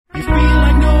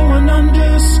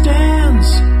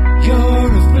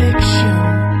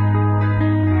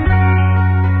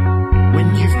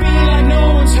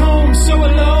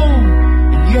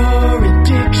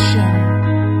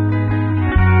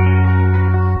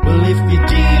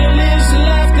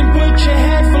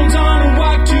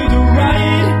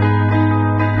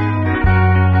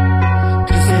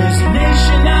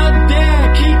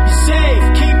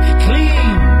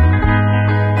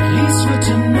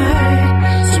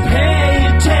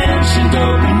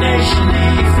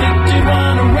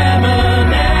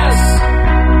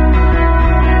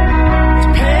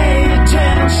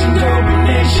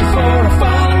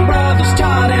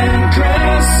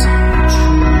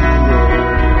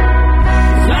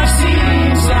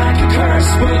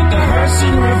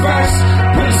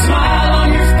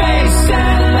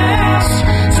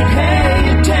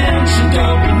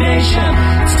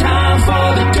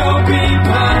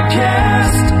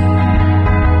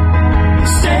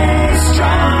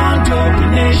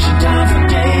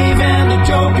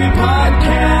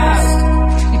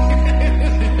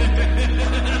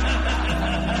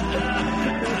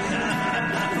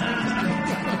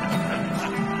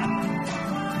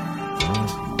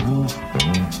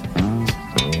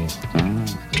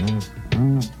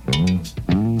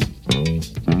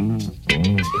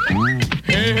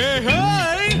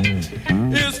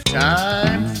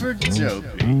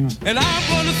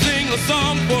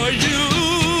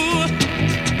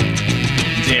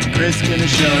Chris gonna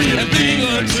show you a thing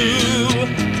or two.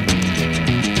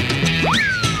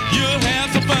 You'll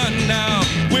have some fun now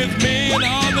with me and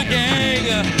all the gang,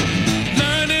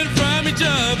 learning from each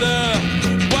other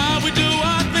while we do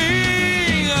our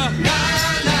thing. Na,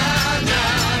 na, na,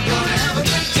 gonna have a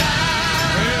good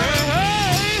time. Hey,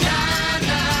 hey. Na,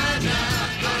 na, na,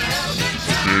 gonna have a good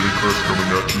time. Dave and Chris coming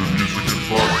at you with music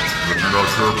and fun. And if you're not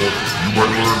careful, you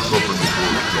might learn something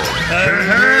before it's done. Hey,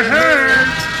 hey, hey!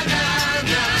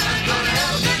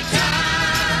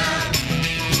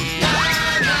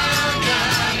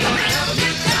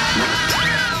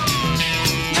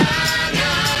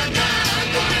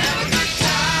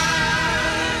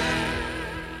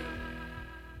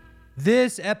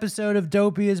 This episode of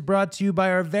Dopey is brought to you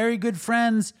by our very good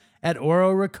friends at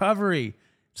Oro Recovery.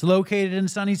 It's located in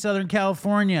sunny Southern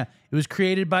California. It was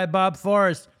created by Bob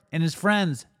Forrest and his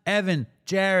friends, Evan,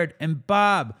 Jared, and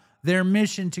Bob. Their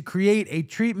mission to create a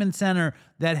treatment center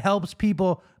that helps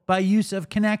people by use of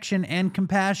connection and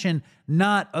compassion,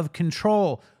 not of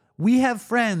control. We have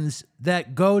friends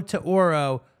that go to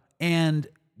Oro and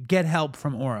get help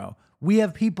from Oro. We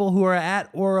have people who are at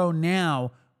Oro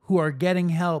now who are getting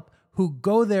help, who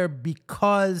go there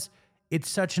because it's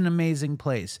such an amazing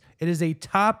place. It is a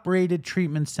top-rated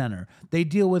treatment center. They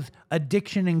deal with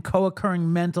addiction and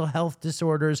co-occurring mental health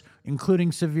disorders,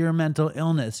 including severe mental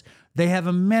illness. They have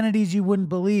amenities you wouldn't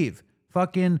believe.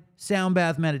 Fucking sound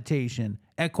bath meditation,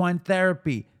 equine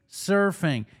therapy,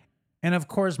 surfing, and of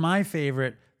course my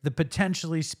favorite, the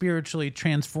potentially spiritually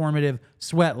transformative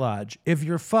sweat lodge. If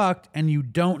you're fucked and you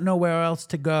don't know where else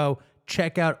to go,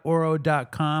 check out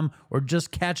Oro.com or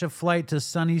just catch a flight to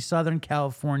sunny Southern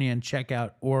California and check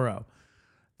out Oro.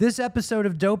 This episode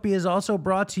of Dopey is also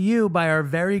brought to you by our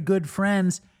very good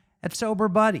friends at Sober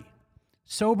Buddy.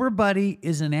 Sober Buddy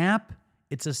is an app.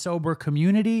 It's a sober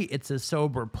community. It's a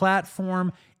sober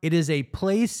platform. It is a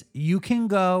place you can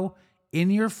go in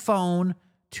your phone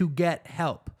to get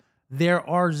help. There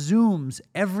are Zooms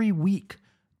every week,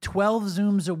 12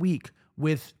 Zooms a week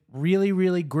with really,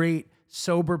 really great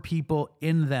sober people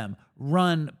in them,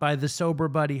 run by the Sober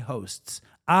Buddy hosts.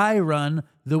 I run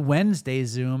the Wednesday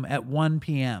Zoom at 1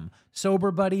 p.m. Sober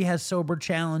Buddy has sober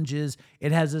challenges.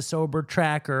 It has a sober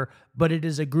tracker, but it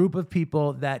is a group of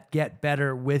people that get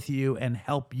better with you and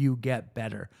help you get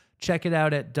better. Check it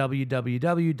out at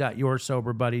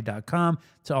www.yoursoberbuddy.com.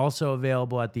 It's also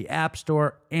available at the App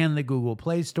Store and the Google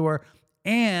Play Store.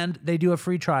 And they do a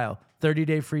free trial,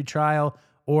 30-day free trial,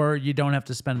 or you don't have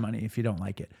to spend money if you don't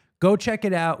like it. Go check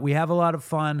it out. We have a lot of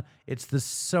fun. It's the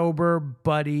Sober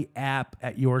Buddy app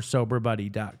at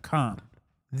yoursoberbuddy.com.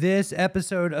 This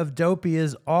episode of Dopey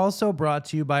is also brought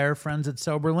to you by our friends at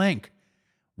SoberLink.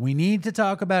 We need to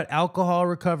talk about alcohol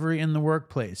recovery in the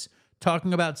workplace.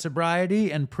 Talking about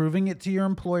sobriety and proving it to your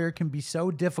employer can be so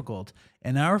difficult,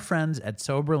 and our friends at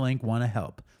SoberLink want to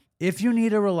help. If you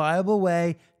need a reliable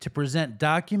way to present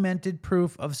documented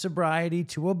proof of sobriety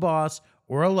to a boss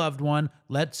or a loved one,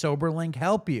 let SoberLink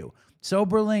help you.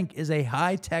 SoberLink is a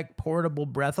high-tech portable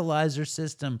breathalyzer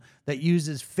system that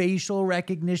uses facial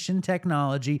recognition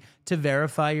technology to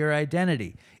verify your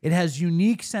identity. It has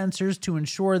unique sensors to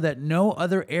ensure that no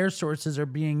other air sources are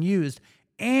being used,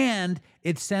 and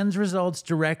it sends results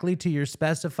directly to your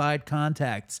specified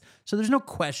contacts. So there's no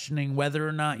questioning whether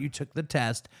or not you took the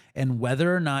test and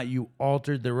whether or not you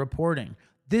altered the reporting.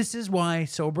 This is why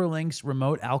SoberLink's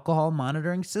remote alcohol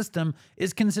monitoring system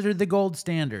is considered the gold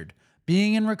standard.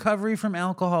 Being in recovery from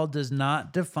alcohol does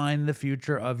not define the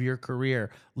future of your career.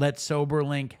 Let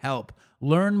SoberLink help.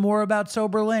 Learn more about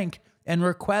SoberLink and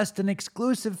request an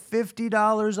exclusive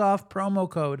 $50 off promo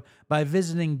code by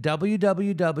visiting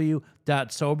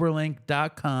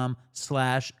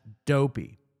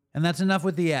www.soberlink.com/dopey. And that's enough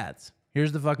with the ads.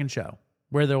 Here's the fucking show,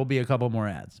 where there will be a couple more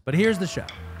ads. But here's the show.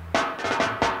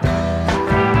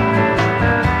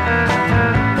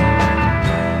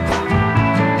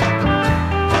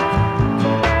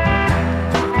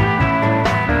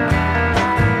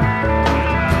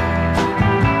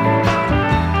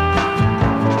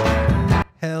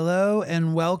 Hello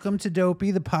and welcome to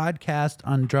Dopey, the podcast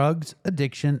on drugs,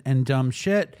 addiction, and dumb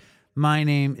shit. My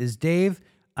name is Dave.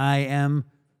 I am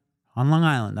on Long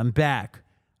Island. I'm back.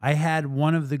 I had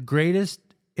one of the greatest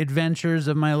adventures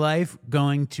of my life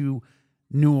going to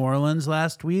New Orleans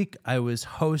last week. I was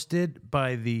hosted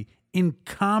by the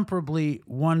incomparably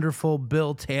wonderful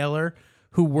Bill Taylor,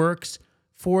 who works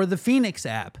for the Phoenix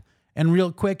app. And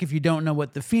real quick, if you don't know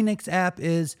what the Phoenix app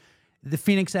is, the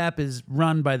Phoenix app is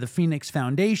run by the Phoenix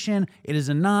Foundation. It is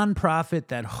a nonprofit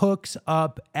that hooks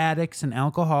up addicts and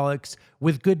alcoholics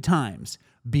with good times,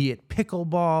 be it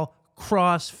pickleball,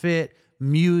 CrossFit,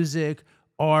 music,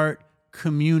 art,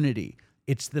 community.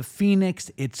 It's the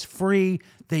Phoenix. It's free.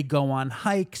 They go on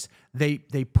hikes. They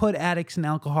put addicts and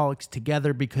alcoholics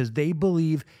together because they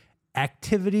believe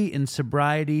activity and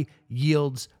sobriety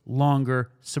yields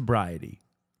longer sobriety.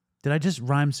 Did I just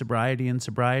rhyme sobriety and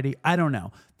sobriety? I don't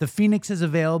know. The Phoenix is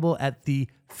available at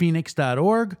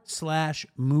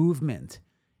thephoenix.org/movement.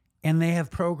 And they have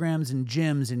programs and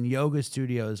gyms and yoga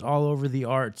studios all over the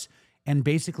arts. And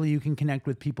basically you can connect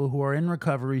with people who are in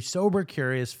recovery, sober,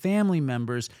 curious, family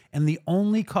members. And the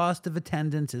only cost of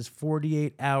attendance is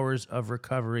 48 hours of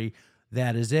recovery.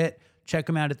 That is it. Check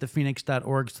them out at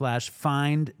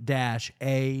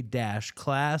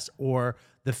thephoenix.org/find-a-class or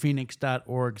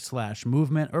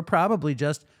thephoenix.org/movement, or probably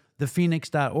just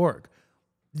thephoenix.org.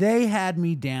 They had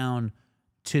me down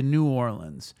to New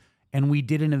Orleans and we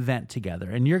did an event together.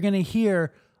 And you're going to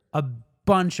hear a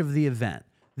bunch of the event.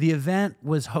 The event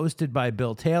was hosted by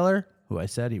Bill Taylor, who I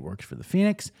said he works for the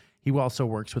Phoenix. He also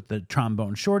works with the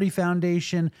Trombone Shorty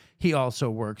Foundation. He also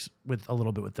works with a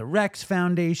little bit with the Rex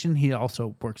Foundation. He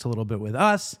also works a little bit with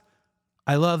us.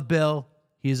 I love Bill.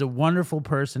 He's a wonderful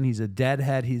person. He's a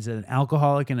deadhead. He's an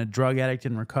alcoholic and a drug addict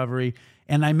in recovery.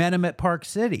 And I met him at Park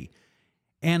City.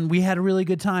 And we had a really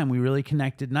good time. We really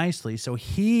connected nicely. So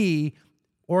he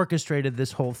orchestrated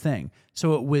this whole thing.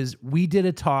 So we did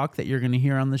a talk that you're going to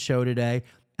hear on the show today.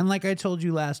 And like I told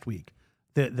you last week,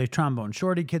 the Trombone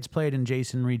Shorty kids played and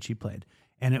Jason Ricci played.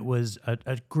 And it was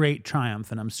a great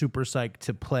triumph. And I'm super psyched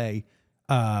to play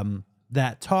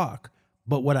that talk.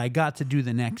 But what I got to do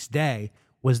the next day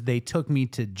was they took me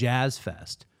to Jazz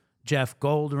Fest. Jeff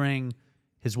Goldring,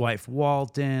 his wife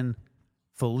Walton,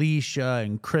 Felicia,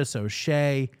 and Chris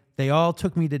O'Shea. They all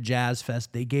took me to Jazz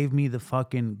Fest. They gave me the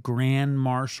fucking Grand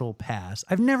Marshal pass.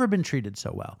 I've never been treated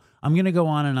so well. I'm going to go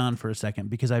on and on for a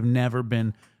second because I've never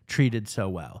been treated so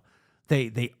well.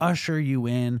 They usher you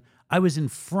in. I was in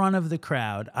front of the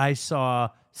crowd. I saw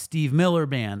Steve Miller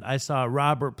Band. I saw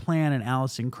Robert Plant and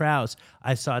Alison Krauss.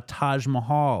 I saw Taj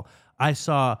Mahal. I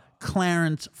saw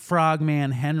Clarence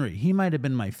Frogman Henry. He might have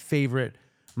been my favorite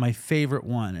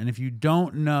one. And if you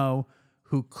don't know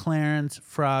who Clarence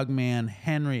Frogman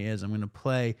Henry is, I'm going to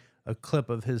play a clip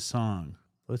of his song.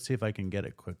 Let's see if I can get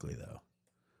it quickly, though.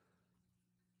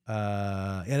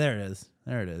 Yeah, there it is.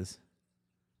 There it is.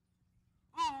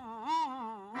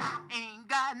 Ain't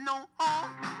got no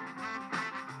home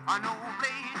or no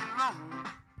place to roam.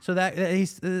 So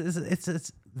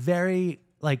it's very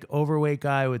like overweight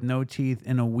guy with no teeth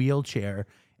in a wheelchair,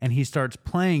 and he starts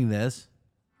playing this.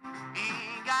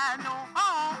 Ain't got no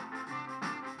home.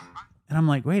 And I'm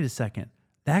like, wait a second,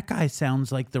 that guy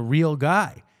sounds like the real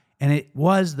guy. And it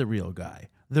was the real guy.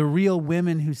 The real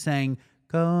women who sang,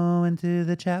 going to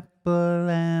the chapel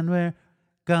and we're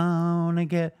gonna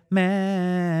get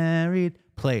married,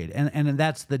 played. And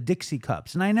that's the Dixie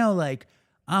Cups. And I know, like,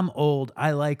 I'm old.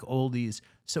 I like oldies.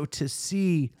 So to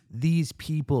see these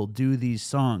people do these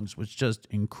songs was just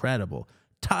incredible.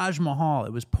 Taj Mahal,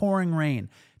 it was pouring rain.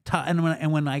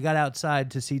 And when I got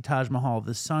outside to see Taj Mahal,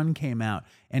 the sun came out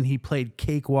and he played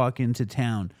Cakewalk into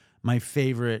Town, my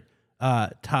favorite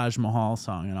Taj Mahal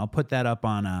song. And I'll put that up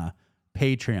on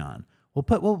Patreon.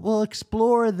 We'll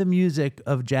explore the music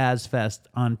of Jazz Fest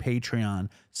on Patreon.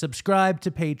 Subscribe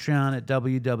to Patreon at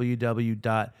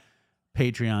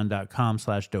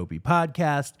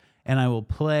www.patreon.com/dopeypodcast, and I will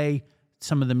play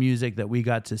some of the music that we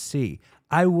got to see.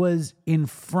 I was in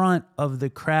front of the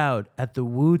crowd at the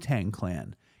Wu-Tang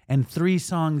Clan, and 3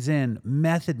 songs in,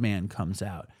 Method Man comes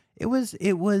out. It was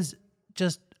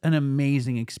just an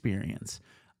amazing experience.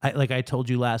 Like I told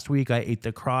you last week, I ate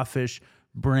the crawfish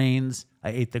brains.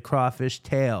 I ate the crawfish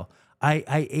tail. I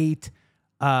ate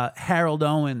Harold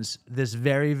Owens, this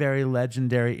very, very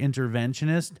legendary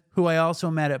interventionist, who I also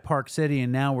met at Park City,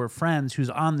 and now we're friends, who's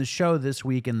on the show this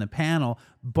week in the panel,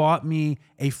 bought me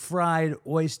a fried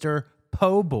oyster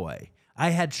po' boy.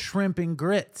 I had shrimp and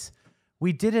grits.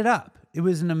 We did it up. It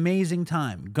was an amazing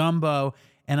time. Gumbo,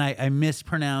 and I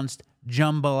mispronounced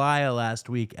jambalaya last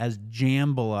week as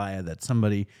jambalaya, that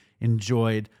somebody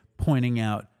enjoyed pointing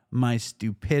out my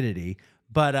stupidity.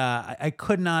 But I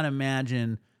could not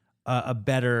imagine a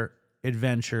better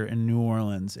adventure in New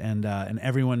Orleans, and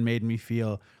everyone made me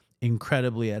feel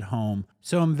incredibly at home.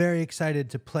 So I'm very excited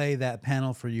to play that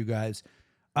panel for you guys.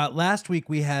 Last week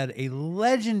we had a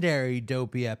legendary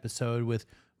Dopey episode with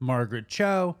Margaret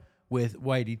Cho, with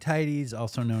Whitey Tighties,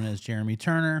 also known as Jeremy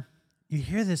Turner. You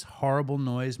hear this horrible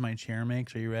noise my chair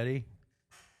makes? Are you ready?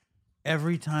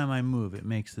 Every time I move, it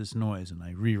makes this noise, and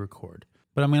I re-record.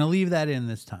 But I'm going to leave that in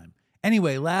this time.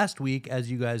 Anyway, last week, as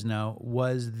you guys know,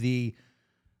 was the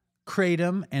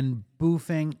Kratom and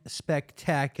Boofing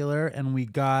Spectacular, and we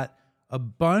got a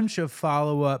bunch of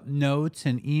follow-up notes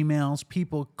and emails.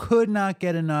 People could not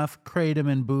get enough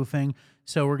kratom and boofing,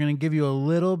 so we're going to give you a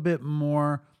little bit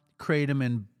more kratom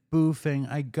and boofing.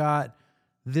 I got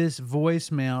this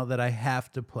voicemail that I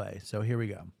have to play, so here we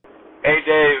go. Hey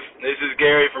Dave, this is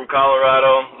Gary from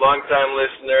Colorado, longtime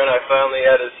listener, and I finally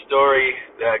had a story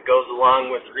that goes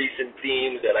along with recent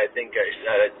themes that I think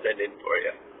I'd send in for you.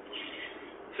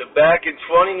 So back in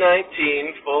 2019,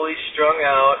 fully strung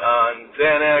out on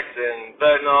Xanax and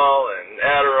Fentanyl and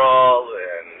Adderall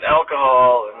and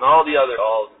alcohol and all the other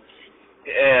alls,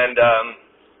 and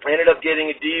I ended up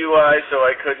getting a DUI, so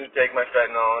I couldn't take my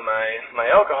fentanyl and my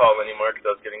alcohol anymore because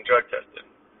I was getting drug tested.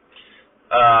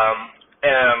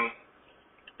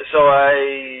 So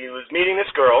I was meeting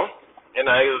this girl, and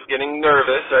I was getting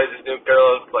nervous. I just knew a girl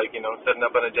I was, setting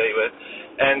up on a date with.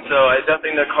 And so I did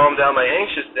something to calm down my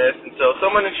anxiousness. And so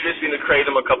someone introduced me to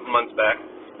kratom a couple months back.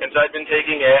 And so I'd been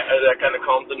taking it. That kind of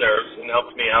calms the nerves and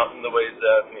helps me out in the ways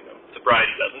that,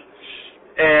 sobriety doesn't.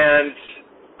 And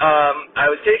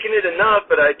I was taking it enough,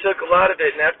 but I took a lot of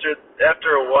it. And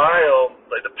after a while,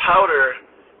 like the powder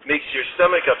makes your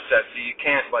stomach upset, so you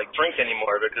can't, drink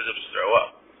anymore because you'll just throw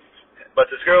up. But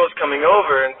this girl was coming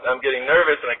over, and I'm getting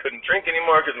nervous, and I couldn't drink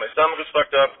anymore because my stomach was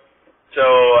fucked up. So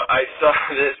I saw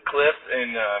this clip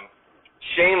in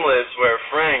Shameless where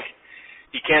Frank,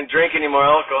 he can't drink any more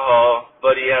alcohol,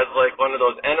 but he has, one of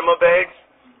those enema bags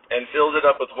and fills it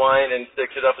up with wine and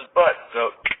sticks it up his butt.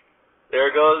 So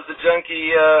there goes the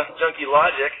junkie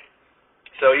logic.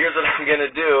 So here's what I'm going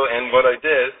to do, and what I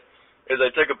did is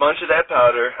I took a bunch of that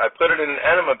powder, I put it in an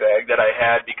enema bag that I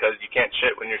had because you can't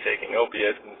shit when you're taking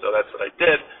opiates, and so that's what I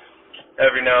did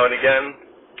every now and again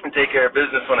and take care of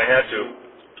business when I had to.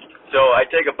 So I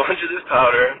take a bunch of this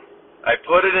powder, I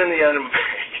put it in the enema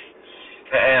bag,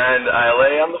 and I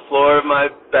lay on the floor of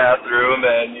my bathroom,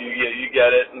 and you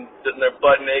get it, and sitting there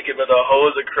butt naked with a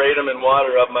hose of kratom and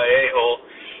water up my a-hole,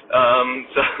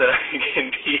 so that I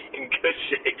can be in good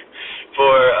shape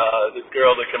for this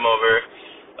girl to come over.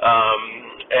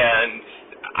 And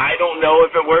I don't know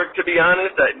if it worked, to be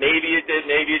honest. Maybe it did,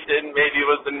 maybe it didn't. Maybe it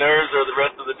was the nerves or the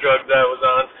rest of the drugs I was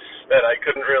on that I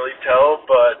couldn't really tell.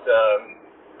 But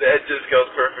that just goes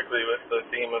perfectly with the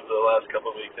theme of the last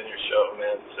couple of weeks in your show,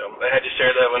 man. So I had to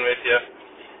share that one with you.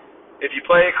 If you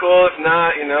play it cool, if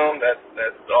not,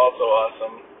 that's also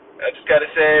awesome. I just got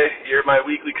to say, you're my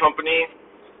weekly company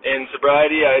in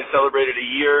sobriety. I celebrated a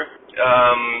year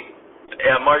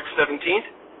on March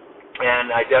 17th.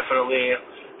 And I definitely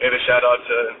gave a shout out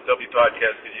to Dopey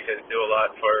Podcast because you guys do a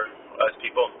lot for us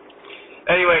people.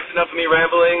 Anyway, it's enough of me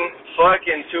rambling.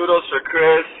 Fucking toodles for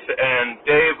Chris and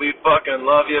Dave. We fucking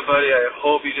love you, buddy. I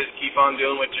hope you just keep on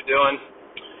doing what you're doing.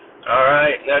 All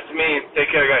right, that's me.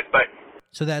 Take care, guys. Bye.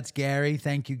 So that's Gary.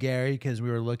 Thank you, Gary, because we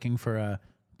were looking for a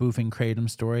boofing kratom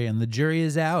story, and the jury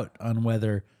is out on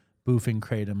whether boofing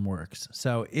kratom works.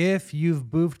 So if you've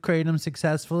boofed kratom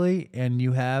successfully and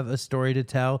you have a story to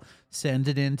tell, send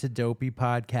it in to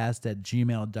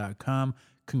dopeypodcast@gmail.com.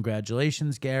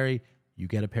 Congratulations, Gary. You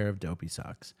get a pair of Dopey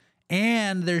socks.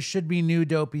 And there should be new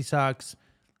Dopey socks.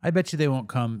 I bet you they won't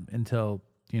come until,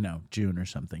 June or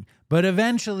something. But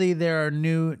eventually there are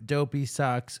new Dopey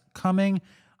socks coming.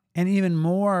 And even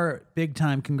more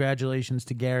big-time congratulations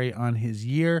to Gary on his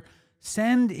year.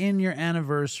 Send in your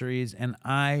anniversaries, and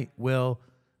I will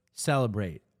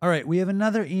celebrate. All right, we have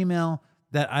another email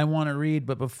that I want to read,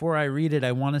 but before I read it,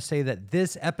 I want to say that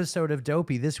this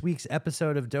week's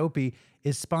episode of Dopey,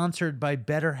 is sponsored by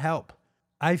BetterHelp.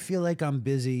 I feel like I'm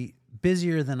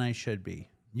busier than I should be.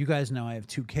 You guys know I have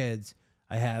 2 kids.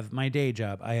 I have my day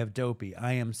job. I have Dopey.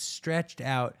 I am stretched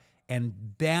out,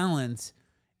 and balance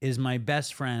is my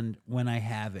best friend when I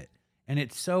have it. And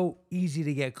it's so easy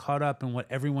to get caught up in what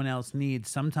everyone else needs.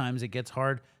 Sometimes it gets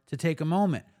hard to take a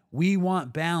moment. We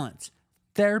want balance.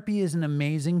 Therapy is an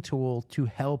amazing tool to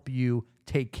help you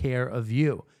take care of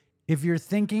you. If you're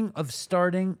thinking of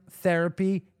starting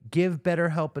therapy, give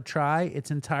BetterHelp a try.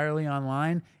 It's entirely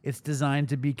online. It's designed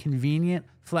to be convenient,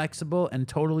 flexible, and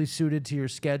totally suited to your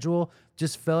schedule.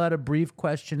 Just fill out a brief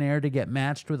questionnaire to get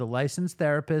matched with a licensed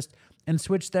therapist and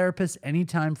switch therapists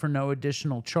anytime for no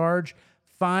additional charge.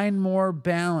 Find more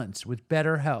balance with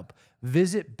BetterHelp.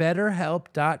 Visit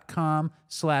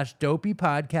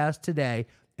betterhelp.com/dopeypodcast today,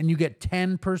 and you get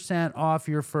 10% off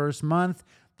your first month.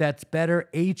 That's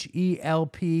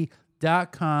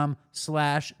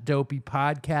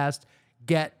betterhelp.com/dopeypodcast.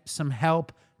 Get some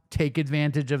help. Take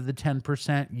advantage of the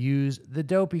 10%. Use the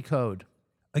Dopey code.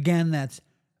 Again, that's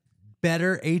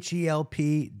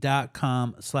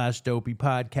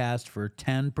betterhelp.com/dopeypodcast for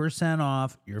 10%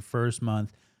 off your first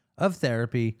month of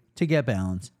therapy to get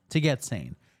balance, to get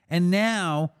sane. And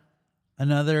now,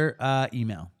 Another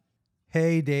email.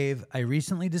 Hey, Dave, I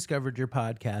recently discovered your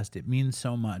podcast. It means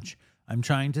so much. I'm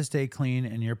trying to stay clean,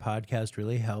 and your podcast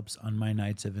really helps on my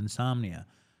nights of insomnia.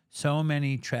 So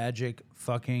many tragic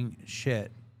fucking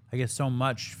shit. I guess so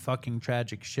much fucking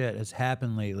tragic shit has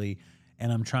happened lately,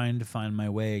 and I'm trying to find my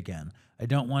way again. I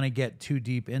don't want to get too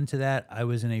deep into that. I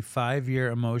was in a 5-year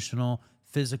emotional,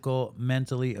 physical,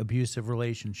 mentally abusive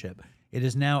relationship. It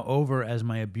is now over as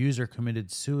my abuser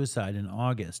committed suicide in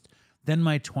August. Then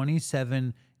my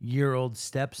 27-year-old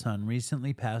stepson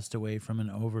recently passed away from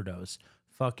an overdose.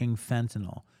 Fucking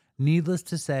fentanyl. Needless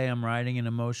to say, I'm riding an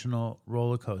emotional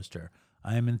roller coaster.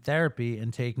 I am in therapy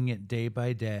and taking it day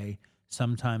by day,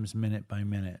 sometimes minute by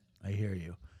minute. I hear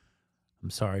you.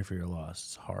 I'm sorry for your loss.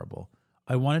 It's horrible.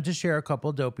 I wanted to share a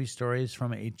couple dopey stories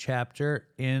from a chapter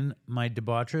in my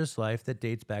debaucherous life that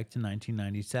dates back to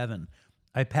 1997.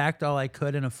 I packed all I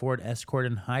could in a Ford Escort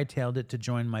and hightailed it to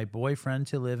join my boyfriend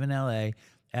to live in LA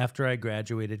after I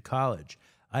graduated college.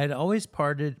 I had always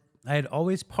partied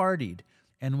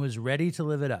and was ready to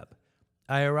live it up.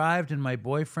 I arrived and my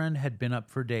boyfriend had been up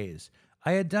for days.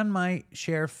 I had done my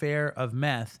fare of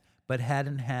meth, but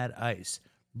hadn't had ice.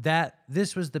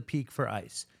 This was the peak for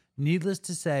ice. Needless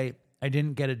to say, I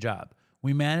didn't get a job.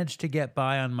 We managed to get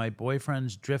by on my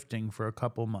boyfriend's drifting for a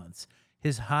couple months.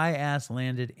 His high ass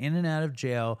landed in and out of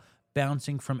jail,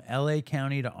 bouncing from LA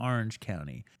County to Orange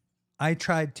County. I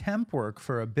tried temp work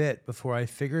for a bit before I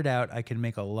figured out I could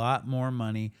make a lot more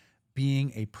money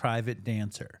being a private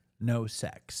dancer. No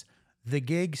sex. The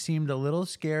gig seemed a little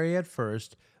scary at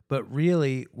first, but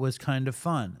really was kind of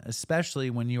fun,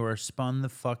 especially when you are spun the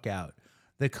fuck out.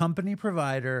 The company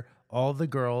provided all the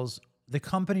girls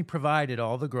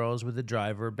with a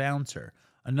driver bouncer.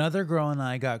 Another girl and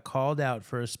I got called out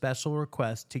for a special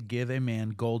request to give a man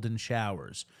golden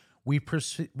showers. We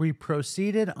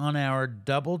proceeded on our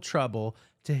double trouble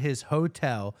to his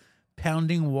hotel,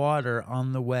 pounding water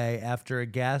on the way after a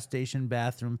gas station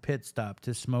bathroom pit stop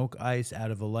to smoke ice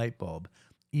out of a light bulb.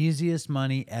 Easiest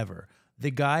money ever. The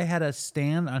guy had us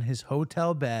stand on his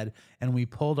hotel bed, and we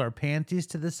pulled our panties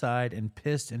to the side and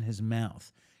pissed in his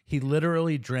mouth. He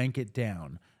literally drank it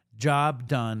down. Job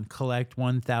done. Collect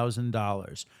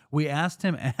 $1,000. We asked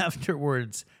him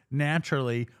afterwards,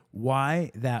 naturally, why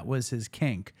that was his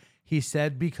kink. He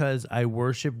said, because I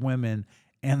worship women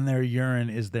and their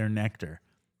urine is their nectar.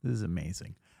 This is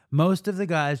amazing. Most of the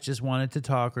guys just wanted to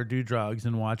talk or do drugs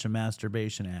and watch a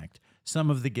masturbation act. Some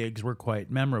of the gigs were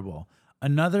quite memorable.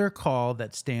 Another call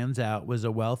that stands out was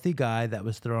a wealthy guy that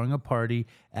was throwing a party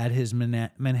at his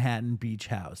Manhattan beach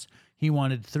house. He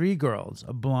wanted 3 girls,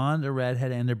 a blonde, a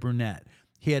redhead, and a brunette.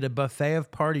 He had a buffet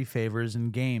of party favors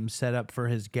and games set up for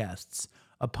his guests.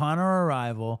 Upon our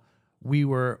arrival, we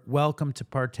were welcome to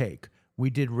partake. We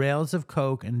did rails of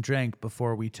coke and drank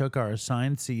before we took our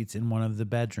assigned seats in one of the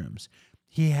bedrooms.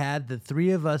 He had the 3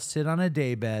 of us sit on a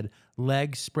daybed,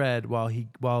 legs spread,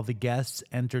 while the guests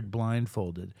entered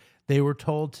blindfolded. They were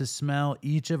told to smell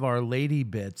each of our lady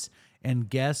bits and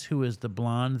guess who is the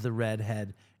blonde, the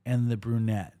redhead, and the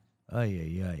brunette.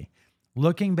 Ay, ay, ay.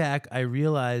 Looking back, I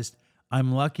realized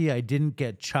I'm lucky I didn't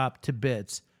get chopped to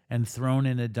bits and thrown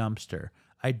in a dumpster.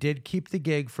 I did keep the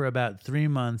gig for about 3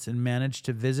 months and managed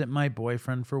to visit my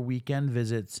boyfriend for weekend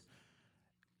visits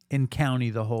in county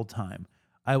the whole time.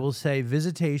 I will say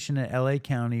visitation at LA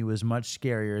County was much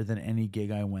scarier than any gig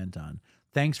I went on.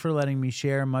 Thanks for letting me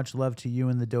share. Much love to you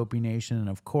and the Dopey Nation. And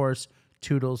of course,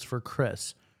 toodles for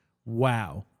Chris.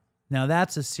 Wow. Now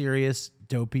that's a serious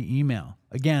dopey email.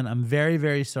 Again, I'm very,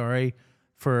 very sorry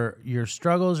for your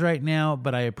struggles right now,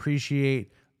 but I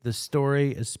appreciate the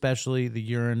story, especially the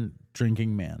urine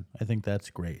drinking man. I think that's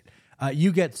great.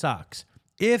 You get socks.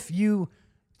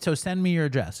 So send me your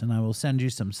address and I will send you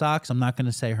some socks. I'm not going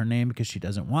to say her name because she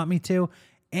doesn't want me to.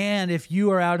 And if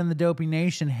you are out in the Dopey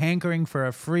Nation hankering for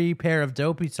a free pair of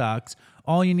Dopey socks,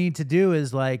 all you need to do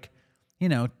is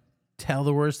tell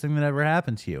the worst thing that ever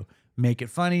happened to you. Make it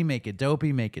funny, make it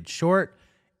dopey, make it short,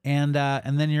 and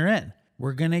then you're in.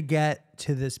 We're going to get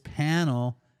to this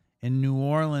panel in New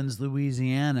Orleans,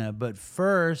 Louisiana. But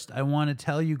first, I want to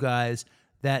tell you guys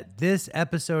that this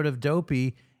episode of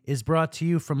Dopey is brought to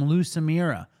you from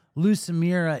Lucemira.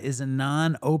 Lucemira is a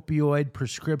non-opioid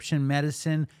prescription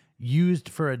medicine used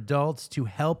for adults to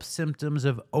help symptoms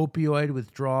of opioid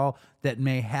withdrawal that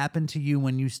may happen to you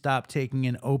when you stop taking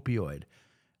an opioid.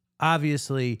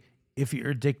 Obviously, if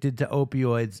you're addicted to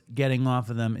opioids, getting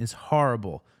off of them is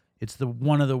horrible. It's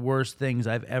one of the worst things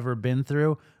I've ever been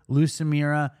through.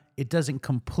 Lucemira It doesn't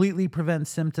completely prevent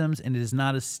symptoms, and it is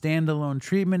not a standalone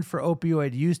treatment for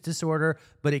opioid use disorder,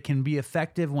 but it can be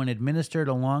effective when administered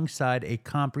alongside a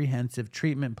comprehensive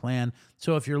treatment plan.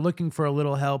 So if you're looking for a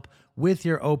little help with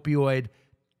your opioid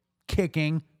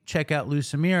kicking, check out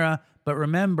Lucemira. But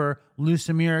remember,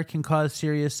 Lucemira can cause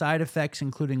serious side effects,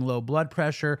 including low blood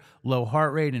pressure, low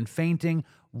heart rate, and fainting.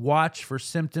 Watch for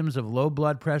symptoms of low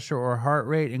blood pressure or heart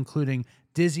rate, including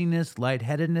dizziness,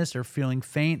 lightheadedness, or feeling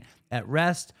faint at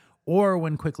rest or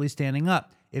when quickly standing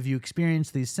up. If you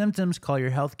experience these symptoms, call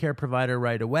your healthcare provider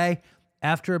right away.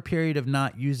 After a period of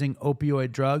not using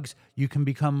opioid drugs, you can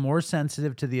become more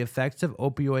sensitive to the effects of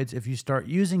opioids if you start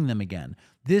using them again.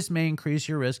 This may increase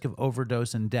your risk of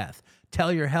overdose and death.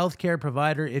 Tell your healthcare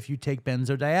provider if you take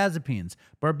benzodiazepines,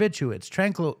 barbiturates,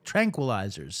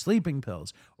 tranquilizers, sleeping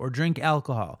pills, or drink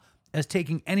alcohol, as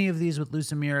taking any of these with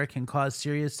Lucemira can cause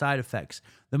serious side effects.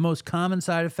 The most common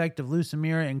side effect of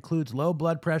Lucemira includes low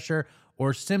blood pressure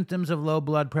or symptoms of low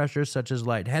blood pressure such as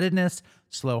lightheadedness,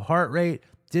 slow heart rate,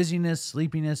 dizziness,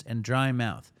 sleepiness, and dry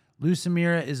mouth.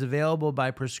 Lucemira is available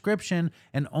by prescription,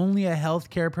 and only a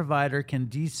healthcare provider can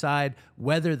decide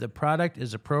whether the product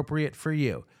is appropriate for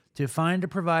you. To find a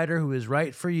provider who is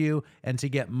right for you and to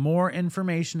get more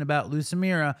information about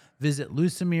Lucemira, visit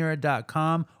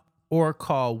lucemira.com or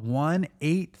call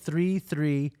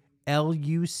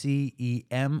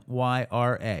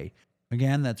 1-833-LUCEMYRA.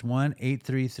 Again, that's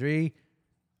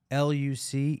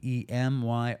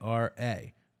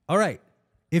 1-833-LUCEMYRA. All right.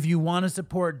 If you want to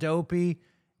support Dopey,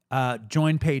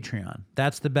 join Patreon.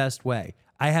 That's the best way.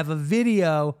 I have a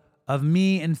video of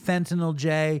me and Fentanyl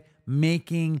J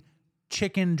making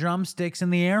chicken drumsticks in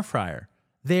the air fryer.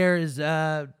 There's,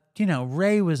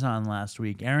 Ray was on last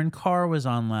week. Aaron Carr was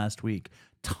on last week.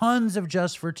 Tons of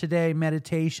Just for Today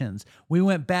meditations. We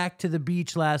went back to the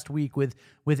beach last week with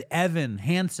Evan,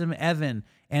 handsome Evan,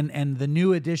 and the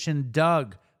new addition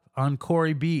Doug on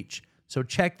Corey Beach. So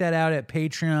check that out at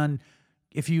Patreon.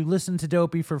 If you listen to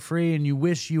Dopey for free and you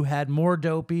wish you had more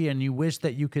Dopey and you wish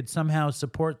that you could somehow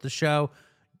support the show,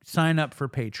 sign up for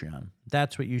Patreon.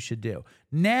 That's what you should do.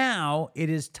 Now it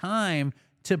is time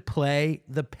to play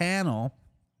the panel.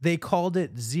 They called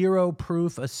it Zero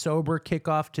Proof, a sober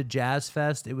kickoff to Jazz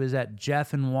Fest. It was at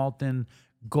Jeff and Walton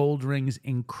Goldring's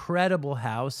incredible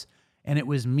house. And it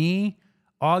was me,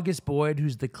 August Boyd,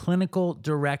 who's the clinical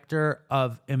director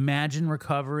of Imagine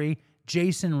Recovery,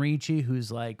 Jason Ricci,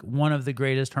 who's like one of the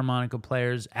greatest harmonica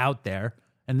players out there,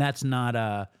 and that's not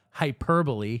a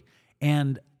hyperbole,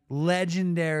 and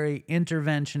legendary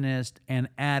interventionist and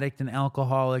addict and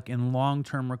alcoholic in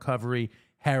long-term recovery,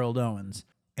 Harold Owens.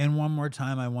 And one more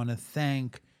time, I want to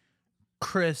thank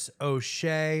Chris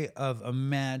O'Shea of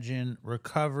Imagine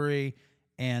Recovery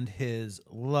and his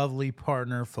lovely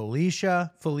partner, Felicia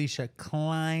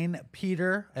Klein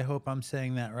Peter. I hope I'm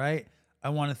saying that right. I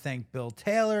want to thank Bill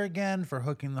Taylor again for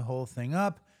hooking the whole thing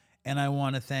up, and I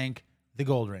want to thank the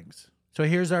Goldrings. So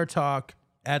here's our talk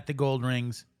at the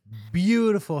Goldrings.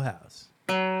 Beautiful house.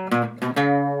 A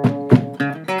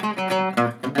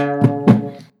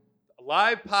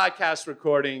live podcast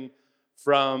recording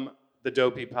from the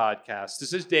Dopey podcast.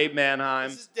 This is Dave Mannheim.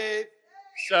 This is Dave.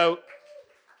 So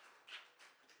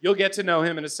you'll get to know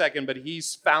him in a second, but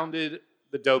he's founded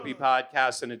the Dopey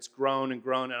podcast, and it's grown and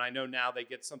grown, and I know now they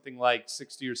get something like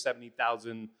 60 or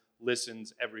 70,000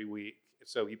 listens every week.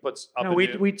 So he puts up No,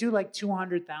 we do like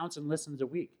 200,000 listens a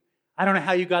week. I don't know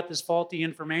how you got this faulty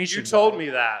information. You told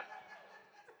me that.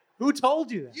 Who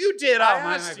told you that? You did. I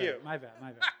my asked bad, you. My bad.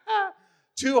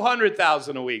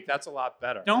 200,000 a week. That's a lot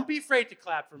better. Don't be afraid to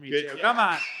clap for me, Good, too. yeah. Come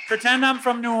on. Pretend I'm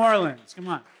from New Orleans. Come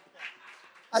on.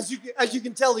 As you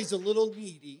can tell, he's a little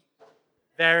needy.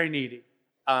 Very needy.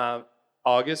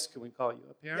 August, can we call you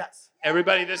up here? Yes.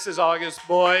 Everybody, this is August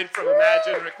Boyd from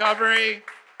Imagine Recovery,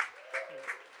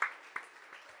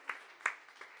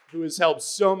 who has helped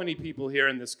so many people here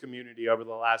in this community over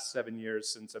the last 7 years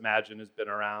since Imagine has been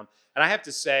around. And I have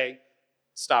to say,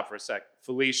 stop for a sec.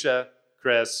 Felicia,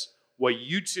 Chris, what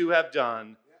you two have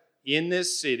done in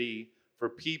this city for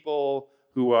people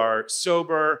who are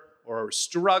sober or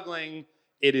struggling,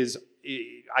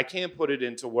 I can't put it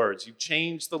into words. You've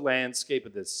changed the landscape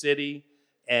of this city,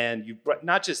 and you've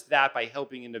not just that, by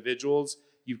helping individuals,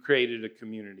 you've created a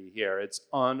community here. It's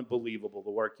unbelievable,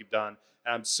 the work you've done.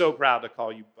 And I'm so proud to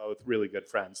call you both really good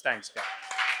friends. Thanks, guys.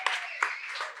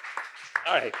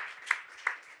 All right.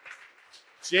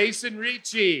 Jason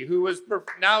Ricci, who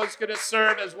now is going to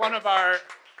serve as one of our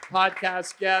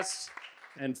podcast guests.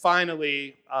 And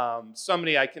finally,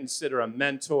 somebody I consider a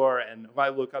mentor and who I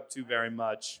look up to very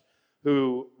much,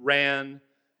 who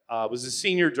was a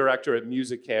senior director at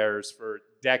Music Cares for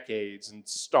decades and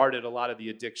started a lot of the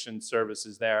addiction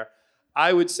services there.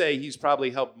 I would say he's probably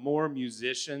helped more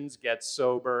musicians get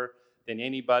sober than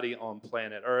anybody on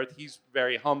planet Earth. He's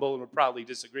very humble and would probably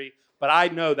disagree, but I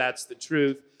know that's the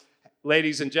truth.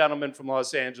 Ladies and gentlemen from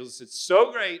Los Angeles, it's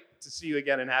so great to see you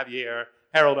again and have you here,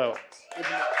 Harold Owens.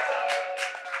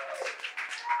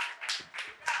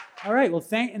 All right, well,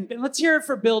 and let's hear it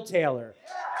for Bill Taylor,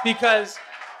 because,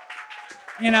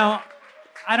 you know,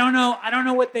 I don't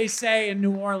know what they say in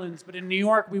New Orleans, but in New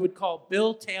York we would call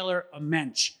Bill Taylor a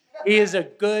mensch. He is a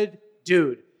good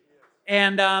dude.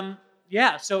 And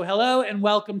so hello and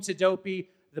welcome to Dopey,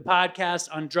 the podcast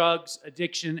on drugs,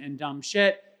 addiction, and dumb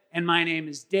shit. And my name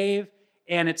is Dave,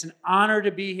 and it's an honor to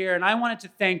be here. And I wanted to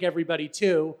thank everybody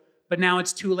too, but now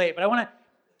it's too late. But I want to,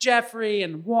 Jeffrey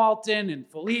and Walton and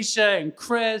Felicia and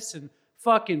Chris and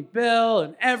fucking Bill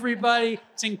and everybody.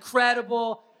 It's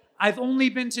incredible. I've only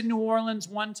been to New Orleans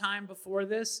one time before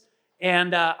this,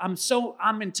 and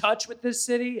I'm in touch with this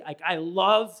city. Like, I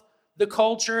love the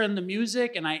culture and the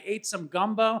music, and I ate some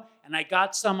gumbo, and I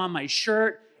got some on my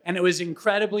shirt, and it was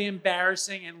incredibly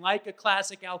embarrassing. And like a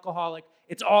classic alcoholic,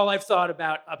 it's all I've thought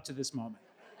about up to this moment.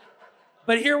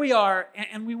 But here we are,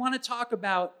 and we want to talk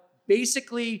about,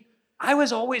 basically, I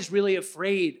was always really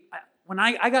afraid. When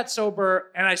I got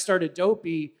sober and I started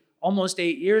Dopey almost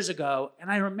 8 years ago, and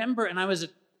I remember, and I was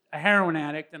a heroin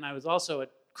addict, and I was also a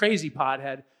crazy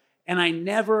pothead, and I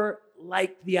never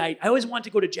liked the idea. I always wanted to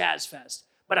go to Jazz Fest,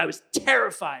 but I was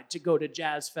terrified to go to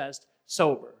Jazz Fest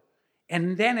sober.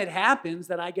 And then it happens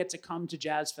that I get to come to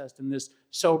Jazz Fest in this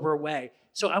sober way.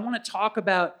 So I want to talk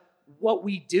about what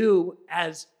we do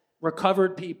as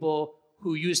recovered people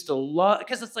who used to love,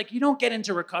 because it's like you don't get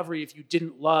into recovery if you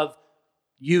didn't love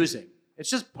using. It's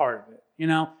just part of it, you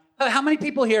know? How many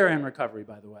people here are in recovery,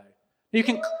 by the way? You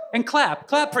can, and clap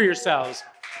for yourselves.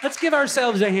 Let's give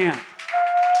ourselves a hand.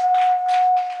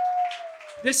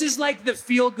 This is like the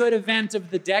feel-good event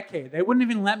of the decade. They wouldn't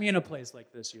even let me in a place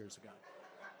like this years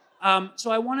ago.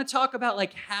 So I want to talk about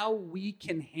like how we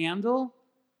can handle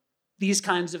these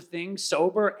kinds of things,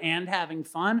 sober and having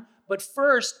fun. But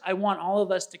first, I want all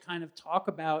of us to kind of talk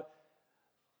about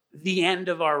the end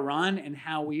of our run and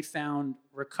how we found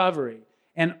recovery.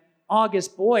 And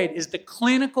August Boyd is the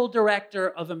clinical director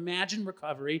of Imagine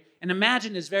Recovery. And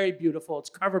Imagine is very beautiful. It's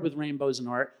covered with rainbows and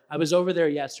art. I was over there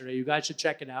yesterday. You guys should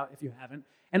check it out if you haven't.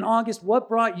 And August, what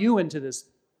brought you into this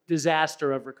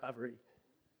disaster of recovery?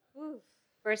 Ooh.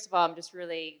 First of all, I'm just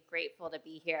really grateful to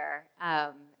be here.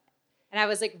 And I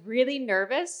was like really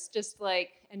nervous, just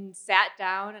like, and sat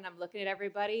down and I'm looking at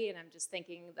everybody and I'm just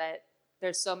thinking that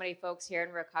there's so many folks here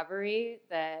in recovery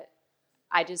that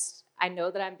I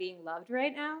know that I'm being loved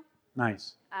right now.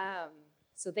 Nice.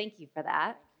 So thank you for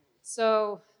that.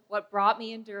 So what brought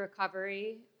me into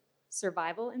recovery?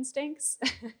 Survival instincts.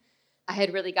 I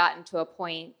had really gotten to a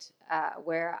point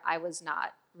where I was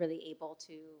not really able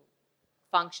to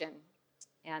function.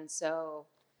 And so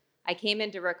I came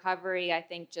into recovery, I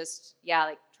think just,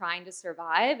 like trying to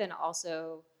survive, and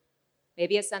also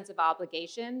maybe a sense of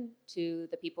obligation to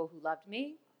the people who loved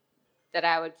me, that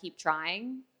I would keep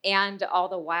trying, and all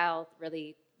the while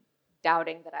really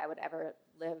doubting that I would ever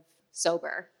live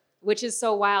sober, which is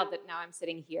so wild that now I'm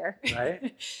sitting here.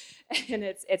 Right. And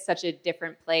it's such a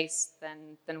different place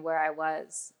than where I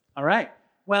was. All right.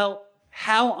 Well,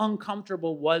 how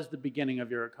uncomfortable was the beginning of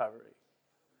your recovery?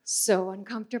 So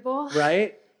uncomfortable.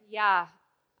 Right? Yeah.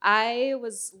 I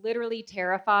was literally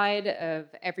terrified of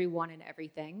everyone and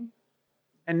everything.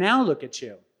 And now look at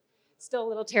you. Still a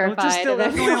little terrified. Well, just still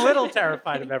definitely a little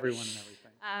terrified of everyone and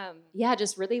everything.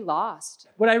 Just really lost.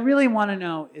 What I really want to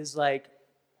know is like,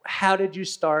 how did you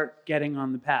start getting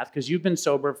on the path? Because you've been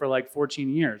sober for like 14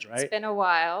 years, right? It's been a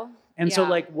while. And so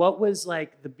like, what was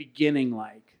like the beginning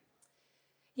like?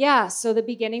 Yeah, so the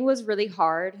beginning was really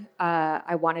hard.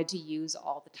 I wanted to use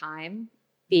all the time.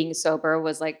 Being sober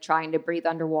was like trying to breathe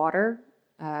underwater.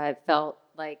 It felt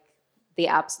like the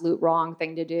absolute wrong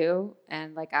thing to do.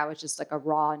 And like I was just like a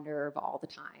raw nerve all the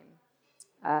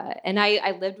time. And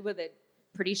I lived with a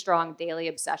pretty strong daily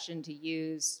obsession to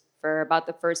use for about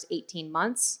the first 18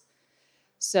 months.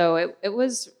 So it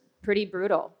was pretty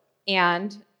brutal.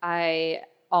 And I,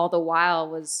 all the while,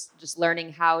 was just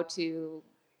learning how to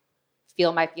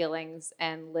feel my feelings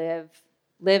and live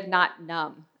not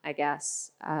numb, I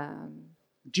guess.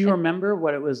 Do you remember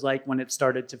what it was like when it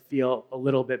started to feel a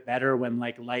little bit better, when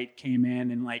like light came in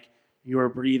and like you were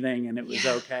breathing and it was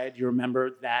okay? Do you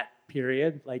remember that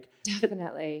period? Like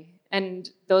definitely. And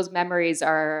those memories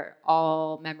are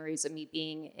all memories of me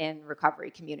being in recovery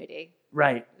community.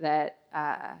 Right. That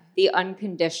the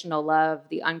unconditional love,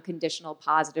 the unconditional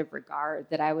positive regard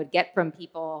that I would get from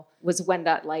people was when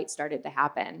that light started to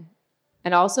happen.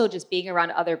 And also just being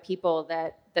around other people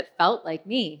that felt like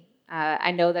me.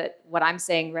 I know that what I'm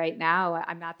saying right now,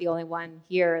 I'm not the only one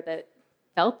here that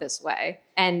felt this way.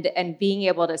 And being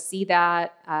able to see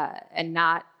that and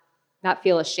not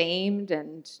feel ashamed,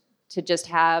 and to just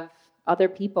have other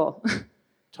people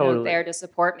Totally. there to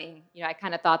support me. I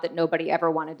kind of thought that nobody ever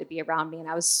wanted to be around me, and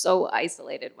I was so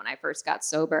isolated when I first got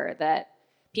sober that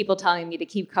people telling me to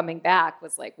keep coming back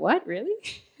was like, what, really?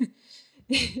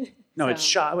 No, it's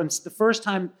shot. When the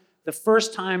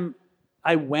first time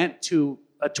I went to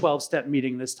a 12-step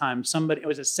meeting this time, it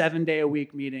was a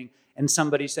 7-day-a-week meeting, and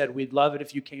somebody said, we'd love it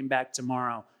if you came back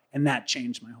tomorrow. And that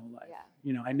changed my whole life.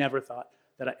 Yeah. I never thought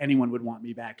that anyone would want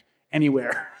me back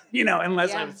anywhere,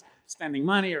 unless I was spending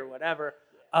money or whatever.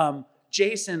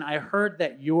 Jason, I heard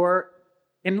that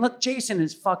and look, Jason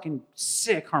is fucking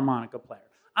sick harmonica player.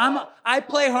 I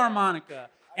play harmonica,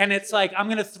 and it's like, I'm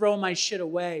going to throw my shit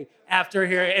away after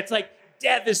here. It's like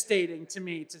devastating to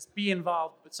me to be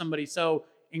involved with somebody so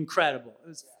incredible. It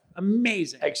was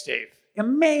amazing. Thanks, Dave.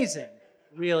 Amazing.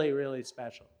 Really, really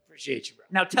special. Appreciate you, bro.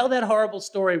 Now tell that horrible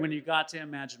story when you got to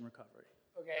Imagine Recovery.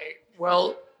 Okay,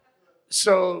 well,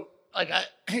 so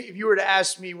if you were to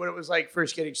ask me what it was like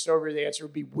first getting sober, the answer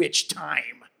would be which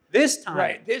time? This time.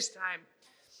 Right, this time.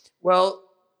 Well,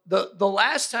 the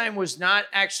last time was not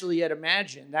actually at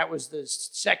Imagine. That was the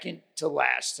second to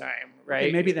last time, right?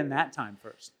 Okay, maybe then that time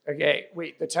first. Okay,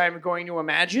 wait, the time of going to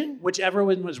Imagine? Whichever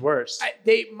one was worse.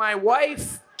 My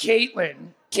wife,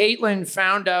 Caitlin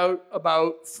found out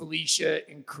about Felicia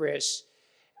and Chris.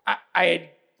 I had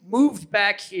moved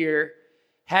back here,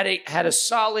 had a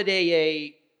solid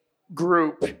AA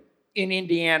group in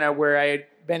Indiana where I had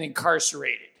been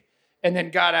incarcerated, and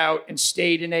then got out and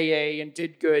stayed in AA and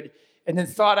did good, and then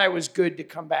thought I was good to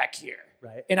come back here.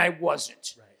 Right. And I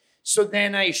wasn't. Right. So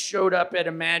then I showed up at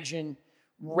Imagine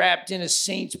wrapped in a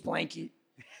Saints blanket,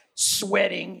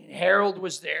 sweating. Harold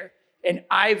was there, and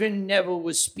Ivan Neville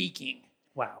was speaking.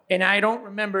 Wow. And I don't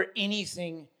remember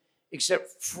anything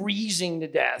except freezing to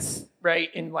death, right,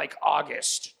 in like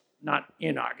August. Not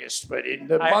in August, but in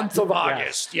the month of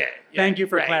August. Yeah. Thank you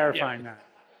for clarifying that.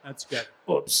 That's good.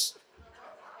 Oops.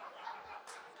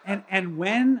 And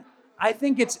when, I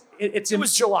think it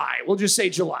was July. We'll just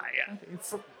say July, yeah.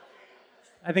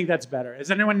 I think that's better. Is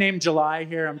anyone named July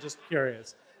here? I'm just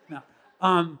curious.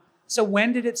 No. So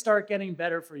when did it start getting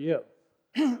better for you?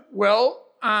 Well,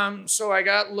 so I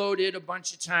got loaded a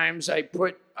bunch of times.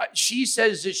 She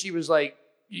says that she was like,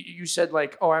 you said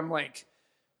like, oh, I'm like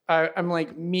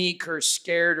meek or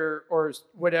scared or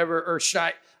whatever, or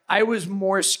shy. I was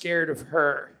more scared of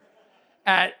her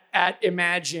at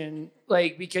Imagine,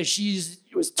 like, because she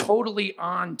was totally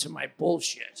on to my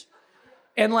bullshit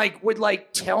and like would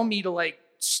like tell me to like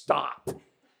stop.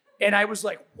 And I was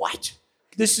like, what?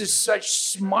 This is such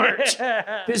smart.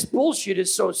 This bullshit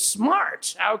is so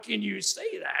smart. How can you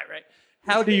say that, right?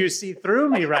 How do you see through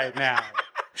me right now?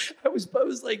 I was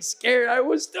like scared. I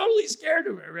was totally scared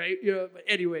of her, right? But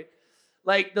anyway,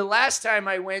 like the last time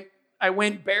I went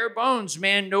bare bones,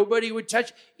 man. Nobody would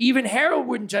touch. Even Harold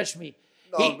wouldn't touch me.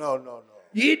 No.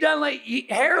 He'd done like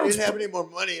Harold's. I didn't have any more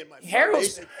money in my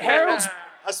Harold's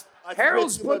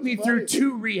put me through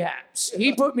 2 rehabs.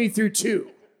 He put me through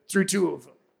two of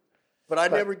them. But I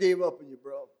never gave up on you,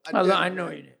 bro. I know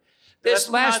you did. This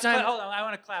last time. Hold on, I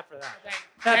want to clap for that.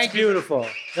 That's beautiful.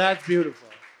 That's beautiful.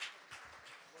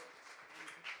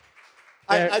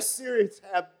 I seriously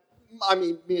have. I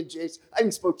mean, me and Jason. I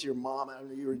even spoke to your mom. I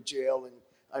know you were in jail,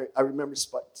 and I remember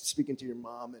speaking to your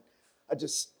mom, and I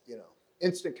just,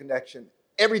 instant connection.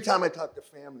 Every time I talk to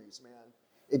families, man,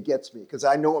 it gets me because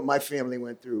I know what my family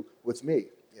went through with me,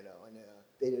 and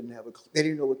they didn't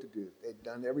know what to do. They'd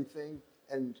done everything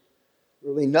and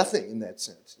really nothing in that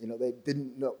sense. They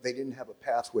didn't have a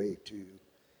pathway to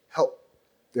help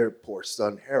their poor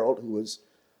son Harold, who was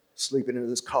sleeping in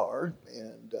his car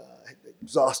and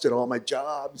exhausted all my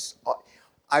jobs.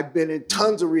 I've been in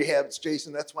tons of rehabs,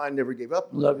 Jason. That's why I never gave up.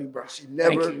 Love you, bro. You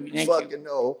never fucking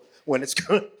know when it's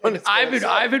going to.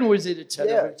 Ivan was in a ton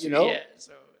of it too. Yeah,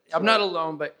 so I'm not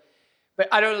alone, but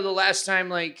I don't know. The last time,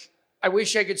 like, I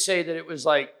wish I could say that it was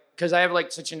like, because I have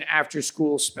like such an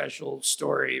after-school special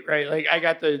story, right? Like I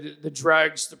got the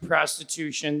drugs, the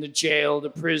prostitution, the jail, the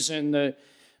prison, the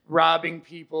robbing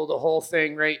people, the whole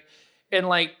thing, right? And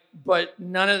like, but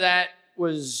none of that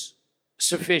was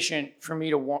sufficient for me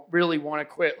to really want to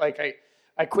quit. Like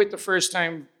I quit the first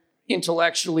time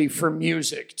intellectually for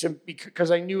music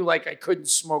because I knew like I couldn't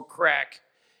smoke crack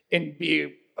and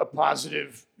be a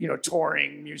positive,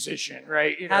 touring musician,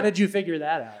 right? How did you figure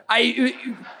that out?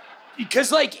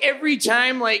 Because like every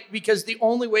time, because the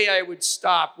only way I would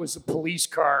stop was a police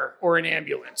car or an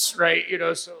ambulance, right?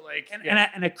 So like,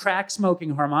 and a crack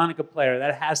smoking harmonica player,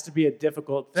 that has to be a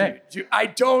difficult thing. Dude, I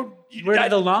don't. Where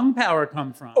did the lung power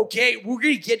come from? Okay, we're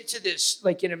gonna get to this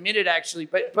like in a minute, actually,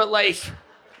 but the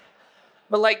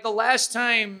last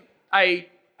time I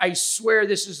swear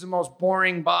this is the most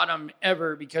boring bottom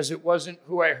ever because it wasn't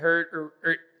who I hurt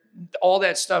or all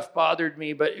that stuff bothered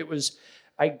me, but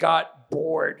I got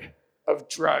bored of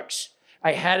drugs.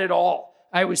 I had it all.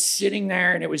 I was sitting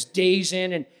there and it was days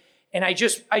in and I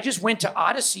just went to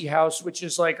Odyssey House, which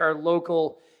is like our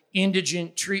local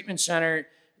indigent treatment center.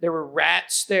 There were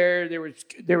rats there.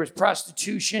 There was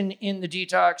prostitution in the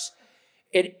detox.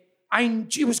 It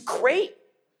was great.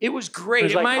 It was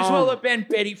great. It might as well have been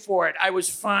Betty Ford. I was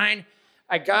fine.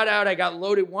 I got out. I got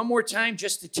loaded one more time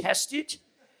just to test it,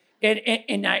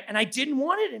 and I didn't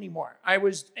want it anymore. I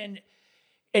was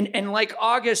and like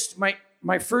August, my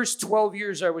first 12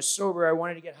 years I was sober. I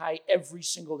wanted to get high every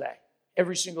single day,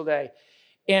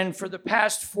 and for the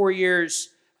past 4 years,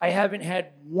 I haven't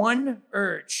had one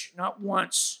urge, not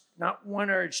once, not one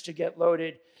urge to get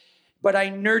loaded. But I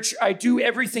do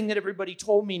everything that everybody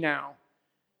told me now.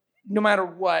 No matter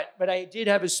what, but I did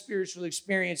have a spiritual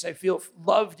experience. I feel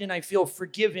loved and I feel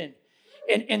forgiven.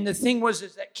 And the thing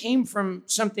is that came from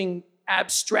something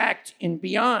abstract and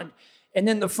beyond. And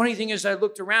then the funny thing is I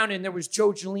looked around and there was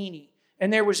Joe Gelini,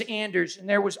 and there was Anders, and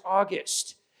there was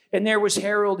August, and there was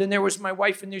Harold, and there was my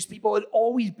wife, and there's people that had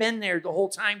always been there the whole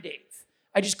time, Dave.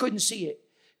 I just couldn't see it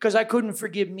because I couldn't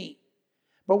forgive me.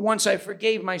 But once I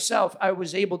forgave myself, I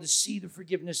was able to see the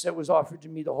forgiveness that was offered to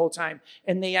me the whole time.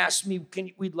 And they asked me,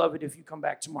 we'd love it if you come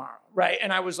back tomorrow, right?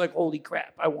 And I was like, holy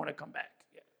crap, I want to come back.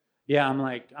 Yeah, I'm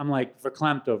like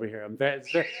verklempt over here.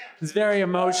 It's very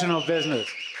emotional business.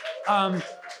 And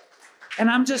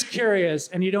I'm just curious,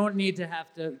 and you don't need to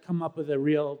have to come up with a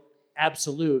real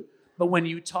absolute, but when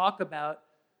you talk about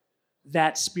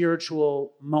that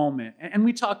spiritual moment, and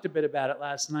we talked a bit about it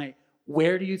last night,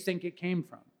 where do you think it came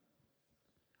from?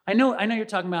 I know you're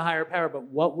talking about higher power, but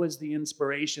what was the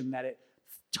inspiration that it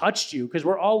touched you? Because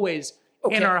we're always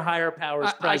in our higher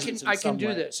power's presence. I can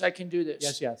do this.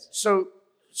 Yes.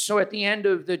 So at the end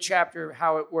of the chapter,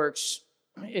 how it works,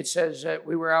 it says that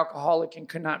we were alcoholic and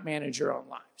could not manage our own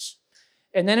lives.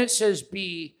 And then it says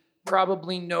B,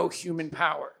 probably no human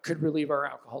power could relieve our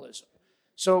alcoholism.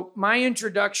 So my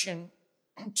introduction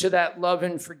to that love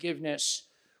and forgiveness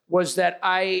was that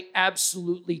I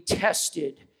absolutely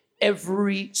tested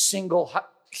every single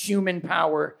human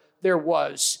power there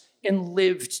was and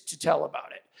lived to tell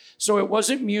about it. So it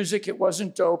wasn't music, it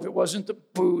wasn't dope, it wasn't the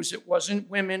booze, it wasn't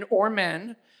women or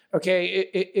men, okay?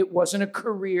 It wasn't a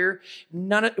career,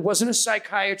 it wasn't a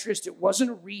psychiatrist, it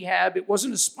wasn't a rehab, it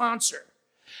wasn't a sponsor.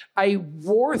 I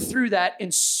wore through that,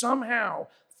 and somehow,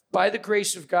 by the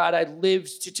grace of God, I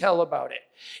lived to tell about it.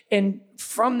 And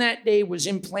from that day was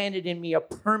implanted in me a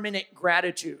permanent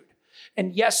gratitude.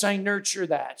 And yes, I nurture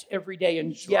that every day.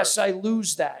 And yes, I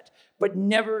lose that. But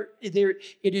never, it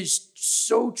is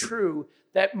so true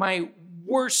that my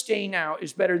worst day now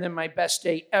is better than my best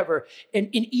day ever.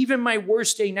 And even my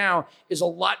worst day now is a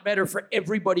lot better for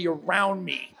everybody around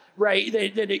me, right?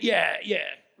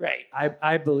 Right.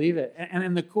 I believe it.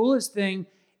 And the coolest thing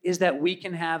is that we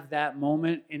can have that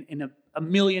moment in a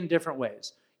million different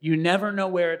ways. You never know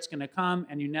where it's going to come,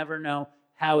 and you never know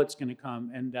how it's going to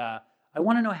come. And I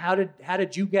want to know, how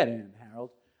did you get in, Harold?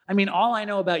 I mean, all I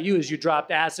know about you is you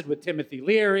dropped acid with Timothy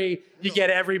Leary. You get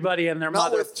everybody and their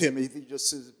mother. Not with Timothy,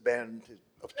 just his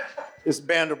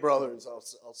band of brothers. I'll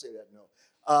say that. No.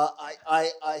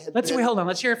 Hold on.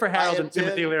 Let's hear it for Harold and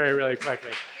Timothy Leary really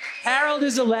quickly. Harold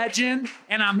is a legend,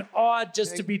 and I'm awed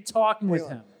just to be talking with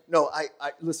him. No,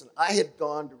 listen, I had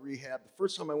gone to rehab. The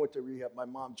first time I went to rehab, my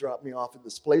mom dropped me off at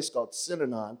this place called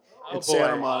Synanon in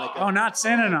Santa Monica. Oh, not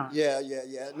Synanon. Yeah.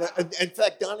 In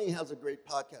fact, Donnie has a great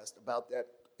podcast about that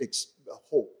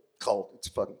whole cult. It's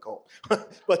a fucking cult.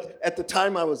 But at the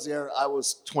time I was there, I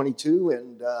was 22,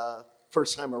 and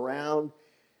first time around,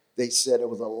 they said it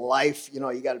was a life, you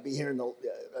got to be here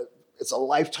it's a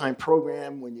lifetime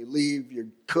program. When you leave, you're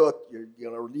cooked, you're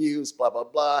going to use, blah, blah,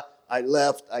 blah. I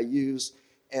left, I used,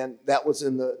 and that was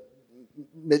in the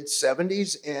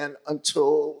mid-'70s, and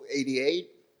until 88,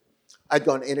 I'd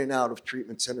gone in and out of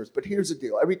treatment centers. But here's the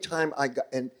deal. Every time I got,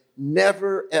 and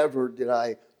never, ever did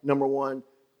I, number one,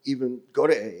 even go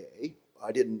to AA.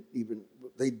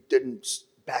 They didn't,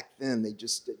 back then, they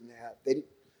just didn't have,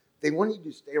 they wanted you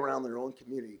to stay around their own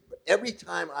community. But every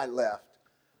time I left,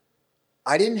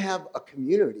 I didn't have a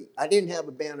community. I didn't have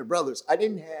a band of brothers. I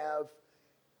didn't have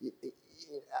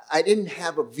I didn't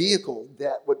have a vehicle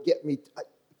that would get me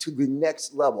to the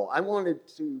next level. I wanted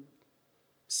to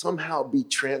somehow be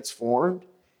transformed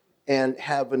and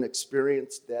have an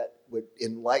experience that would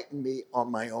enlighten me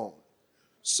on my own.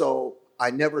 So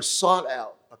I never sought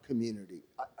out a community.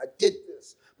 I did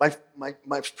this.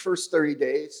 My first 30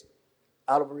 days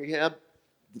out of rehab,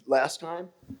 last time,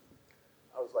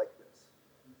 I was like this.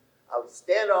 I was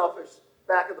standoffish,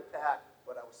 back of the pack,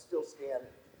 but I was still standing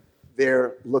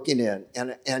there looking in.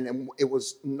 And it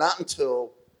was not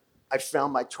until I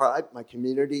found my tribe, my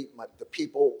community, the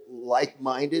people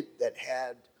like-minded that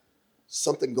had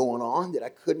something going on that I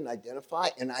couldn't identify,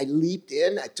 and I leaped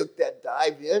in, I took that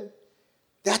dive in.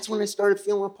 That's when I started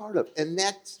feeling a part of it. And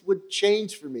that would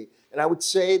change for me. And I would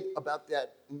say about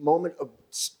that moment of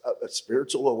a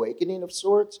spiritual awakening of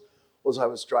sorts was I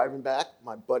was driving back.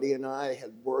 My buddy and I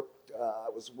had worked, I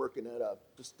was working at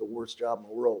just the worst job in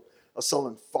the world. I was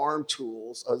selling farm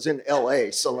tools. I was in LA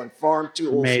selling farm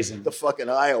tools. Amazing. To fucking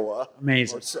Iowa.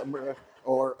 Amazing. Or somewhere,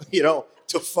 or,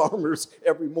 to farmers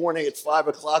every morning at 5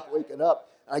 o'clock waking up.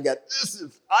 I got, this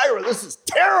is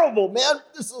terrible, man.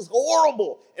 This is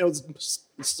horrible. And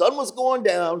the sun was going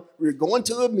down. We were going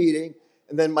to a meeting.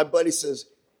 And then my buddy says,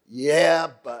 yeah,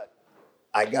 but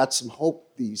I got some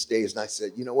hope these days. And I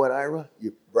said, you know what, Ira?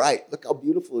 You're right. Look how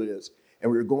beautiful it is. And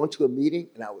we were going to a meeting,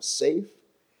 and I was safe,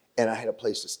 and I had a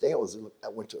place to stay. I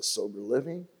went to a sober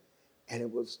living, and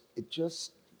it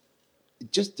just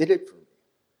did it for me.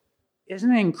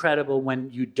 Isn't it incredible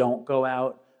when you don't go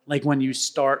out? Like when you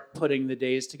start putting the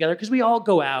days together? Because we all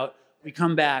go out, we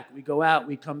come back, we go out,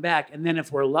 we come back. And then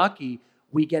if we're lucky,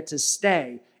 we get to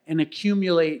stay and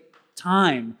accumulate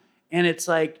time. And it's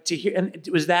like to hear, and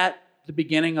was that the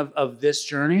beginning of this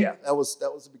journey? Yeah, that was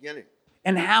the beginning.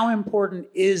 And how important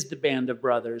is the Band of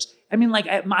Brothers? I mean, like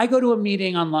I go to a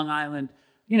meeting on Long Island,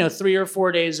 3 or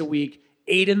 4 days a week,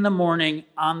 8 in the morning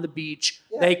on the beach.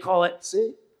 Yeah. They call it.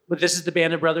 See? But this is the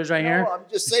Band of Brothers right here? I'm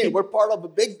just saying, we're part of a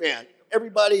big band.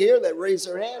 Everybody here that raised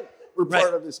their hand, we're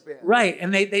part of this band. Right,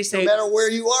 and they say... No matter where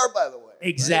you are, by the way.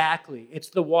 Exactly. Right? It's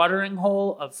the watering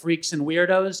hole of freaks and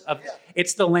weirdos.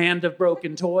 It's the land of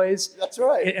broken toys. That's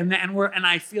right. And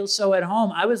I feel so at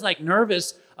home. I was like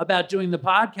nervous about doing the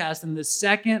podcast, and the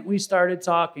second we started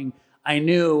talking, I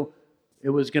knew it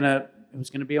was gonna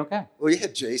be okay. Well, you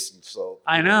had Jason, so...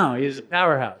 I know, he's a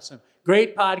powerhouse.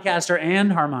 Great podcaster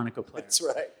and harmonica player. That's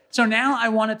right. So now I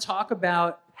want to talk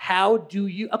about how do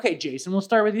you... Okay, Jason, we'll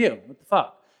start with you. What the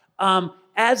fuck?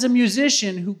 As a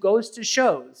musician who goes to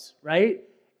shows, right?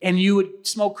 And you would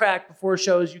smoke crack before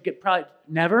shows, you get probably...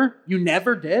 Never? You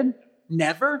never did?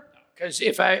 Never? Because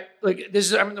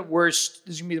I'm the worst.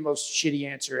 This is going to be the most shitty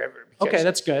answer ever. Okay,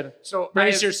 that's good. So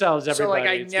brace yourselves, everybody. So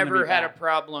I never had a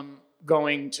problem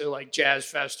going to like jazz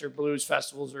fest or blues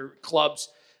festivals or clubs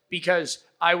because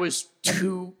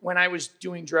when I was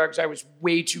doing drugs, I was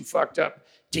way too fucked up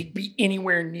to be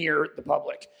anywhere near the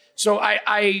public. So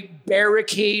I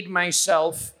barricade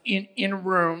myself in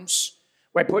rooms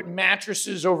where I put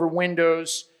mattresses over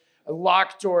windows, I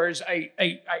lock doors,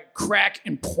 I crack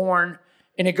and porn,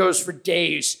 and it goes for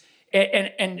days.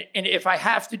 And if I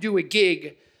have to do a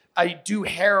gig, I do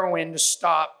heroin to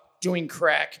stop doing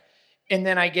crack. And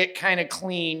then I get kind of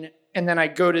clean, and then I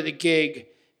go to the gig,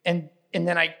 and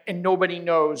nobody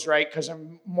knows, right? Because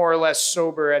I'm more or less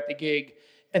sober at the gig.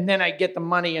 And then I get the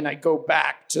money and I go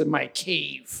back to my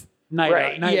cave.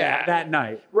 That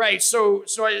night. Right. So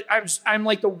I'm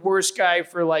like the worst guy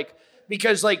for like,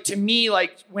 because like to me,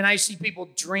 like when I see people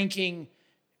drinking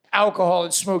alcohol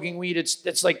and smoking weed,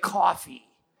 that's like coffee.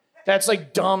 That's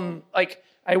like dumb. Like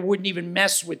I wouldn't even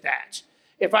mess with that.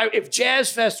 If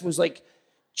Jazz Fest was like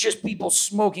just people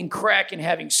smoking crack and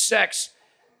having sex,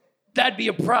 that'd be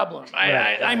a problem.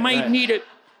 I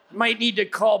might need to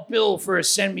call Bill for a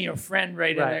send me a friend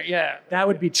in there. Yeah. That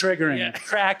would be triggering. Yeah.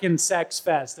 Crack and sex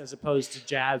fest as opposed to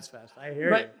jazz fest. I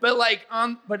hear you. But like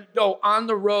on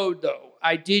the road though,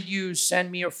 I did use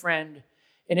send me a friend,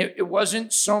 and it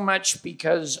wasn't so much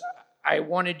because I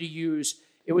wanted to use,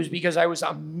 it was because I was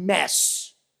a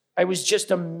mess. I was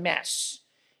just a mess.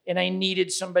 And I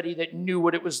needed somebody that knew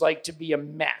what it was like to be a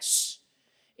mess.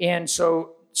 And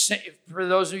so for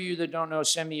those of you that don't know,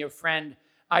 send me a friend.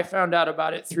 I found out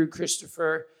about it through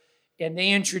Christopher, and they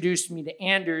introduced me to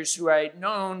Anders, who I had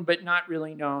known but not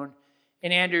really known.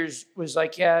 And Anders was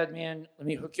like, yeah, man, let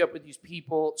me hook you up with these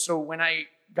people. So when I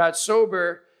got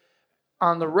sober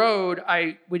on the road,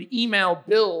 I would email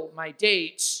Bill my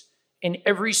dates, and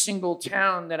every single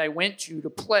town that I went to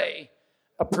play,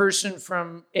 a person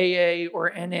from AA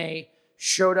or NA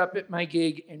showed up at my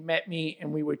gig and met me,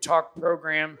 and we would talk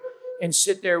program and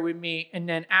sit there with me. And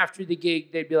then after the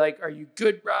gig, they'd be like, are you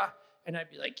good, brah? And I'd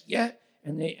be like, yeah.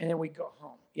 And then we'd go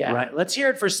home. Yeah. Right. Let's hear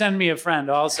it for Send Me a Friend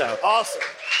also. Awesome.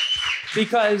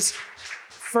 Because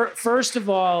first of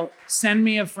all, Send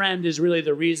Me a Friend is really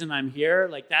the reason I'm here.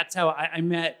 Like, that's how I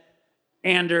met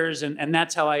Anders, and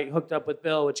that's how I hooked up with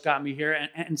Bill, which got me here.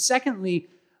 And secondly,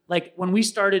 like, when we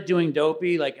started doing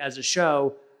Dopey, like, as a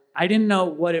show, I didn't know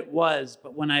what it was,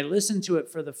 but when I listened to it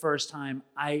for the first time,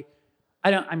 I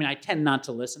tend not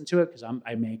to listen to it because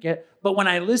I make it. But when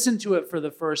I listened to it for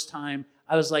the first time,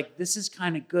 I was like, this is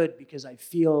kind of good because I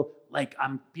feel like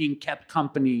I'm being kept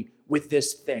company with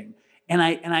this thing.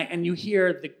 And you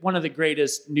hear one of the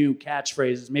greatest new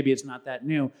catchphrases, maybe it's not that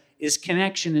new, is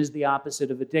connection is the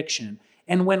opposite of addiction.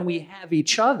 And when we have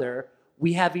each other,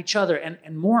 we have each other.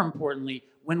 And more importantly,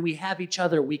 when we have each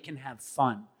other, we can have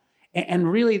fun.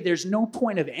 And really, there's no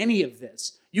point of any of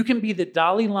this. You can be the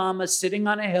Dalai Lama sitting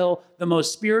on a hill, the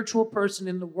most spiritual person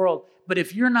in the world. But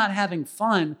if you're not having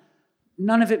fun,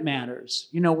 none of it matters.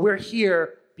 You know, we're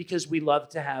here because we love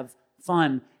to have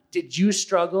fun. Did you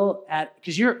struggle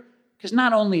because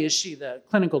not only is she the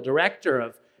clinical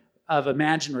director of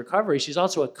Imagine Recovery, she's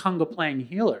also a conga playing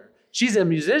healer. She's a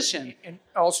musician. And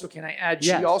also, can I add,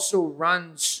 Yes. she also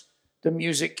runs the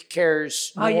Music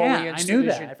Cares New Oh, yeah, Orleans I knew that.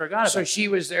 division. I forgot about So that. she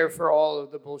was there for all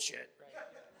of the bullshit.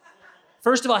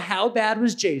 First of all, how bad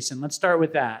was Jason? Let's start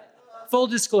with that. Full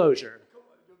disclosure.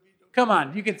 Come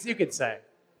on, you could say.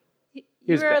 You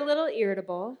was were bad. a little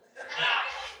irritable.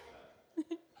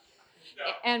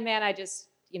 And man, I just,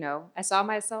 I saw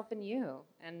myself in you.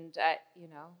 And,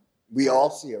 We all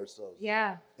see ourselves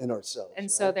yeah. in ourselves. And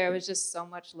right? so there was just so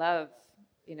much love,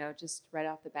 just right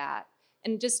off the bat.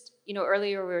 And just,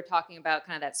 earlier we were talking about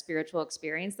kind of that spiritual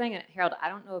experience thing. And Harold, I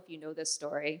don't know if you know this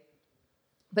story,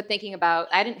 but thinking about,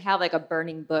 I didn't have like a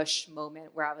burning bush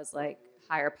moment where I was like,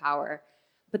 higher power.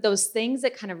 But those things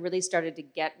that kind of really started to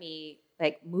get me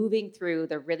like moving through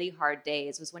the really hard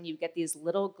days was when you get these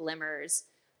little glimmers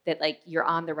that like you're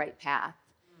on the right path.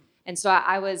 And so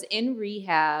I was in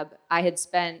rehab. I had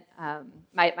spent,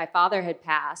 my father had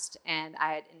passed, and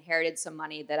I had inherited some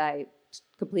money that I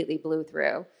completely blew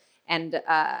through. And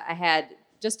I had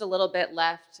just a little bit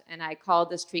left, and I called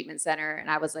this treatment center, and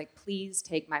I was like, please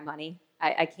take my money.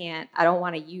 I don't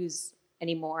want to use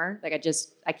anymore. Like,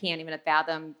 I can't even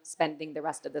fathom spending the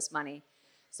rest of this money.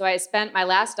 So I spent my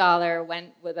last dollar,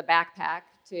 went with a backpack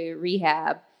to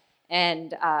rehab,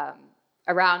 and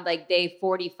around like day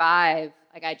 45,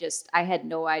 like I had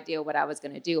no idea what I was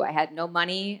going to do. I had no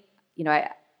money.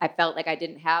 I felt like I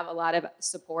didn't have a lot of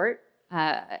support.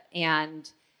 And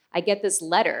I get this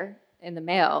letter in the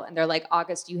mail, and they're like,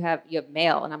 August, you have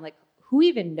mail. And I'm like, who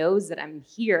even knows that I'm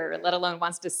here, let alone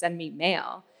wants to send me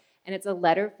mail? And it's a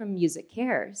letter from Music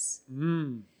Cares.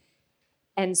 Mm.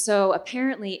 And so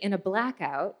apparently in a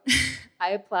blackout,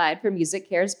 I applied for Music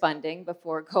Cares funding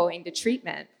before going to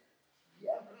treatment.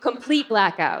 Complete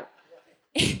blackout.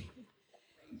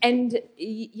 And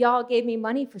y'all gave me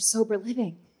money for sober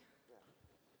living.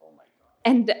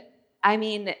 And I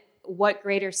mean, what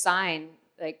greater sign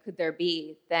like could there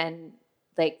be than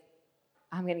like,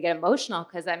 I'm gonna get emotional,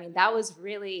 because I mean, that was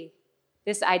really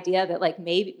this idea that like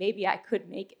maybe I could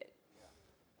make it.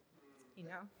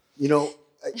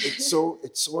 It's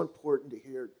so important to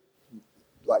hear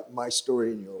like my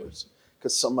story and yours,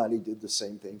 because somebody did the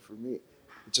same thing for me,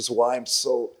 which is why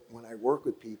when I work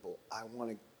with people, I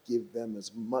want to give them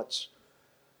as much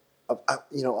I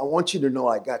want you to know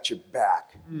I got your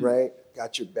back, right?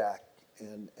 Got your back.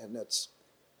 And that's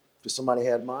because somebody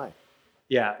had mine.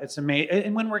 Yeah, it's amazing.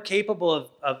 And when we're capable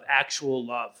of actual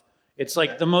love, it's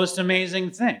like the most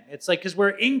amazing thing. It's like, because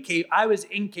I was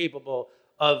incapable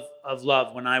of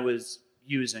love when I was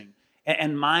using.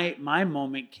 And my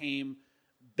moment came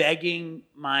begging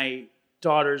my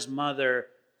daughter's mother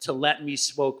to let me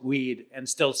smoke weed and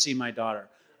still see my daughter.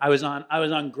 I was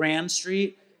on Grand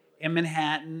Street in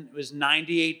Manhattan. It was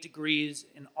 98 degrees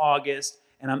in August,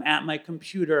 and I'm at my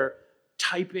computer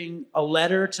typing a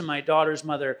letter to my daughter's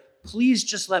mother. Please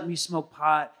just let me smoke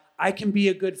pot. I can be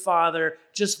a good father.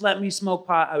 Just let me smoke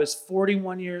pot. I was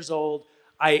 41 years old.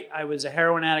 I was a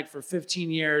heroin addict for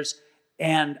 15 years,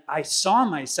 and I saw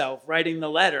myself writing the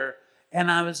letter,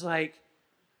 and I was like,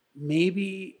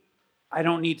 maybe I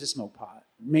don't need to smoke pot.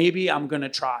 Maybe I'm going to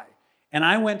try. And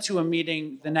I went to a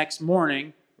meeting the next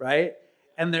morning, right?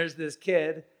 And there's this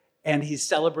kid, and he's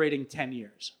celebrating 10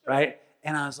 years, right?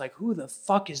 And I was like, who the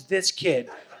fuck is this kid?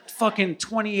 Fucking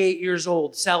 28 years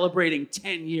old, celebrating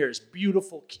 10 years.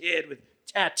 Beautiful kid with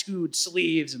tattooed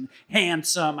sleeves and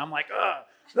handsome. I'm like,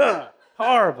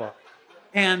 horrible.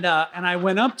 And I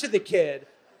went up to the kid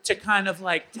to kind of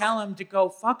like tell him to go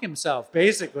fuck himself,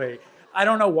 basically. I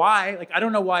don't know why. Like, I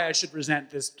don't know why I should resent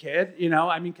this kid, you know?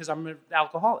 I mean, because I'm an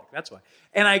alcoholic, that's why.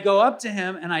 And I go up to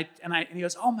him and he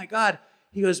goes, oh my God.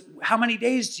 He goes, how many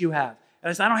days do you have? And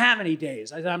I said, I don't have any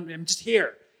days. I said, I'm just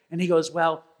here. And he goes,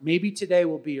 well, maybe today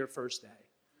will be your first day.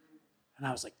 And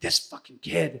I was like, this fucking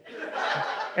kid.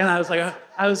 And I was like,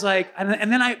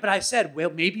 but I said,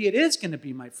 well, maybe it is going to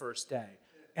be my first day.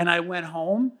 And I went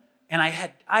home and I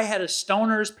had a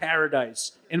stoner's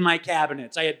paradise in my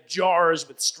cabinets. I had jars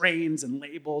with strains and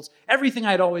labels, everything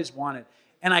I'd always wanted.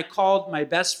 And I called my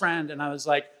best friend and I was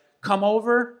like, come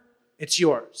over, it's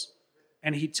yours.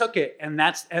 And he took it. And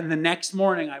the next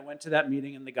morning I went to that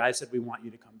meeting and the guy said, we want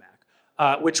you to come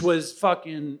back, which was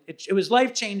it was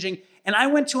life-changing. And I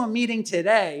went to a meeting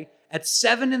today at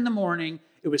 7 a.m.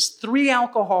 It was 3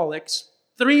 alcoholics.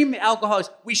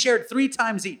 We shared 3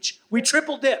 times each. We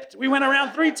triple dipped. We went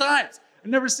around 3 times. I've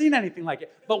never seen anything like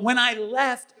it. But when I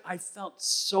left, I felt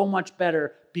so much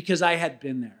better because I had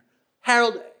been there.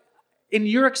 Harold,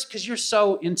 because you're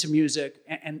so into music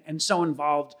and so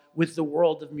involved with the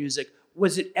world of music,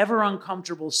 was it ever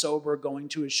uncomfortable sober going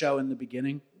to a show in the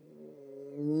beginning?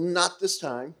 Not this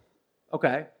time.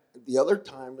 Okay. The other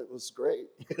time it was great,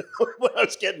 when I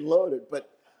was getting loaded. But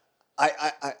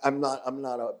I'm not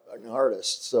an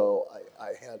artist, so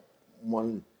I had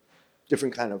one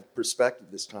different kind of perspective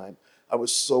this time. I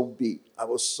was so beat. I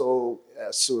was so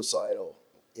suicidal.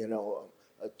 You know,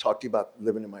 I talked to you about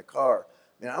living in my car.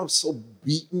 Man, I was so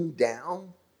beaten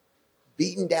down.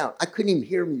 I couldn't even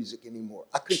hear music anymore.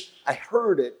 I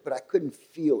heard it, but I couldn't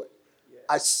feel it. Yeah.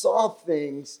 I saw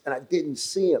things and I didn't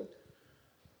see them.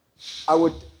 I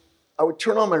would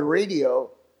turn on my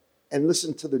radio and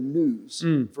listen to the news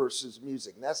versus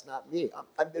music. And that's not me.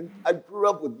 I grew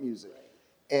up with music.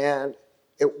 And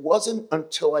it wasn't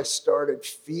until I started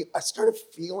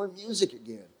feeling music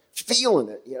again, feeling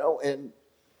it, you know. And,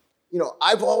 you know,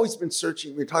 I've always been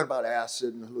searching. We were talking about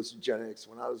acid and hallucinogenics.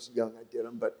 When I was young, I did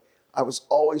them. But I was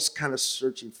always kind of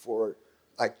searching for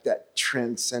like that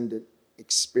transcendent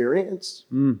experience.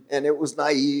 And it was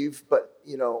naive, but,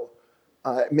 you know,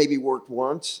 it maybe worked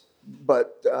once.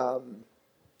 But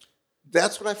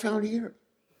that's what I found here.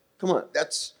 Come on,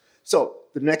 so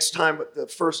the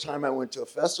first time I went to a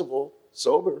festival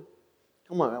sober,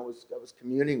 come on, I was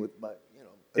communing with my, you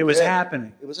know. It was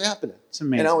happening. It was happening. It's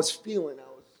amazing. And I was feeling,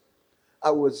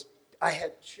 I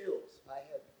had chills. I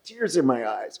had tears in my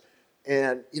eyes.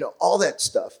 And, you know, all that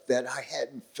stuff that I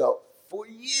hadn't felt for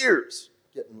years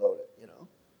getting loaded, you know.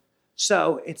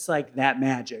 So it's like that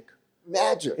magic.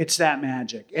 It's that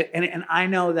magic. Yeah. And I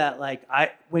know that, like,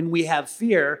 when we have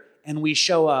fear and we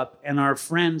show up and our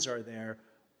friends are there,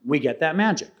 we get that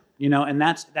magic, you know, and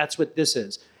that's what this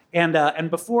is. And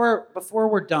before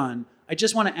we're done, I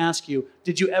just want to ask you,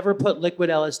 did you ever put liquid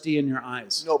LSD in your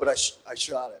eyes? No, but I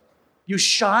shot it. You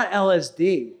shot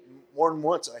LSD? More than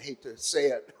once, I hate to say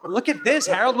it. Look at this.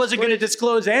 Harold wasn't going to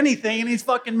disclose anything, and he's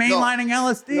fucking mainlining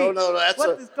LSD. No,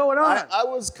 what is going on? I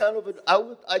was kind of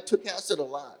I took acid a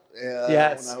lot when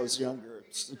I was younger.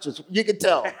 It's just, you could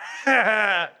tell.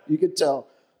 You could tell.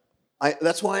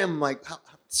 That's why I'm like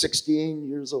 16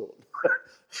 years old.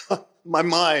 My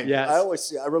mind. Yes. I always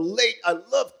say, I relate. I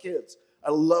love kids.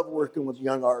 I love working with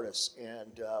young artists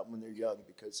and when they're young,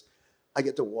 because I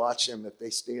get to watch them if they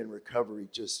stay in recovery,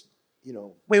 just, you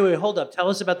know. Wait, hold up. Tell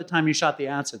us about the time you shot the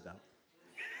acid, though.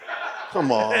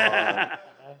 Come on. I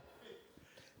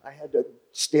had to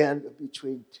stand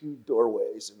between 2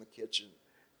 doorways in the kitchen.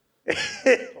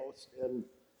 And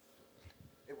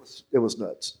it was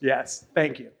nuts. Yes,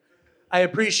 thank you. I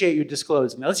appreciate you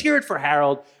disclosing that. Let's hear it for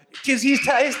Harold, because he's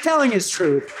telling his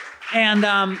truth. And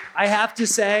I have to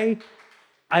say,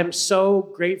 I'm so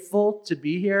grateful to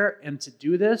be here and to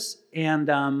do this. And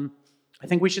I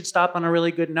think we should stop on a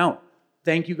really good note.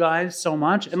 Thank you guys so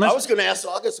much. And I was going to ask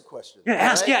August a question. Yeah,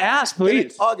 ask,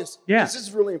 please. August, yeah. This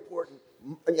is really important.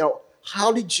 You know,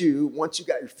 how did you, once you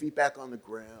got your feet back on the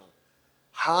ground,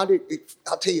 I'll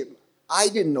tell you, I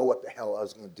didn't know what the hell I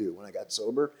was going to do when I got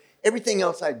sober. Everything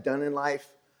else I'd done in life,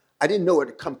 I didn't know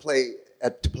it to play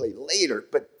later.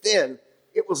 But then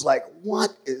it was like,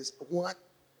 what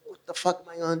the fuck am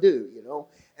I going to do? You know,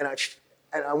 and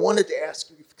I wanted to ask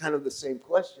you kind of the same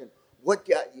question. What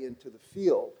got you into the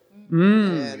field?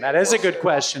 That is a good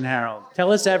question, Harold.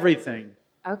 Tell us everything.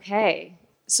 Okay.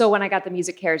 So when I got the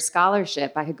Music Cares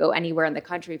Scholarship, I could go anywhere in the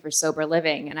country for sober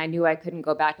living, and I knew I couldn't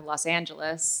go back to Los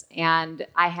Angeles. And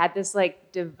I had this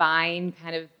like divine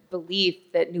kind of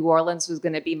belief that New Orleans was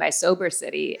going to be my sober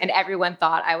city, and everyone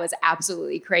thought I was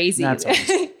absolutely crazy. That's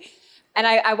awesome. And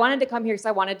I wanted to come here because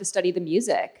I wanted to study the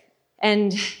music.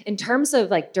 And in terms of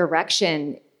like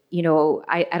direction,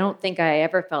 I don't think I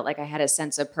ever felt like I had a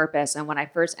sense of purpose. And when I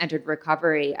first entered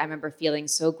recovery, I remember feeling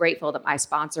so grateful that my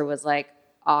sponsor was like,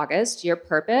 August, your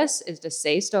purpose is to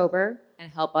stay sober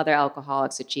and help other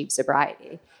alcoholics achieve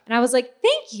sobriety. And I was like,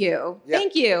 thank you. Yeah.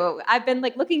 Thank you. I've been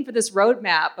like looking for this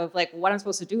roadmap of like what I'm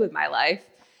supposed to do with my life.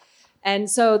 And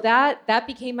so that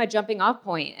became my jumping off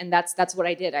point. And that's what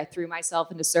I did. I threw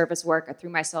myself into service work. I threw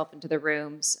myself into the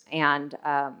rooms and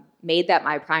made that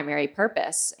my primary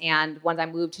purpose. And when I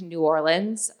moved to New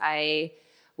Orleans, I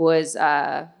was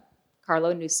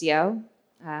Carlo Nuccio,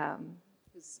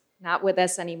 who's not with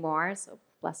us anymore, so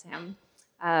bless him.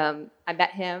 I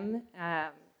met him,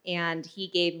 and he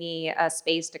gave me a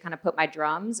space to kind of put my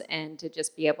drums and to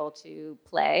just be able to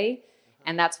play.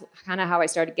 And that's kind of how I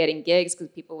started getting gigs, because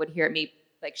people would hear me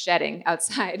like shedding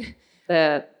outside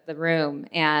the room.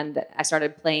 And I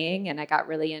started playing, and I got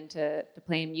really into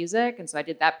playing music. And so I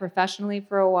did that professionally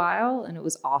for a while, and it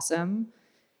was awesome.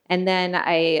 And then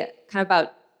I kind of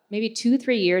about maybe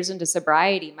 2-3 years into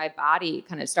sobriety, my body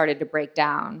kind of started to break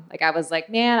down. Like I was like,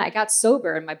 man, I got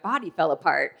sober and my body fell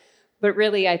apart. But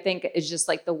really, I think it's just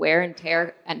like the wear and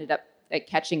tear ended up like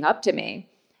catching up to me.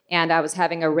 And I was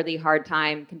having a really hard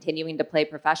time continuing to play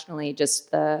professionally,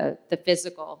 just the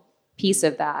physical piece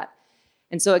of that.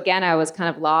 And so again, I was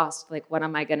kind of lost, like, what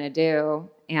am I gonna do?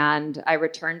 And I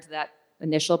returned to that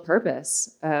initial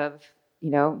purpose of,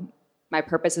 my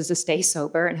purpose is to stay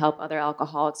sober and help other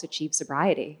alcoholics achieve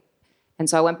sobriety. And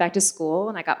so I went back to school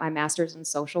and I got my master's in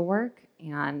social work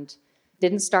and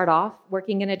didn't start off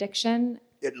working in addiction.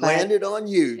 It landed on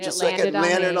you, just like it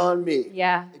landed on me.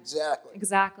 Yeah.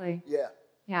 Exactly. Yeah.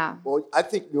 Yeah. Well, I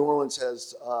think New Orleans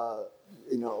has,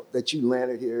 that you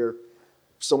landed here,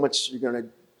 so much you're going to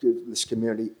give this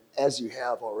community, as you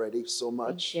have already, so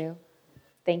much.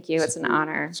 Thank you. It's an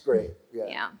honor. It's great.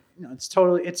 Yeah.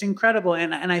 It's incredible.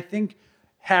 And I think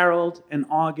Harold and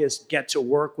August get to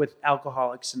work with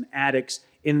alcoholics and addicts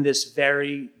in this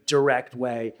very direct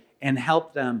way and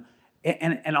help them.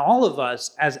 And all of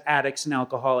us as addicts and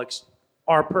alcoholics,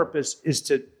 our purpose is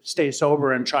to stay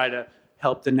sober and try to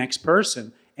help the next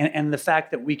person. And the fact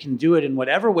that we can do it in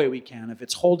whatever way we can, if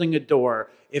it's holding a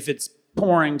door, if it's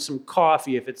pouring some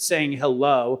coffee, if it's saying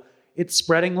hello, it's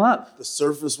spreading love. The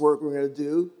surface work we're going to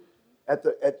do,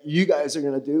 you guys are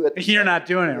going to do. You're not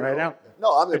doing it right now.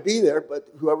 No, I'm going to be there, but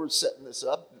whoever's setting this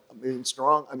up,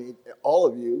 all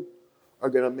of you are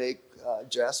going to make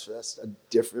Jazz Fest a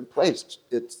different place.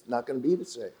 It's not going to be the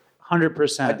same.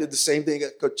 100%. I did the same thing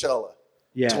at Coachella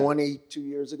 22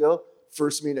 years ago.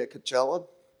 First meeting at Coachella,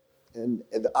 and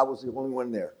I was the only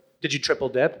one there. Did you triple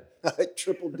dip? I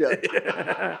triple dip.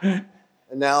 And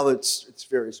now it's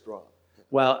very strong.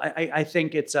 Well, I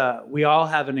think we all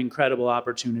have an incredible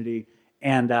opportunity,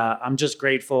 and I'm just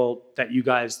grateful that you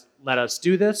guys let us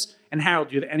do this. And Harold,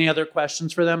 do you have any other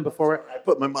questions for them before? I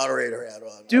put my moderator hat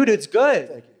on. Dude, it's good.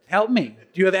 Thank you. Help me.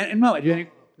 Do you have any? No, do you have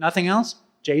nothing else?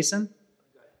 Jason?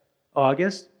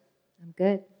 August? I'm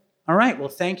good. All right. Well,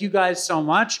 thank you guys so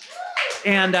much.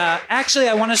 And actually,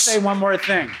 I want to say one more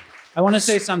thing. I want to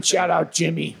say something. Shout out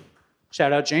Jimmy.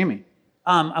 Shout out Jamie.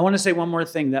 I want to say one more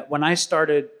thing, that when I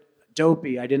started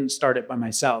Dopey, I didn't start it by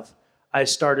myself. I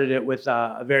started it with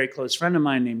a very close friend of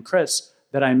mine named Chris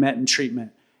that I met in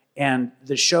treatment. And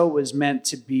the show was meant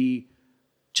to be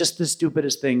just the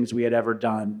stupidest things we had ever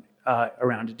done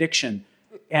around addiction.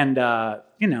 And,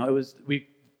 we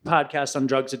podcast on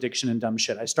drugs, addiction, and dumb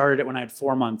shit. I started it when I had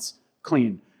 4 months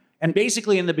clean. And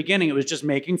basically in the beginning, it was just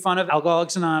making fun of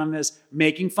Alcoholics Anonymous,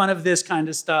 making fun of this kind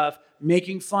of stuff,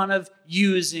 making fun of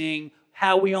using,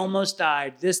 how we almost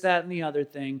died, this, that, and the other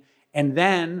thing. And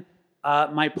then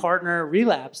my partner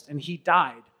relapsed and he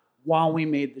died while we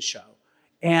made the show.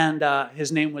 And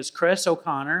his name was Chris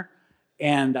O'Connor.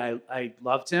 And I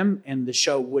loved him, and the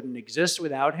show wouldn't exist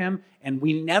without him. And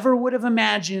we never would have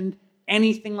imagined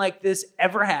anything like this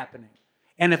ever happening.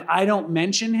 And if I don't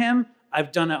mention him,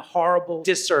 I've done a horrible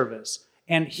disservice.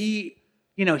 And he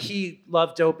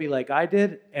loved Dopey like I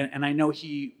did, and I know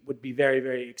he would be very,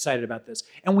 very excited about this.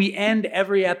 And we end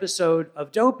every episode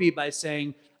of Dopey by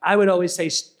saying, I would always say,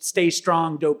 stay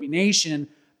strong, Dopey Nation,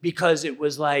 because it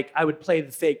was like, I would play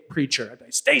the fake preacher. I'd be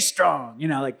like, stay strong,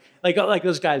 like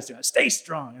those guys do. Stay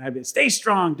strong. And I'd be, stay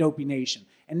strong, Dopey Nation.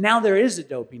 And now there is a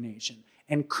Dopey Nation.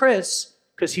 And Chris,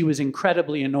 because he was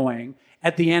incredibly annoying,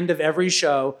 at the end of every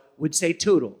show would say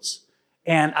toodles.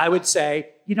 And I would say,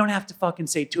 you don't have to fucking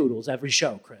say toodles every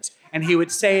show, Chris. And he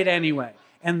would say it anyway.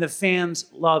 And the fans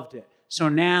loved it. So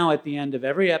now at the end of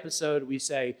every episode, we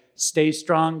say, stay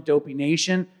strong, Dopey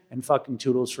Nation, and fucking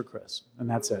toodles for Chris. And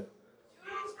that's it.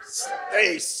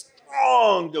 Stay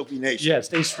strong, Dopey Nation. Yeah,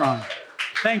 stay strong.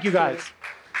 Thank you, guys.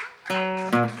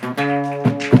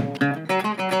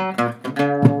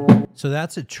 So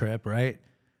that's a trip, right?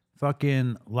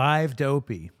 Fucking live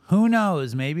Dopey. Who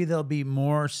knows? Maybe there'll be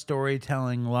more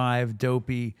storytelling live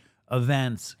Dopey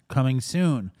events coming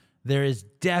soon. There is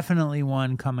definitely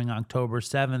one coming October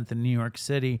 7th in New York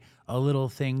City, a little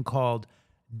thing called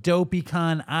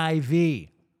DopeyCon IV.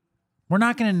 We're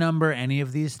not going to number any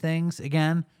of these things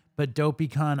again, but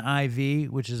DopeyCon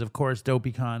IV, which is, of course,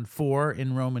 DopeyCon 4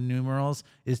 in Roman numerals,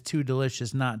 is too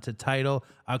delicious not to title.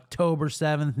 October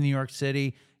 7th, New York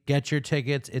City. Get your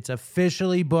tickets. It's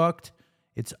officially booked.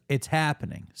 It's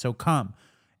happening. So come.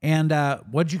 And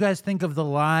what'd you guys think of the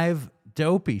live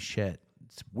Dopey shit?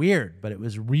 It's weird, but it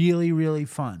was really, really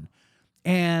fun.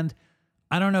 And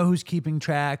I don't know who's keeping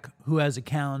track, who has a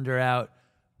calendar out,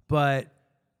 but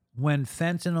when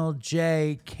Fentanyl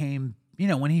J came,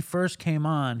 when he first came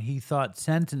on, he thought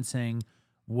sentencing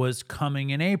was coming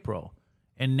in April.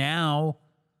 And now,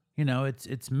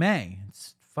 it's May.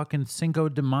 It's fucking Cinco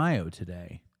de Mayo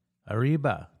today.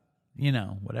 Arriba.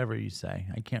 Whatever you say.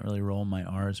 I can't really roll my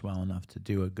R's well enough to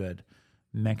do a good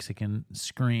Mexican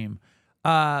scream.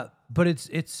 But it's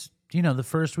the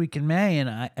first week in May,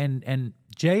 and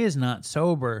Jay is not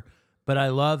sober, but I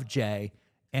love Jay,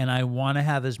 and I want to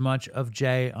have as much of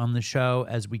Jay on the show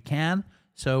as we can.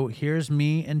 So here's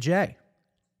me and Jay.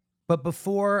 But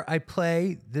before I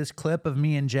play this clip of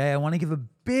me and Jay, I want to give a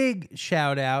big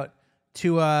shout out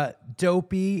to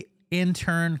Dopey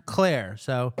intern Claire.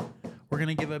 So we're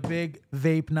gonna give a big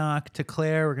vape knock to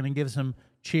Claire. We're gonna give some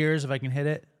cheers if I can hit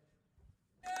it.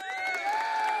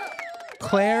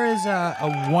 Claire is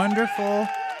a wonderful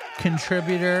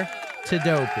contributor to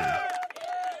Dopey.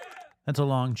 That's a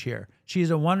long cheer. She's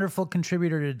a wonderful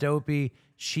contributor to Dopey.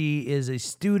 She is a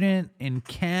student in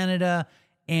Canada,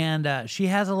 and she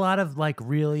has a lot of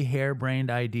really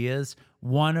harebrained ideas.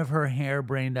 One of her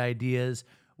harebrained ideas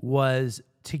was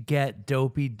to get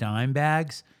Dopey dime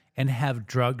bags and have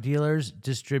drug dealers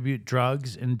distribute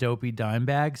drugs in Dopey dime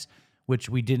bags, which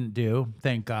we didn't do,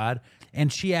 thank God.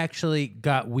 And she actually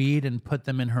got weed and put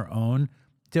them in her own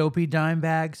Dopey dime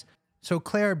bags. So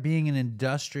Claire, being an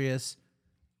industrious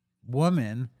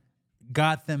woman,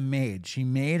 got them made. She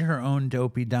made her own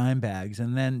Dopey dime bags.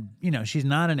 And then, she's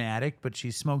not an addict, but she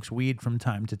smokes weed from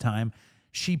time to time.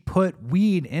 She put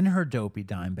weed in her Dopey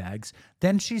dime bags.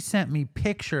 Then she sent me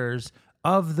pictures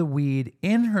of the weed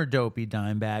in her Dopey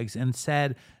dime bags and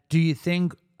said, do you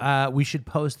think we should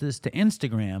post this to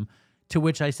Instagram? To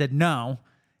which I said no,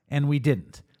 and we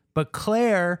didn't. But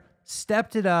Claire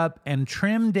stepped it up and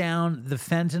trimmed down the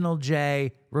Fentanyl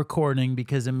J recording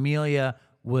because Amelia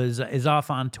is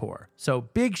off on tour. So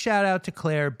big shout out to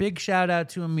Claire, big shout out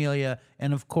to Amelia,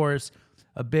 and of course,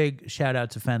 a big shout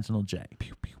out to Fentanyl J.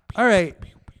 All right,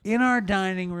 in our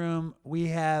dining room, we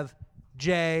have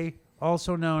Jay,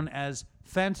 also known as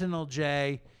Fentanyl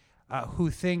J, who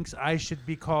thinks I should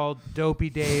be called Dopey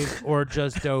Dave or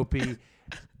just Dopey.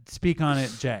 Speak on it,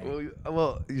 Jay.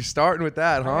 Well, you're starting with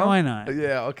that, huh? Why not?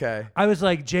 Yeah, okay. I was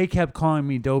like, Jay kept calling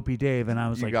me Dopey Dave, and I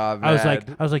was I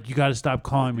was like, you got to stop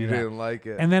calling me that. You didn't like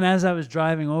it. And then as I was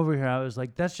driving over here, I was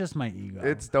like, that's just my ego.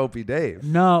 It's Dopey Dave.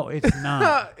 No, it's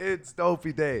not. It's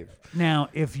Dopey Dave. Now,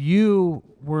 if you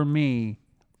were me,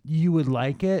 you would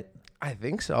like it. I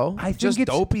think so. I think just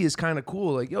Dopey is kind of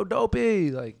cool. Like, yo,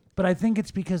 Dopey. But I think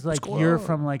it's because you're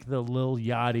from the Lil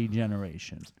Yachty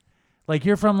generation.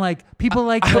 You're from people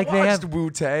I they watched have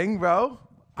Wu-Tang, bro.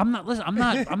 I'm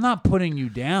not putting you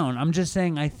down. I'm just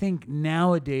saying I think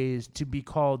nowadays to be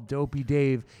called Dopey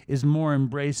Dave is more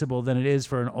embraceable than it is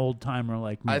for an old timer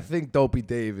like me. I think Dopey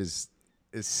Dave is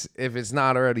if it's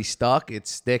not already stuck, it's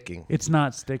sticking. It's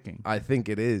not sticking. I think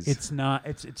it is. It's not.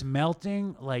 It's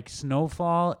melting like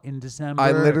snowfall in December.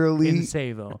 in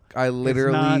Sayville. I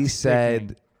literally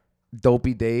said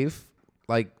Dopey Dave.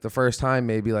 The first time,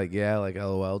 maybe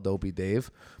LOL, Dopey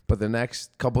Dave. But the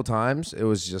next couple times, it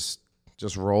was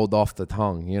just rolled off the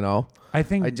tongue, I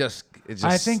think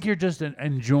I think you're just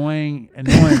annoying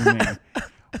me.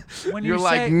 When you're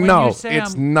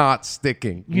it's not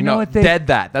sticking. You know what they dead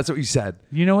that. That's what you said.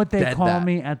 You know what they call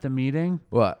me at the meeting?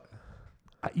 What?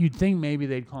 You'd think maybe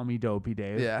they'd call me Dopey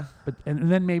Dave. Yeah. And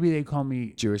then maybe they'd call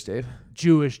me Jewish Dave.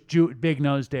 Big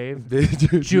Nose Dave.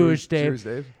 Jewish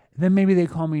Dave. Then maybe they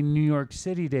call me New York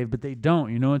City Dave, but they don't.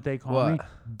 You know what they call me?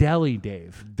 Deli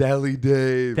Dave. Deli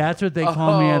Dave. That's what they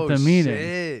call me at the meeting.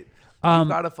 Shit. You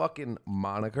got a fucking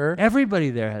moniker? Everybody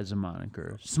there has a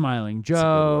moniker. Smiling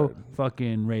Joe,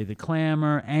 fucking Ray the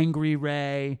Clamor, Angry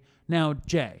Ray. Now,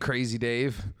 Jay. Crazy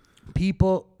Dave.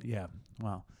 People, yeah,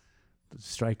 well,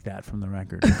 strike that from the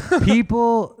record.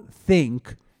 People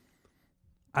think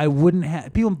I wouldn't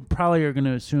have, people probably are going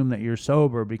to assume that you're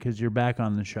sober because you're back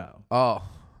on the show. Oh.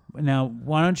 Now,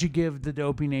 why don't you give the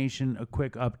Dopey Nation a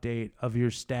quick update of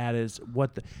your status?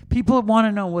 What the people want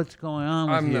to know what's going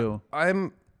on with you.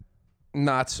 I'm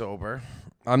not sober.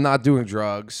 I'm not doing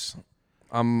drugs.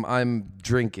 I'm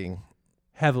drinking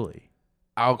heavily,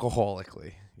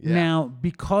 alcoholically. Yeah. Now,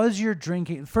 because you're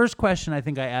drinking, first question, I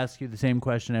think I ask you the same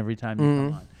question every time you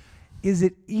come on. Is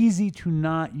it easy to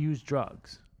not use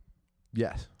drugs?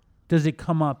 Yes. Does it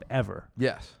come up ever?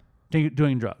 Yes.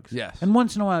 Doing drugs? Yes. And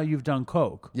once in a while you've done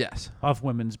coke? Yes. Off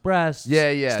women's breasts?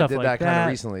 Yeah. Stuff Did like that kind of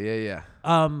recently. Yeah.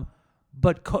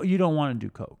 But you don't want to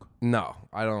do coke? No,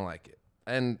 I don't like it.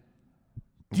 And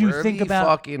do you think about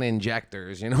fucking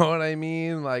injectors? You know what I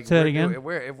mean? Like, say that again?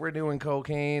 If we're doing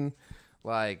cocaine,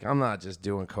 like, I'm not just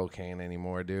doing cocaine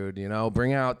anymore, dude. You know,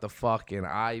 bring out the fucking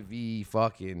IV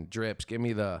fucking drips. Give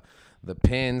me the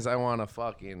pins. I want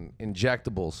fucking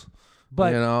injectables.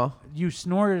 But you know, you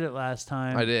snorted it last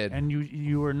time. I did, and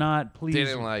you were not pleased.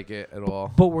 Didn't like it at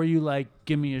all. But were you like,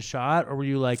 give me a shot, or were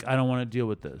you like, I don't want to deal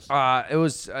with this? It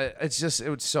was. It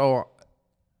was so.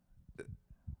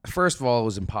 First of all, it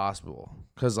was impossible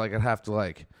because like I'd have to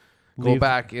like go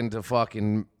back into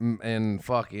fucking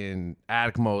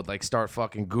addict mode, like start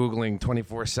fucking Googling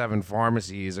 24/7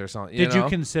 pharmacies or something. Did you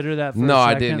consider that? For no, a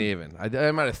I second? didn't even.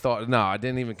 I might have thought. No, I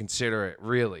didn't even consider it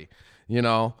really. You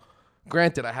know.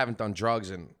 Granted, I haven't done drugs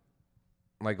in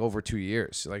like over 2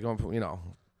 years. Like, you know,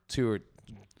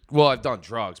 I've done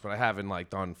drugs, but I haven't like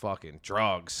done fucking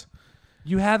drugs.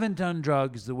 You haven't done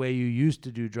drugs the way you used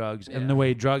to do drugs and the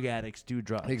way drug addicts do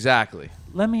drugs. Exactly.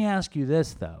 Let me ask you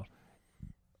this though.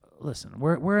 Listen,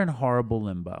 we're in horrible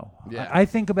limbo. Yeah. I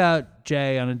think about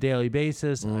Jay on a daily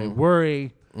basis. I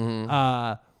worry.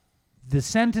 The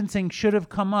sentencing should have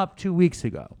come up 2 weeks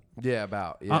ago.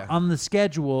 Yeah, on the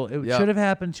schedule. It should have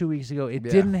happened 2 weeks ago. It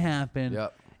didn't happen.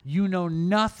 Yep. You know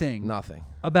nothing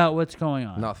about what's going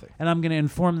on. Nothing. And I'm going to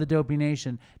inform the Dopey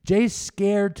Nation. Jay's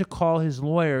scared to call his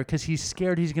lawyer because he's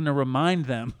scared he's going to remind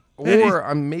them.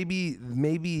 Or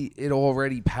maybe it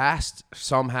already passed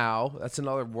somehow. That's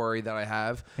another worry that I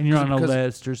have. And you're on a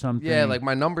list or something. Yeah, like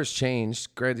my numbers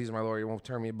changed. Granted, he's my lawyer. He won't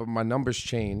turn me, but my numbers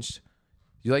changed.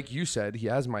 Like you said, he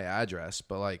has my address,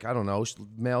 but like, I don't know,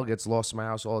 mail gets lost in my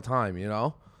house all the time, you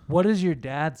know? What does your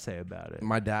dad say about it?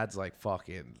 My dad's like,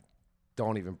 fucking,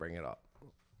 don't even bring it up.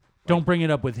 Don't bring it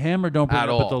up with him or don't bring it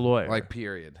up with the lawyer? Like,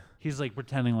 period. He's like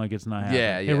pretending like it's not happening.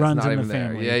 Yeah. It runs in the there.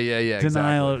 family. Yeah.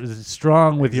 Denial exactly. is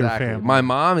strong with your family. My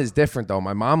mom is different, though.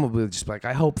 My mom will be just like,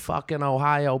 I hope fucking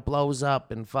Ohio blows up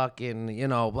and fucking, you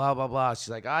know, blah, blah, blah. She's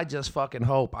like, I just fucking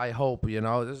hope. I hope, you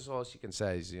know. This is all she can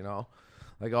say, you know.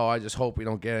 Like, oh, I just hope we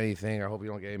don't get anything. I hope we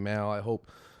don't get any mail. I hope.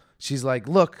 She's like,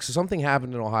 look, something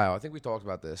happened in Ohio. I think we talked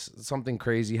about this. Something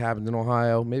crazy happened in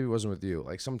Ohio. Maybe it wasn't with you.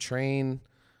 Like some train,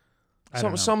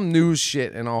 some news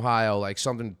shit in Ohio. Like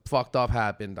something fucked up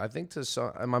happened. I think to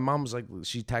some. And my mom was like,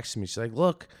 she texted me. She's like,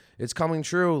 look, it's coming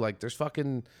true. Like there's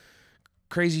fucking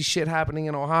crazy shit happening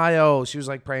in Ohio. She was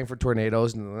like praying for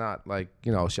tornadoes and not like,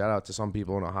 you know, shout out to some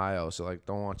people in Ohio. So like,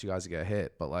 don't want you guys to get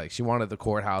hit, but like she wanted the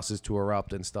courthouses to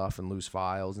erupt and stuff and lose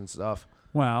files and stuff.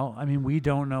 Well, I mean, we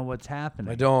don't know what's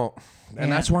happening. I don't. And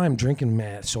that's why I'm drinking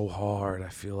so hard. I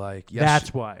feel like. Yes,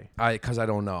 that's why. Because I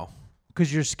don't know.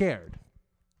 Because you're scared.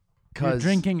 You're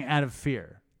drinking out of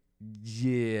fear.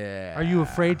 Yeah. Are you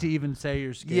afraid to even say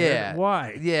you're scared? Yeah.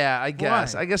 Why? Yeah, I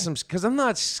guess. Why? I guess because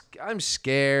I'm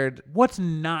scared. What's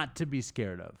not to be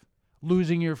scared of?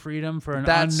 Losing your freedom for an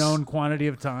unknown quantity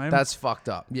of time? That's fucked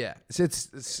up. Yeah. It's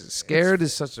scared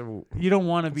is such a... You don't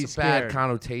want to be scared.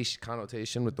 Bad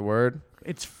connotation with the word.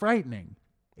 It's frightening.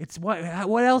 It's what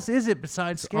else is it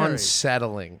besides scary?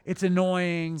 Unsettling. It's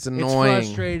annoying. It's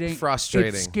annoying.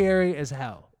 Frustrating. It's scary as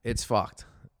hell. It's fucked.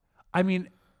 I mean,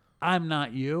 I'm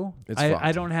not you. It's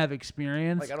I don't have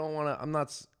experience. Like I don't want to. I'm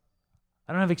not.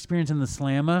 I don't have experience in the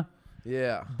slammer.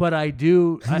 Yeah. But I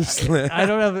do. I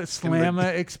don't have a slammer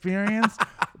experience.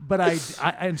 But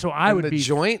and so I would be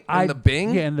joint in the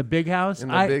Bing. Yeah, in the big house. In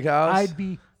the big house. I'd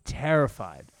be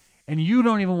terrified. And you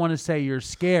don't even want to say you're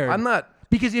scared. I'm not.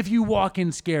 Because if you walk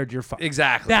in scared, you're fucked.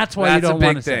 Exactly. That's why you don't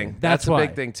want to say. That's a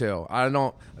big thing too. I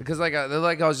don't because like I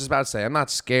was just about to say, I'm not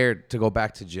scared to go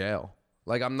back to jail.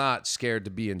 Like I'm not scared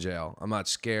to be in jail. I'm not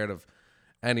scared of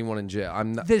anyone in jail.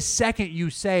 I'm not. The second you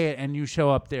say it and you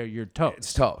show up there, you're toast.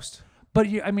 It's toast. But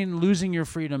losing your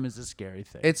freedom is a scary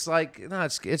thing. It's like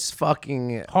it's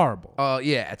fucking horrible.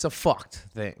 Yeah, it's a fucked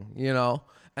thing, you know.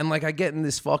 And like I get in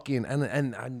this fucking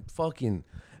and I'm fucking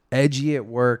edgy at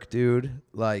work, dude.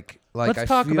 Like let's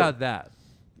talk about that.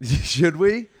 Should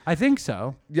we? I think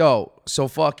so. Yo, so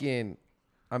fucking,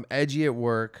 I'm edgy at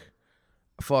work.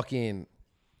 Fucking,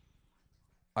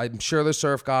 I'm sure the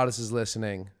surf goddess is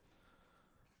listening.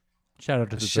 Shout out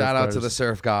to the Shout out to the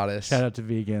surf goddess. Shout out to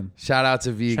vegan. Shout out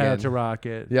to vegan. Shout out to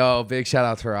Rocket. Yo, big shout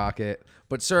out to Rocket.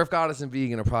 But surf goddess and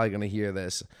vegan are probably gonna hear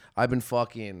this. I've been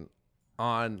fucking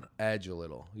on edge a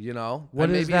little, you know? What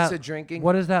and is maybe that? It's a drinking.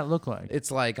 What does that look like?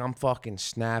 It's like I'm fucking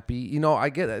snappy. You know, I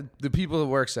get it. The people at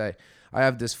work say I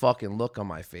have this fucking look on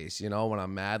my face, you know, when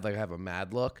I'm mad, like I have a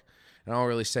mad look. And I don't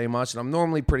really say much. And I'm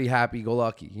normally pretty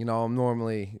happy-go-lucky. You know, I'm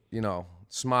normally, you know,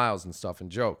 smiles and stuff and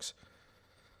jokes.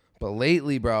 But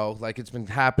lately, bro, like it's been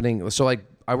happening. So like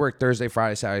I work Thursday,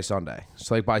 Friday, Saturday, Sunday.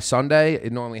 So like by Sunday,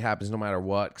 it normally happens no matter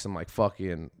what because I'm like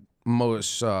fucking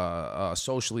most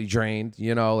socially drained,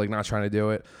 you know, like not trying to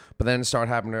do it. But then it started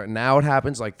happening. Now it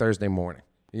happens like Thursday morning,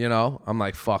 you know? I'm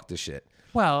like, fuck this shit.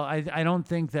 Well, I don't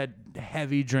think that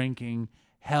heavy drinking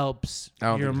helps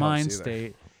your mind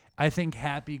state. I think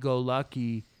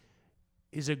happy-go-lucky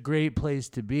is a great place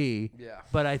to be. Yeah.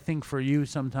 But I think for you,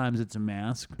 sometimes it's a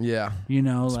mask. Yeah. You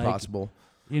know, it's like possible.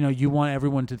 You know, you want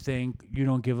everyone to think you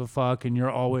don't give a fuck and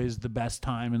you're always the best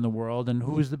time in the world. And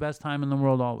who is the best time in the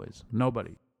world always?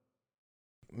 Nobody.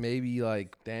 Maybe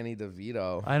like Danny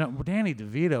DeVito. I don't. Danny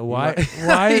DeVito. Why? He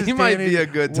Why is he might Danny, be a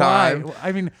good time. Why?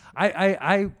 I mean,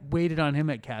 I waited on him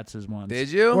at Katz's once.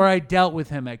 Did you? Or I dealt with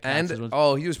him at Katz's And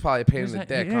once. he was probably a pain in the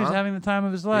dick. He was having the time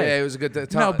of his life. Yeah, it was a good time.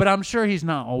 No, but I'm sure he's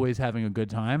not always having a good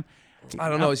time. I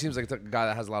don't know. He seems like a guy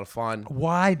that has a lot of fun.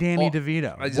 Why Danny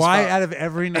DeVito? I just Why felt- out of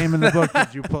every name in the book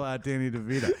did you pull out Danny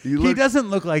DeVito? He doesn't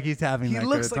look like he's having He that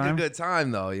looks good like time. a good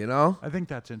time though, you know? I think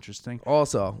that's interesting.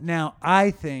 Also. Now,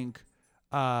 I think,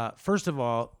 first of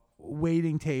all,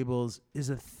 waiting tables is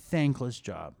a thankless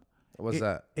job. What's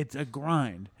that? It's a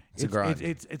grind. It's a grind.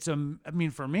 It's I mean,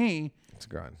 for me, it's a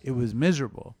grind. It was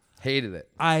miserable. Hated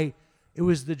it. It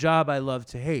was the job I love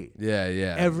to hate. Yeah.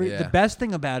 The best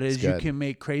thing about it is you good. can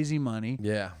make crazy money.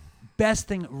 Yeah.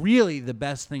 The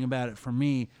best thing about it for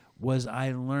me was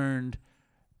I learned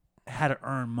how to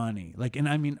earn money. Like, and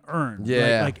I mean earn.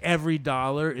 Yeah. Like every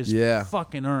dollar is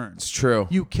fucking earned. It's true.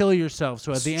 You kill yourself.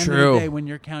 So at the end of the day, when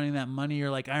you're counting that money, you're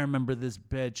like, I remember this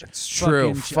bitch. It's true.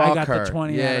 I Fuck got her. the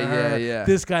 20 out of her. Yeah.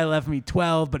 This guy left me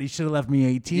 12, but he should have left me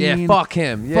 18. Yeah, fuck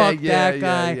him. Fuck that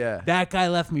guy. Yeah. That guy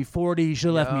left me 40. He should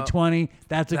have left me 20.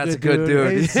 That's a good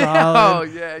dude. He's solid. Oh,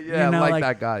 yeah. You know, I like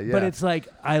that guy. Yeah. But it's like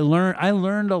I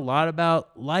learned a lot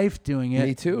about life doing it.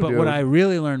 Me too, But dude. what I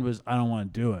really learned was I don't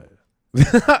want to do it.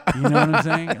 You know what I'm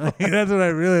saying? Like, that's what I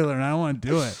really learned. I don't want to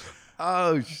do it.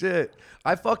 Oh shit.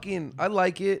 I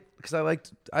like it because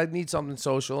I need something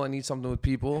social. I need something with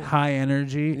people. High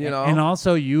energy. You know? And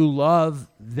also you love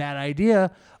that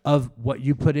idea of what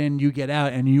you put in, you get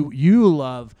out, and you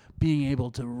love being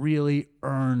able to really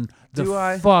earn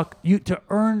to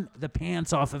earn the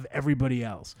pants off of everybody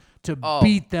else. To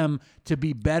beat them, to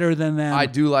be better than them. I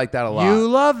do like that a lot. You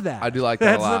love that. I do like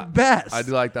that a lot. That's the best. I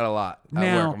do like that a lot. At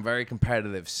Now- work. I'm very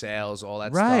competitive, sales, all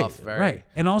that Right, stuff. right.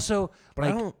 And also, but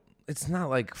I don't. It's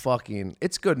not like fucking.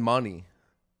 It's good money.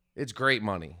 It's great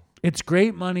money. It's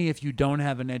great money if you don't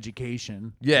have an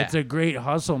education. Yeah. It's a great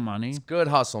hustle money. It's good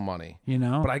hustle money. You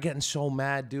know? But I getting so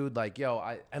mad, dude. Like,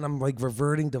 I'm like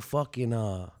reverting to fucking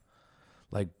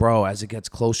like, bro, as it gets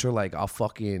closer, like I'll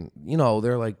fucking, you know,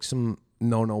 there are like some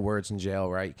no words in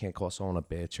jail, right? You can't call someone a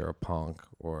bitch or a punk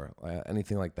or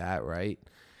anything like that, right?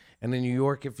 And in New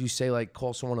York, if you say like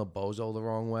call someone a bozo the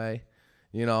wrong way,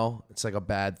 you know, it's like a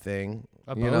bad thing.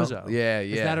 A you know? bozo? Yeah.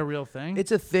 Is that a real thing?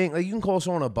 It's a thing. Like you can call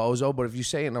someone a bozo, but if you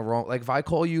say it in the wrong, like if I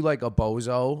call you like a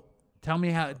bozo, Tell me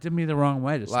the wrong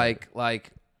way to say it.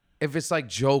 like if it's like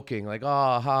joking, like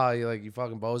you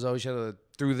fucking bozo, you should have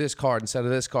threw this card instead of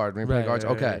this card. Right, cards.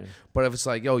 right, Okay, right. but if it's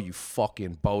like yo, you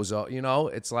fucking bozo, you know,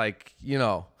 it's like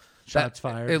Shots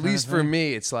fired At kind least of for thing?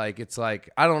 me, it's like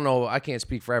I don't know. I can't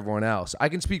speak for everyone else. I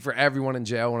can speak for everyone in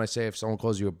jail when I say if someone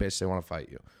calls you a bitch, they want to fight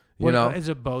you. You know, is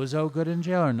a bozo good in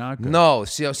jail or not good? no,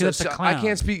 see, That's a I clown.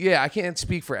 can't speak. Yeah, I can't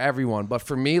speak for everyone, but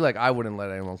for me, like, I wouldn't let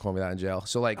anyone call me that in jail.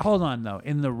 So, like, Hold on though.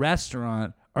 In the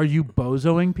restaurant, are you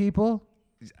bozoing people?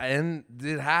 and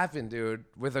it happened, dude,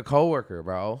 with a coworker,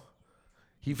 bro.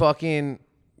 He fucking,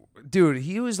 dude,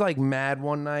 he was like mad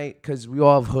one night because we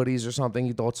all have hoodies or something.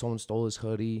 He thought someone stole his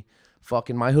hoodie.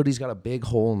 Fucking, my hoodie's got a big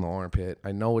hole in the armpit.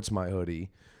 I know it's my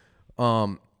hoodie.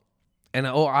 And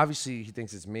obviously he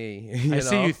thinks it's me. I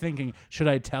see you thinking, should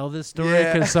I tell this story?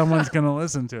 Yeah. Because someone's going to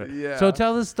listen to it. Yeah. So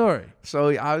tell the story. So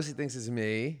he obviously thinks it's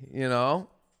me, you know?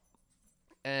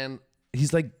 And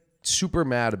he's like super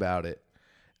mad about it.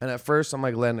 And at first I'm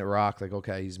like letting it rock. Like,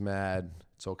 okay, he's mad.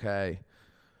 It's okay.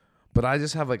 But I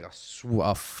just have like a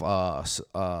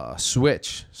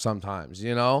switch sometimes,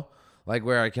 you know? Like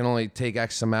where I can only take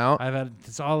X amount.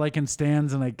 It's all I can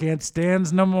stands and I can't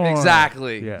stands no more.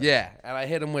 Exactly. Yeah. Yeah. And I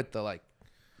hit him with the like,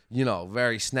 you know,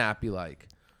 very snappy like,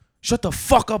 shut the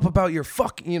fuck up about your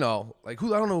fucking, like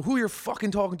who, I don't know who you're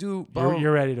fucking talking to.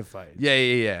 You're ready to fight.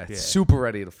 Yeah. Super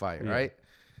ready to fight, right?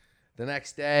 The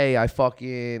next day, I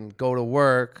fucking go to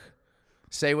work,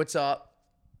 say what's up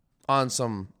on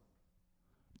some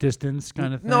distance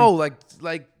kind of thing. No,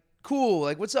 like cool,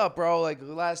 like what's up, bro? Like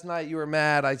last night you were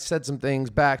mad. I said some things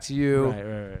back to you,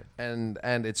 right.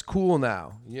 And it's cool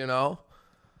now,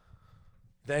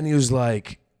 Then he was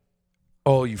like,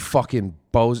 "Oh, you fucking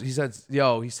bozo."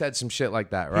 He said some shit like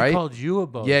that, right? He called you a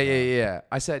bozo. Yeah.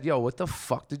 I said, "Yo, what the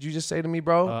fuck did you just say to me,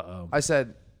 bro?" Uh-oh. I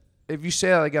said, "If you say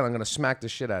that again, I'm gonna smack the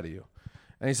shit out of you."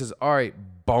 And he says, "All right,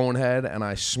 bonehead," and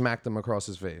I smacked him across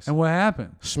his face. And what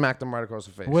happened? Smacked him right across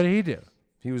the face. What did he do?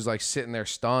 He was like sitting there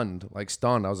stunned. I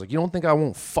was like, "You don't think I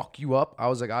won't fuck you up?" I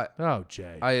was like, Oh,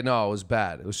 Jay. I know, it was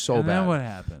bad. It was so And bad. then what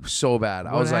happened? So bad.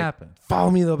 I What was happened? like, "Follow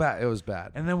me to the back." It was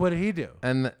bad. And then what did he do?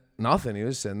 And nothing. He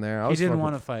was sitting there. He didn't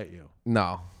want to fight you.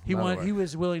 No. He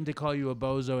was willing to call you a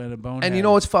bozo and a bonehead. And you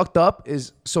know what's fucked up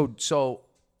is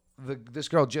this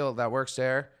girl Jill that works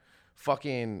there,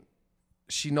 fucking,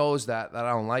 she knows that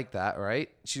I don't like that, right?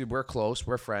 We're close,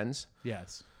 we're friends.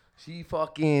 Yes. She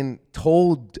fucking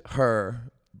told her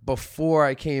before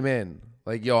I came in,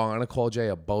 like, "Yo, I'm gonna call Jay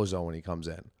a bozo when he comes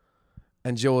in,"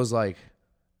 and Jill was like,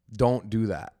 "Don't do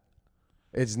that."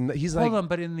 Hold on,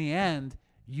 but in the end,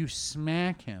 you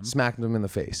smacked him in the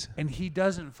face, and he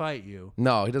doesn't fight you.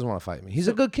 No, he doesn't want to fight me. He's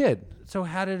a good kid. So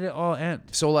how did it all end?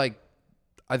 So like,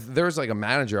 there was like a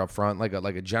manager up front, like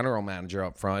a general manager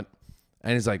up front,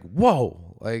 and he's like, "Whoa!"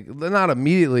 Like not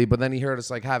immediately, but then he heard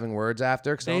us like having words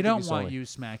after. They don't want you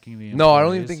smacking the employees. No, I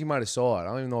don't even think he might have saw it. I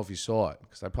don't even know if he saw it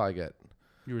because I probably get.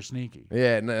 You were sneaky.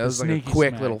 Yeah, no, it was like a sneaky quick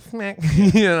smack. little smack,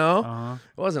 It Uh-huh.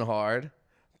 wasn't hard,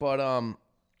 but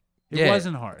It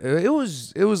wasn't hard. It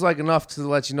was like enough to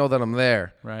let you know that I'm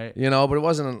there, Right. But it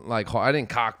wasn't like hard. I didn't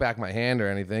cock back my hand or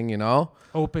anything,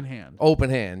 Open hand. Open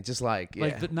hand, just like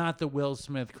not the Will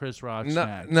Smith, Chris Rock No,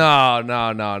 smack. no.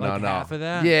 Like half of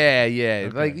that? Yeah,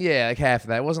 Okay. like half of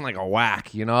that. It wasn't like a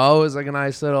whack, It was like a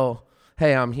nice little,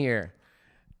 "Hey, I'm here,"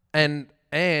 and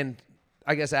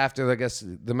I guess after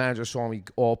the manager saw me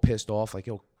all pissed off, like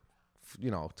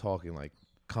talking like,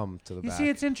 "Come to the You back." see,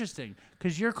 it's interesting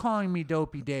because you're calling me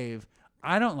Dopey Dave.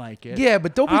 I don't like it. Yeah,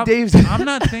 but Dopey Dave's. I'm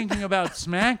not thinking about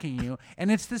smacking you, and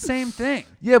it's the same thing.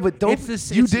 Yeah, but you it's-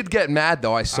 did get mad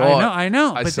though. I saw it. I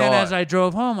know. But then as it. I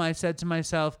drove home, I said to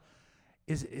myself,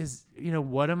 "Is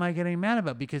what am I getting mad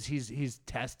about? Because he's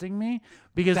testing me?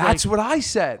 Because That's what I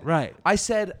said. Right. I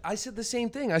said the same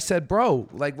thing. I said, "Bro,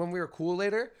 like when we were cool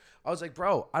later, I was like,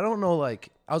 bro, I don't know, like,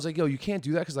 I was like, yo, you can't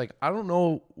do that because like I don't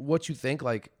know what you think,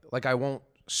 like I won't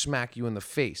smack you in the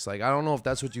face, like I don't know if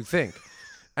that's what you think."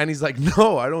 And he's like,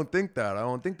 "No, I don't think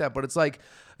that. But it's like,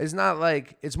 it's not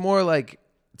like, it's more like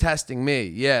testing me.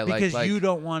 Yeah. Because like you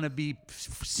don't want to be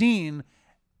seen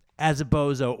as a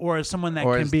bozo or as someone that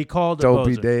Or can as be called a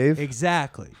Dopey bozo. Dave?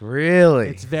 Exactly. Really?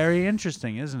 It's very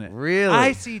interesting, isn't it? Really?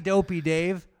 I see Dopey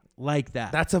Dave like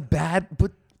that. That's a bad,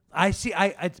 but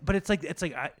but it's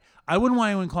like I wouldn't want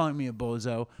anyone calling me a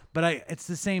bozo, but it's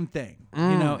the same thing.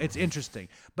 It's interesting.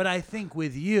 But I think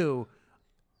with you,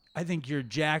 I think you're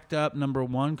jacked up, number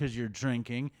one, because you're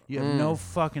drinking. You have no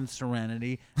fucking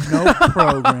serenity, no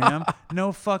program,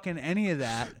 no fucking any of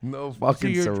that. No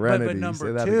fucking serenity. But number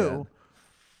Say that two, again.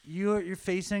 you're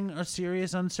facing a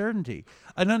serious uncertainty.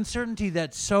 An uncertainty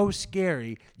that's so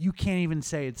scary, you can't even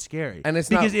say it's scary. And it's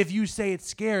because not- if you say it's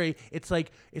scary, it's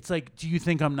like, do you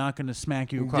think I'm not going to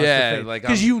smack you across Yeah, the face? like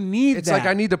Because you need it's that. like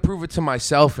I need to prove it to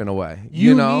myself in a way.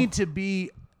 You know? need to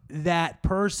be that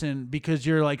person because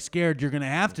you're like scared you're going to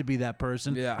have to be that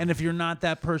person. Yeah. And if you're not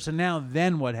that person now,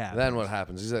 then what happens? Then what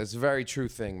happens? It's a very true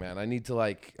thing, man. It's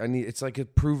like a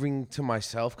proving to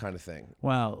myself kind of thing.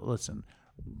 Well, listen,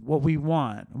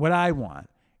 what I want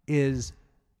is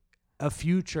a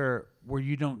future where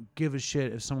you don't give a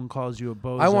shit if someone calls you a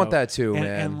bozo. I want that too, and,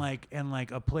 man. And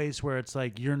like a place where it's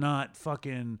like you're not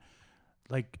fucking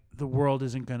like the world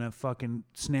isn't gonna fucking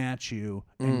snatch you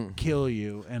and kill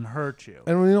you and hurt you.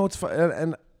 And you know what's fun?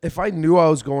 And if I knew I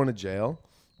was going to jail,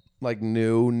 like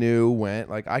went,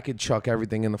 like I could chuck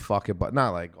everything in the fucking butt.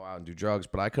 Not like go out and do drugs,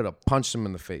 but I could have punched him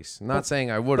in the face. Not saying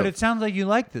I would But have. it sounds like you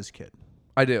like this kid.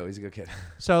 I do. He's a good kid.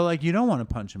 So like you don't want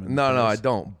to punch him in the face. No, I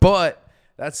don't. But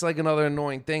that's like another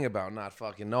annoying thing about not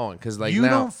fucking knowing. Because like you now,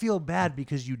 don't feel bad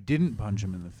because you didn't punch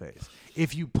him in the face.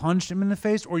 If you punched him in the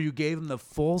face or you gave him the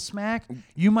full smack,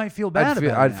 you might feel bad about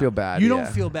it. I'd now. feel bad, You yeah.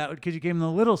 don't feel bad because you gave him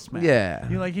the little smack. Yeah.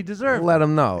 You're like, he deserved let it.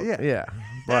 him know. Yeah. Yeah.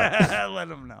 But Let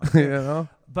him know. you know.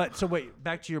 But so wait,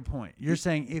 back to your point. You're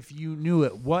saying if you knew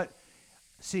it,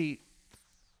 see,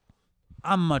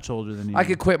 I'm much older than you. I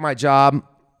could quit my job.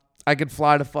 I could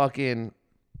fly to fucking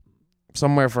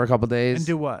somewhere for a couple days. And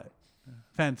do what?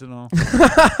 Fentanyl.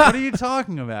 What are you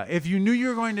talking about? If you knew you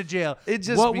were going to jail,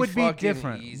 what would be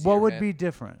different? Easier, what would man. be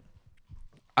different?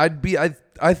 I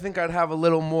think I'd have a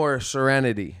little more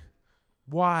serenity.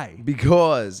 Why?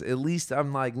 Because at least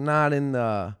I'm like not in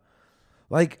the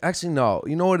actually no.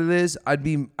 You know what it is? I'd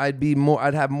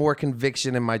have more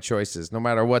conviction in my choices, no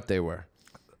matter what they were.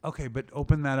 Okay, but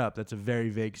open that up. That's a very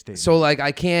vague statement. So like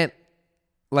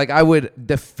I would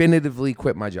definitively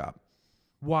quit my job.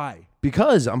 Why?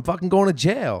 Because I'm fucking going to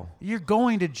jail. You're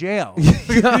going to jail.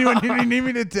 You need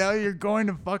me to tell you, you're going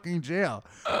to fucking jail.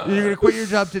 You're gonna quit your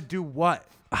job to do what?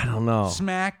 I don't know.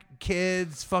 Smack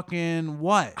kids, fucking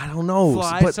what? I don't know.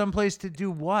 Fly someplace to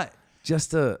do what?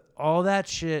 Just to all that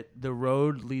shit. The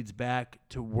road leads back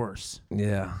to worse.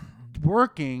 Yeah.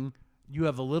 Working, you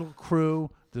have a little crew.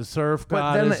 The surf But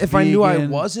goddess, then if I knew I vegan,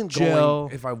 wasn't Jill.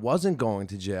 going, if I wasn't going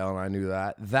to jail and I knew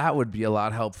that, that would be a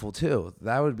lot helpful too.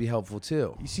 That would be helpful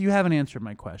too. You see, you haven't answered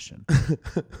my question.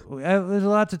 There's a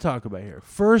lot to talk about here.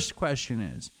 First question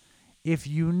is, if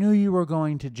you knew you were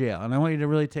going to jail, and I want you to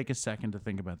really take a second to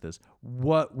think about this,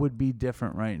 what would be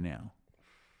different right now?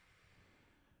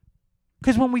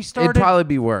 Because when we started, it'd probably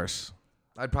be worse.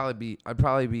 I'd probably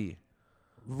be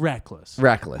reckless.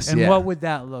 Reckless. And yeah. what would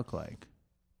that look like?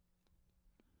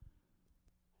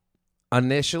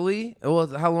 Initially, well,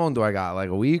 how long do I got? Like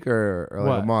a week or like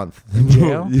What? a month? In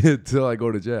jail? Yeah, till I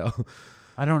go to jail.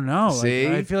 I don't know. See?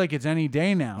 I feel like it's any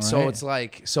day now. Right? So it's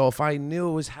like, so if I knew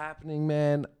it was happening,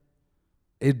 man,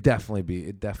 it'd definitely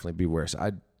be worse.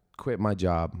 I'd quit my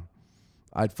job.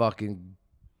 I'd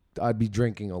be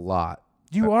drinking a lot.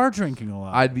 You are drinking a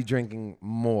lot. I'd be drinking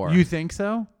more. You think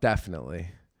so? Definitely.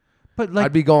 But like,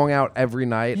 I'd be going out every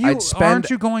night. Aren't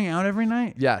you going out every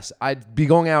night? Yes, I'd be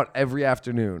going out every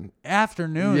afternoon.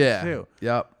 Afternoons too.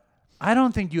 Yep. I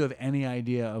don't think you have any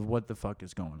idea of what the fuck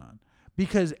is going on.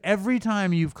 Because every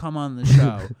time you've come on the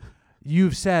show,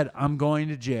 you've said, I'm going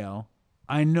to jail.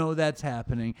 I know that's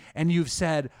happening. And you've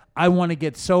said, I want to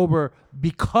get sober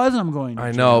because I'm going to jail.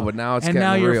 I know, but now it's getting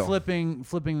real. And now you're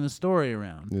flipping the story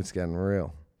around. It's getting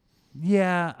real.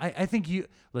 Yeah, I think you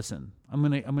listen. I'm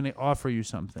gonna offer you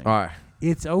something. All right.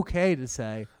 It's okay to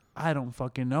say I don't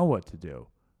fucking know what to do.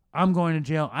 I'm going to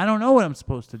jail. I don't know what I'm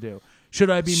supposed to do. Should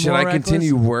I be? Should more I reckless?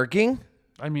 continue working?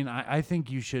 I mean, I think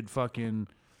you should fucking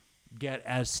get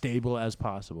as stable as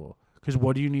possible. Because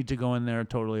what do you need to go in there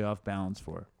totally off balance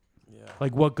for? Yeah.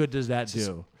 Like, what good does that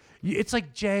do? It's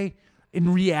like, Jay,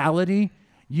 in reality,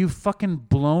 you've fucking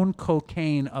blown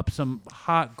cocaine up some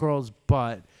hot girl's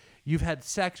butt. You've had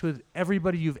sex with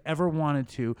everybody you've ever wanted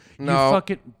to. No.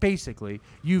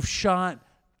 You've shot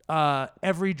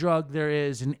every drug there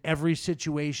is in every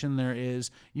situation there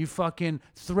is. You fucking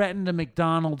threatened a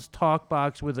McDonald's talk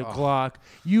box with a Glock.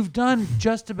 You've done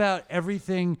just about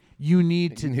everything you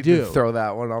need to You do. need to throw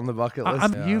that one on the bucket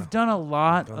list. You've done a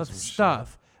lot of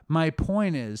stuff. My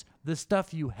point is, the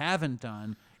stuff you haven't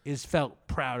done is felt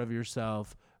proud of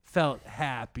yourself, felt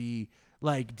happy,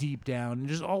 like deep down, and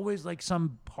just always like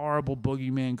some horrible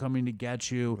boogeyman coming to get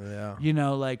you. Yeah. You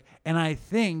know, like, and I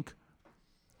think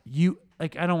you,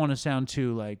 like, I don't want to sound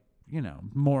too, like, you know,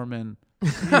 Mormon,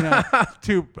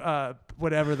 too,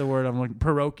 whatever the word I'm looking,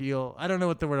 parochial. I don't know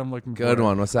what the word I'm looking for. Good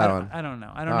one. What's that one? I don't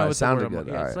know. I don't know what the word I'm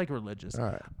looking for. All It's right. like religious. All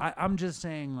right. I'm just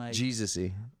saying, like,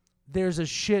 Jesus-y. there's a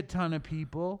shit ton of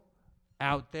people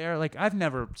out there. Like, I've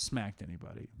never smacked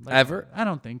anybody. Like, Ever? I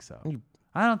don't think so.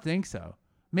 I don't think so.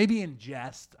 Maybe in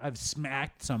jest, I've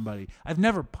smacked somebody. I've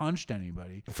never punched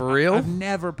anybody. For real? I've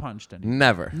never punched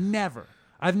anybody. Never.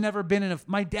 I've never been in a...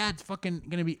 My dad's fucking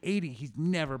going to be 80. He's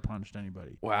never punched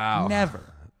anybody. Wow. Never.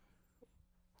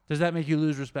 Does that make you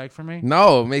lose respect for me?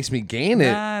 No, it makes me gain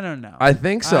it. I don't know. I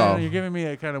think so. I don't know. You're giving me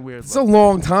a kind of weird It's a look.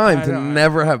 long time I to know.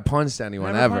 never have punched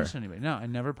anyone Never ever. punched anybody. No, I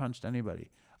never punched anybody.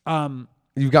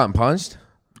 You've gotten punched?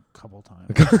 A couple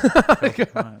times.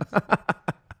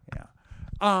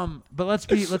 Yeah. But let's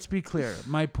be clear.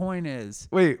 My point is,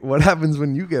 Wait, what happens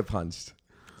when you get punched?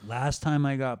 last time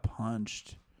I got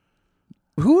punched,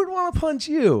 Who would want to punch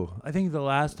you? I think the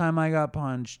last time I got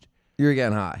punched, You were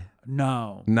getting high.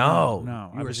 no. No.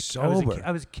 I You were was sober.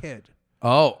 I was a kid.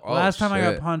 Oh, Last time I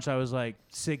got shit. punched, I was like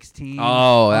 16.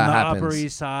 Oh, that on the happens. Upper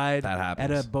East Side. That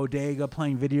happens. At a bodega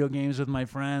playing video games with my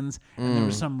friends, and there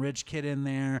was some rich kid in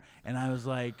there, and I was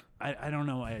like, I don't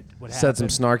know what happened. Said some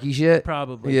snarky shit?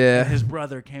 Probably. Yeah. And his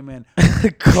brother came in.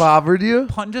 Clobbered you?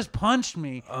 Just punched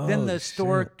me. Then the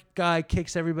store guy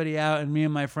kicks everybody out, and me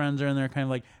and my friends are in there, kind of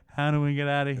like, "How do we get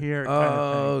out of here?" kind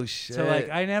of thing. Shit. So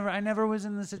like, I never was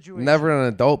in the situation. Never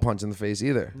an adult punch in the face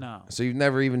either. No. So you've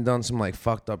never even done some like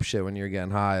fucked up shit when you were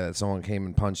getting high that someone came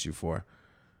and punched you for.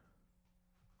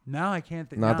 No, I can't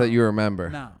think. Not that you remember.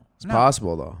 No. It's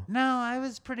possible though. No,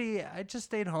 I just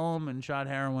stayed home and shot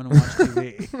heroin and watched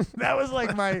TV.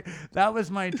 That was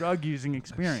my drug using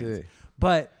experience.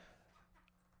 But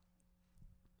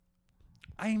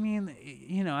I mean,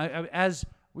 you know,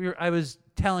 I was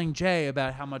telling Jay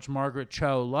about how much Margaret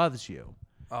Cho loves you.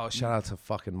 Oh, shout out to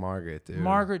fucking Margaret, dude.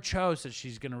 Margaret Cho says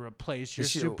she's gonna replace your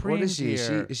Supreme What is she?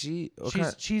 tier. Is she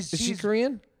She's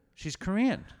Korean? She's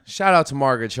Korean. Shout out to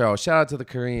Margaret Cho. Shout out to the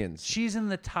Koreans. She's in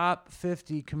the top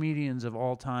 50 comedians of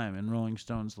all time in Rolling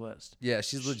Stone's list. Yeah,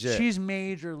 she's legit. She's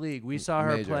major league. We saw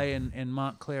her play in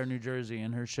Montclair, New Jersey,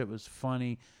 and her shit was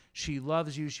funny. She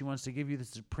loves you. She wants to give you the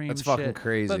Supreme That's shit. fucking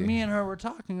crazy. But me and her were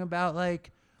talking about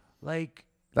like.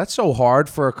 That's so hard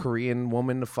for a Korean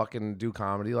woman to fucking do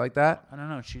comedy like that. I don't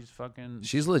know.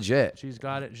 She's legit. She's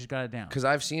got it. She's got it down. Because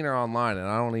I've seen her online, and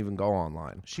I don't even go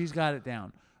online. She's got it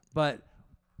down. But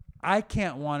I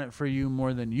can't want it for you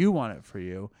more than you want it for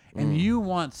you. And you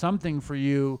want something for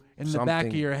you in the back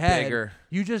of your head. Bigger.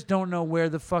 You just don't know where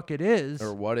the fuck it is.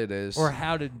 Or what it is. Or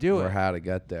how to do it. Or how to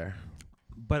get there.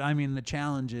 But, I mean, the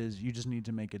challenge is you just need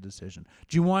to make a decision.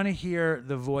 Do you want to hear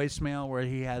the voicemail where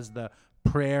he has the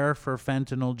prayer for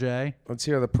fentanyl, Jay? Let's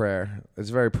hear the prayer. It's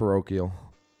very parochial.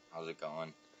 How's it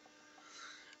going?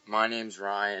 My name's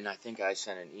Ryan. I think I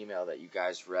sent an email that you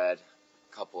guys read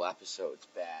a couple episodes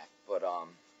back. But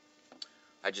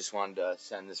I just wanted to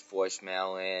send this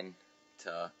voicemail in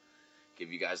to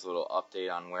give you guys a little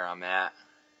update on where I'm at.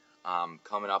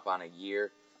 Coming up on a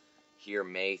year here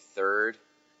May 3rd,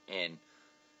 and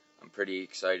I'm pretty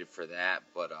excited for that.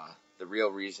 But the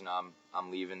real reason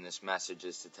I'm leaving this message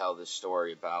is to tell this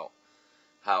story about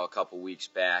how a couple weeks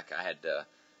back I had to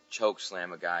choke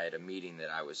slam a guy at a meeting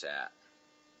that I was at.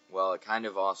 Well, it kind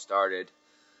of all started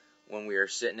when we were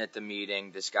sitting at the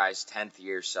meeting, this guy's 10th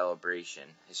year celebration.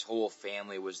 His whole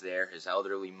family was there. His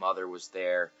elderly mother was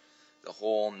there, the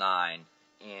whole nine.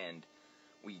 And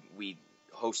we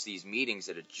host these meetings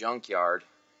at a junkyard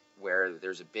where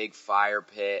there's a big fire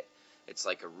pit. It's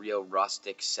like a real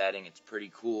rustic setting. It's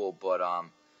pretty cool, but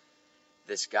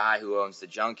this guy who owns the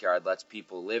junkyard lets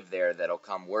people live there that'll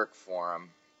come work for him.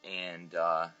 And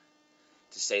to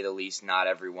say the least, not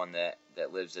everyone that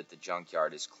lives at the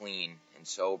junkyard is clean and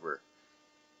sober.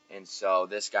 And so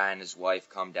this guy and his wife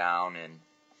come down, and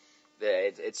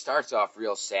it starts off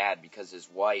real sad because his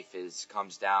wife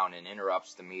comes down and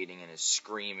interrupts the meeting and is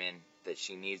screaming that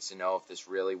she needs to know if this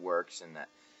really works and that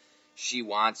she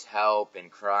wants help and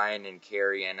crying and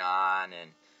carrying on.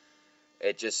 And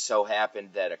it just so happened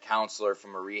that a counselor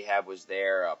from a rehab was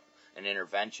there, an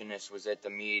interventionist was at the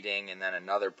meeting, and then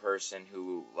another person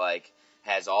who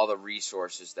has all the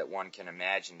resources that one can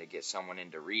imagine to get someone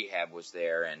into rehab was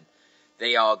there. And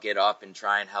they all get up and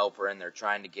try and help her, and they're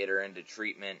trying to get her into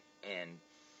treatment. And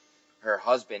her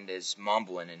husband is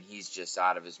mumbling, and he's just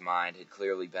out of his mind, had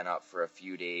clearly been up for a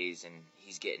few days, and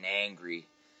he's getting angry.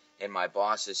 And my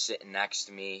boss is sitting next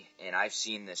to me, and I've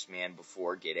seen this man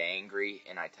before get angry,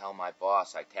 and I tell my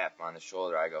boss, I tap him on the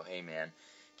shoulder, I go, hey man,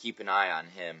 keep an eye on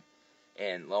him.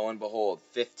 And lo and behold,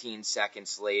 15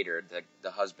 seconds later, the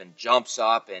husband jumps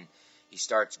up, and he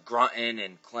starts grunting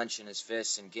and clenching his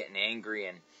fists and getting angry,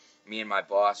 and me and my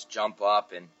boss jump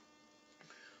up, and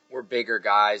we're bigger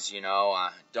guys, you know.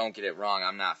 Don't get it wrong,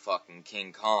 I'm not fucking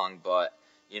King Kong, but,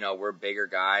 you know, we're bigger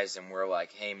guys, and we're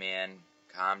like, hey man,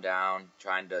 calm down,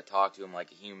 trying to talk to him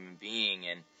like a human being.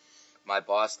 And my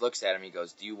boss looks at him, he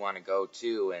goes, do you want to go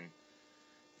too? And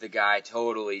the guy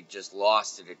totally just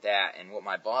lost it at that. And what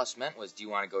my boss meant was, do you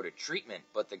want to go to treatment?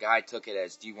 But the guy took it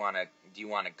as, do you want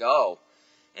to go?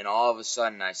 And all of a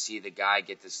sudden I see the guy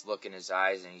get this look in his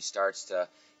eyes, and he starts to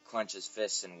clench his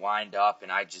fists and wind up,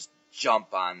 and I just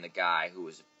jump on the guy, who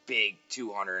was a big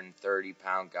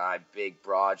 230-pound guy, big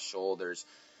broad shoulders,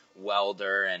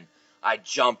 welder, and I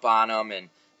jump on him, and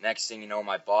next thing you know,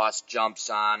 my boss jumps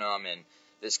on him, and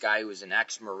this guy who was an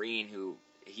ex-Marine,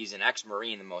 he's an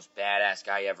ex-Marine, the most badass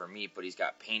guy you ever meet, but he's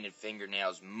got painted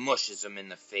fingernails, mushes him in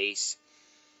the face,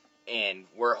 and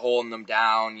we're holding him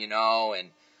down, you know, and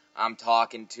I'm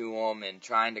talking to him and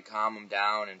trying to calm him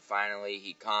down, and finally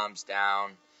he calms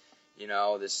down. You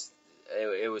know,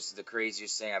 it was the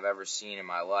craziest thing I've ever seen in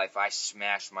my life. I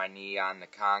smashed my knee on the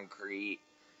concrete.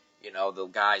 You know, the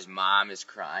guy's mom is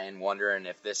crying, wondering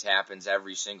if this happens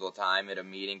every single time at a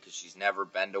meeting, because she's never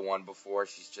been to one before.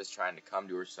 She's just trying to come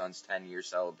to her son's 10-year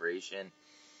celebration.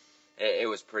 It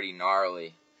was pretty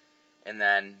gnarly. And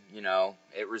then, you know,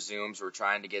 it resumes. We're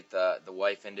trying to get the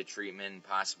wife into treatment,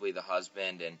 possibly the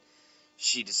husband, and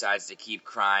she decides to keep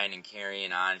crying and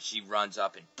carrying on. She runs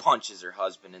up and punches her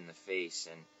husband in the face,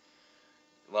 and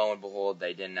lo and behold,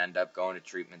 they didn't end up going to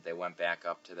treatment. They went back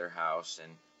up to their house,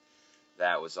 and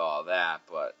that was all that.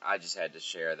 But I just had to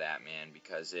share that, man,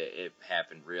 because it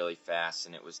happened really fast,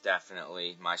 and it was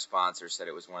definitely, my sponsor said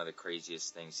it was one of the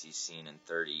craziest things he's seen in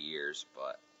 30 years,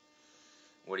 but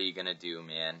what are you going to do,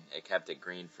 man? It kept it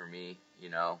green for me, you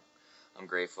know. I'm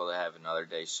grateful to have another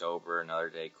day sober, another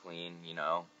day clean, you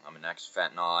know. I'm an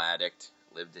ex-fentanyl addict,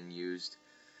 lived and used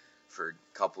for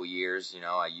a couple years, you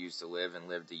know. I used to live and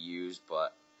lived to use,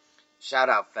 but shout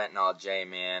out Fentanyl J,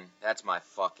 man. That's my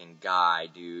fucking guy,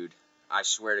 dude. I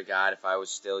swear to God, if I was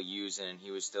still using and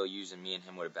he was still using, me and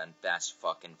him would have been best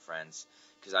fucking friends,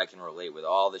 because I can relate with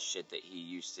all the shit that he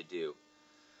used to do.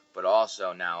 But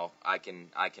also now I can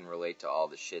relate to all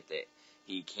the shit that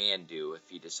he can do if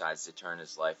he decides to turn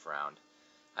his life around.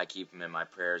 I keep him in my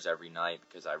prayers every night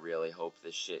because I really hope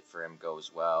this shit for him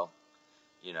goes well.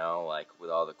 You know, like with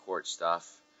all the court stuff.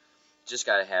 Just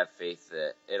gotta have faith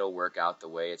that it'll work out the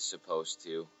way it's supposed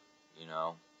to, you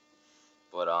know.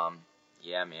 But,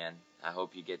 yeah, man. I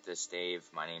hope you get this, Dave.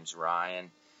 My name's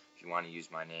Ryan. If you want to use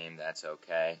my name, that's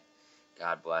okay.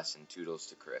 God bless and toodles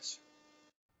to Chris.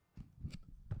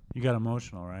 You got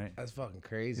emotional, right? That's fucking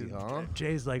crazy, huh?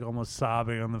 Jay's like almost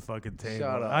sobbing on the fucking table.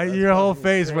 Shut up. Your whole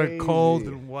face crazy. went cold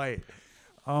and white.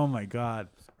 Oh my God.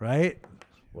 Right?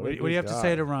 What do you have to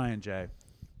say to Ryan, Jay?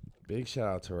 Big shout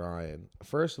out to Ryan.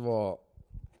 First of all,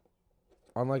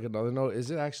 on like another note, is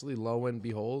it actually lo and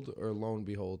behold or lo and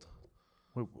behold?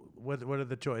 What are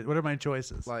the choices? What are my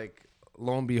choices? Like,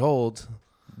 lo and behold.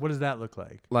 What does that look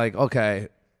like? Like, okay,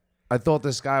 I thought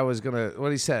this guy was going to,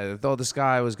 what he said, I thought this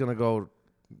guy was going to go,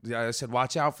 I said,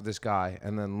 watch out for this guy.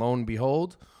 And then lo and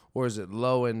behold, or is it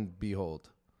lo and behold?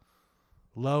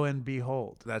 Lo and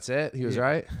behold. That's it? He was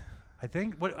right? I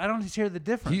think. I don't hear the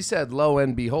difference. He said lo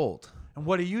and behold. And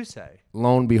what do you say?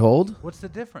 Lo and behold? What's the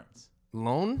difference?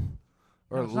 Lone?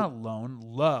 Or No, it's not lone.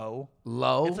 Low.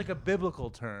 Low? It's like a biblical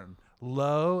term.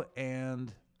 Lo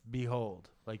and behold.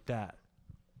 Like that.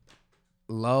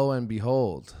 Lo and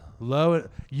behold. Lo,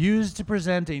 used to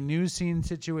present a new scene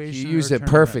situation. He used or it turn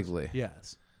perfectly.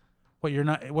 events.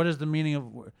 Yes. What is the meaning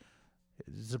of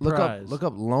surprise? Look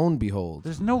up lone behold.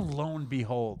 There's no lone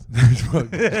behold.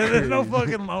 There's no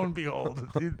fucking lone behold.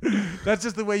 Dude. That's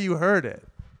just the way you heard it.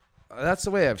 That's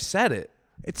the way I've said it.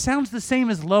 It sounds the same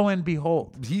as lo and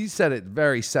behold. He said it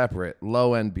very separate.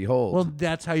 Lo and behold. Well,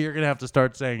 that's how you're going to have to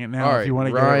start saying it now All right, if you want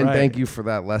to get Ryan, it right. thank you for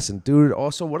that lesson. Dude,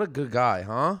 also, what a good guy,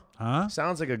 huh? Huh?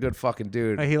 Sounds like a good fucking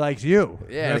dude. He likes you.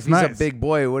 Yeah, That's if he's nice. a big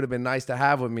boy, it would have been nice to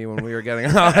have with me when we were getting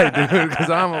high, dude, because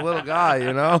I'm a little guy,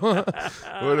 you know?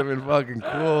 Would have been fucking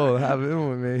cool to have him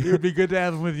with me. It would be good to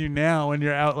have him with you now when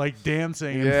you're out like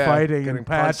dancing and Yeah, fighting getting and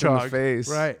punched in the patchogue. face.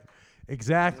 Right.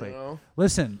 Exactly. You know?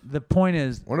 Listen, the point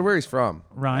is, Wonder where he's from.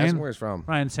 Ryan. Ask him where he's from.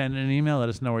 Ryan, send an email. Let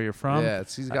us know where you're from. Yeah,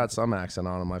 he's got some accent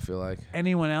on him, I feel like.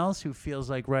 Anyone else who feels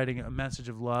like writing a message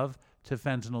of love to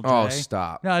Fentanyl J? Oh,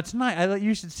 stop. No, it's nice.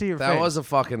 You should see your face. That was a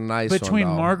fucking nice Between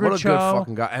one, though. Margaret What a Cho good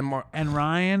fucking guy. and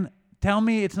Ryan, tell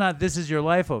me it's not This Is Your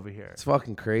Life over here. It's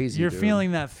fucking crazy, You're dude.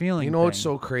 feeling that feeling. You know what's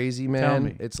so crazy, man? Tell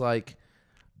me. It's like,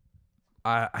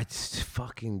 I just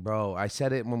fucking, bro. I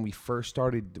said it when we first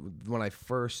started, when I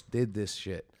first did this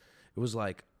shit. It was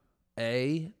like,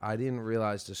 I didn't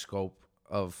realize the scope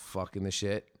of fucking the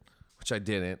shit, which I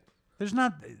didn't. There's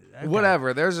not. Okay.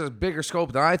 Whatever. There's a bigger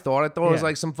scope than I thought. I thought it was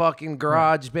like some fucking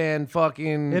garage band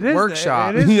fucking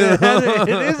workshop. It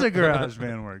is a garage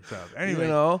band workshop. Anyway. You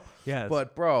know? Yes.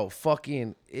 But, bro,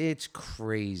 fucking, it's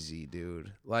crazy,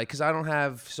 dude. Like, because I don't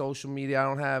have social media. I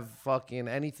don't have fucking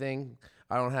anything.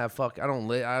 I don't have I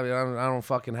don't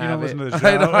fucking have don't it. listen to the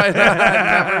show.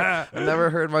 I never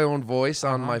heard my own voice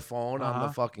on my phone, on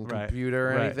the fucking computer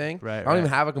or anything. I don't even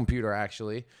have a computer,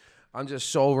 actually. I'm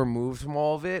just so removed from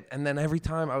all of it. And then every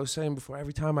time, I was saying before,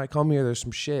 every time I come here, there's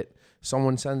some shit.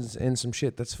 Someone sends in some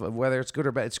shit. That's whether it's good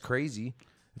or bad. It's crazy.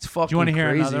 It's fucking crazy. Do you want to hear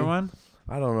another one?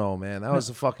 I don't know, man. That was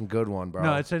a fucking good one, bro.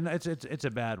 No, it's a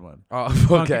bad one.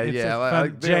 Oh, okay, yeah.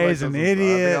 Jay's an idiot.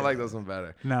 I think I like this one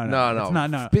better. No. It's not,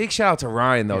 no. Big shout out to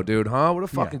Ryan, though, dude, huh? What a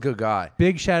fucking good guy.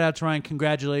 Big shout out to Ryan.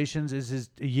 Congratulations. Is his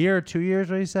a year or 2 years,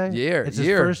 what do you say? It's his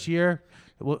first year.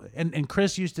 Well, and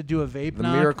Chris used to do a vape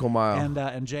knock. The Miracle Mile.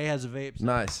 And Jay has a vape. So.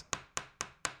 Nice.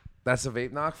 That's a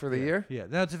vape knock for the year? Yeah,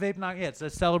 that's a vape knock. Yeah, it's a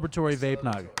celebratory vape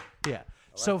knock. Yeah.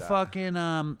 So that.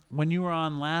 Fucking when you were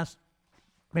on last,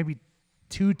 maybe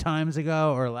 2 times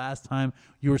ago or last time,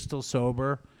 you were still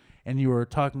sober, and you were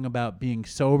talking about being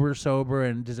sober,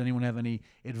 and does anyone have any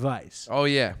advice? Oh,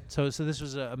 yeah. So this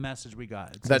was a message we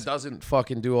got. That doesn't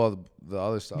fucking do all the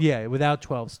other stuff. Yeah, without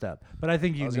 12-step. But I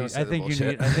think you need. I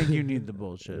think you need the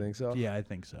bullshit. You think so? Yeah, I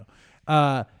think so.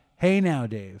 Hey now,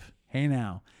 Dave. Hey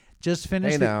now. Just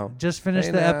finished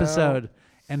the episode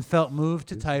and felt moved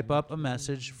to type up a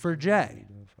message for Jay.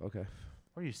 Okay.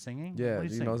 What are you singing? Yeah, What are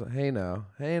you you know, singing? hey now,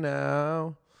 hey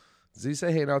now. Does he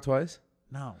say hey now twice?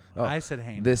 No, Oh. I said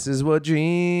hey now. This is what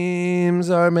dreams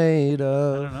are made I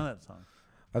of. don't know that song.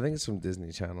 I think it's from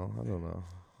Disney Channel. I don't know.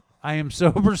 I am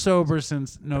sober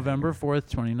since November 4th,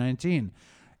 2019,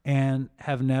 and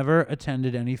have never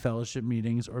attended any fellowship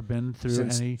meetings or been through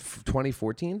Since any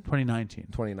 2014? 2019.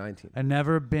 2019. I've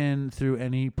never been through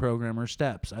any program or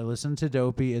steps. I listen to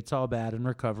Dopey, It's All Bad, and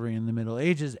Recovery in the Middle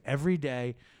Ages every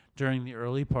day during the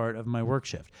early part of my work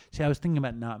shift. See, I was thinking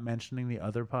about not mentioning the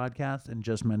other podcast and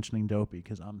just mentioning Dopey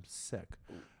because I'm sick.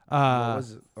 What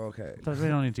was it? Okay. So we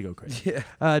don't need to go crazy.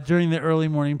 Yeah. During the early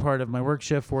morning part of my work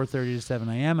shift, 4:30 to 7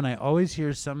 a.m., and I always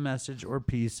hear some message or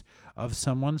piece of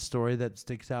someone's story that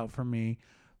sticks out for me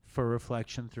for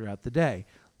reflection throughout the day.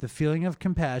 The feeling of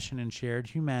compassion and shared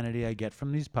humanity I get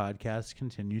from these podcasts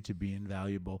continue to be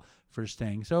invaluable for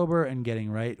staying sober and getting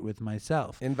right with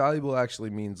myself. Invaluable actually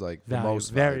means like the most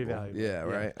very valuable. valuable.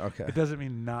 Yeah, right? Okay. It doesn't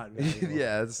mean not valuable.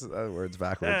 Yeah, it's words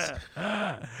backwards.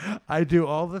 I do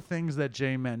all the things that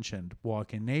Jay mentioned.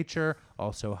 Walk in nature,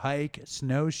 also hike,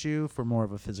 snowshoe for more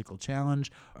of a physical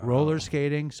challenge, roller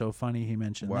skating. So funny he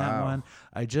mentioned that Wow. one.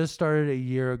 I just started a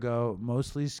year ago,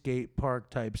 mostly skate park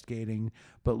type skating,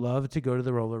 but love to go to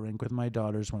the roller rink with my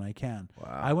daughters when I can.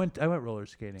 Wow. I went roller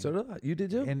skating. So did I. You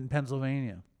did too? In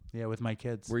Pennsylvania. Yeah, with my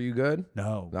kids. Were you good?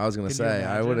 No. I was gonna Can you say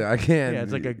I imagine? wouldn't. I can't. Yeah,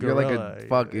 it's like a You're like gorilla. a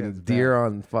fucking It's deer bad.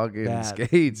 on fucking Bad.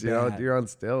 skates. You know, Bad. deer on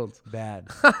stilts. Bad.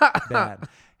 Bad.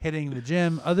 Hitting the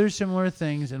gym. Other similar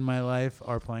things in my life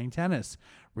are playing tennis,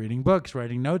 reading books,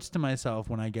 writing notes to myself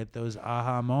when I get those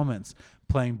aha moments,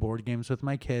 playing board games with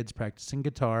my kids, practicing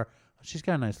guitar. She's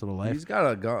got a nice little life. He's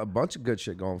got a bunch of good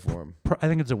shit going for him. I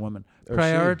think it's a woman. Or she.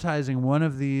 Prioritizing one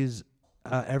of these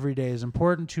every day is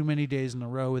important. Too many days in a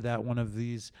row without one of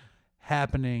these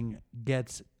happening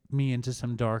gets me into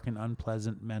some dark and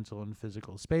unpleasant mental and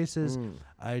physical spaces.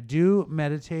 I do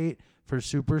meditate for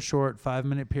super short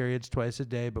 5-minute periods twice a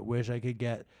day, but wish I could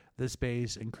get the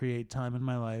space and create time in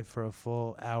my life for a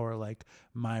full hour like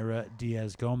Myra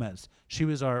Diaz Gomez. She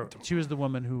was the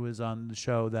woman who was on the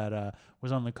show that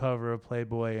was on the cover of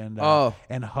Playboy and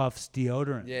huffs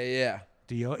deodorant. Yeah, yeah.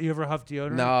 You ever huff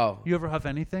deodorant? No. You ever huff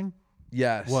anything?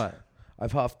 Yes. What?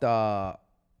 I've huffed.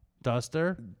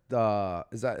 Duster?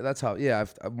 That's how? Yeah.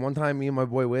 One time, me and my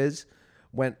boy Wiz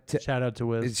went to. Shout out to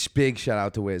Wiz. It's big shout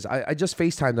out to Wiz. I just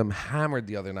FaceTimed him hammered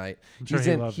the other night. I'm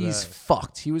sure He's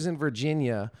fucked. He was in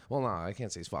Virginia. Well, no, I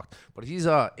can't say he's fucked, but he's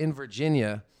in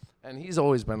Virginia, and he's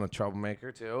always been a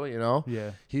troublemaker too. You know.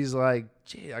 Yeah. He's like,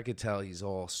 gee, I could tell he's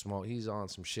all smoke. He's on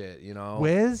some shit. You know.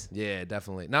 Wiz? Yeah,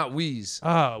 definitely. Not Wheeze.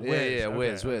 Oh, Wiz. Yeah,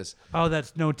 Okay. Wiz. Oh,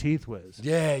 that's no teeth Wiz.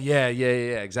 Yeah,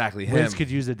 exactly. Wiz Him.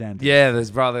 could use a dentist. Yeah, his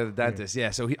brother, the dentist. Yeah,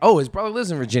 so his brother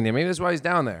lives in Virginia. Maybe that's why he's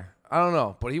down there. I don't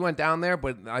know, but he went down there.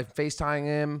 But I FaceTimed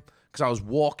him because I was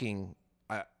walking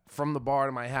from the bar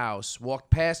to my house, walked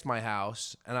past my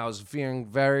house, and I was feeling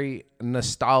very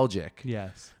nostalgic.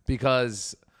 Yes,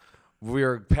 because we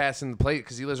were passing the place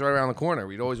because he lives right around the corner.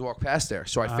 We'd always walk past there.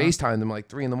 So I FaceTimed him like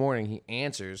 3 a.m. He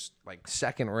answers like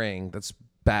second ring. That's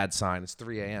bad sign. It's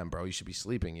 3 a.m., bro. You should be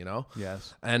sleeping, you know?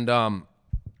 Yes. And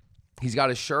he's got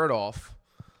his shirt off.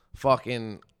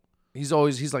 Fucking, he's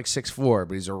like 6'4",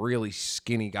 but he's a really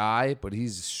skinny guy, but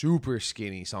he's super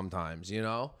skinny sometimes, you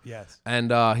know? Yes.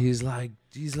 And he's like,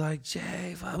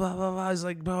 Jay, blah, blah, blah, blah. He's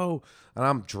like, bro. And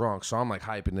I'm drunk, so I'm like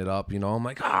hyping it up, you know? I'm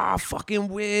like, fucking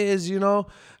Wiz, you know?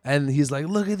 And he's like,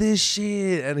 look at this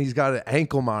shit. And he's got an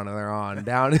ankle monitor on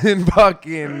down in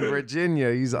fucking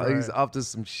Virginia. He's up to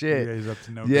some shit. Yeah, he's up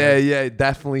to no good. Yeah,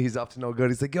 definitely he's up to no good.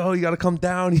 He's like, yo, you got to come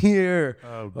down here. Oh,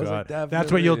 I was God. like,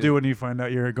 That's what you'll do when you find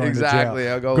out you're going exactly. to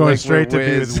jail. I'll go going link straight with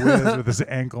to be Wiz. with Wiz with his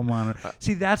ankle monitor.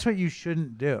 See, that's what you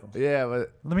shouldn't do. Yeah,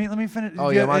 but let me finish. Oh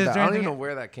yeah, my bad. I don't even know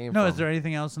where that came from. No, is there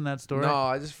anything else in that story? No,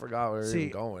 I just forgot where we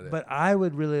were going with it. But I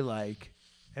would really like,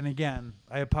 and again,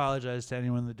 I apologize to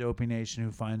anyone in the Dopey Nation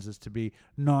who finds this to be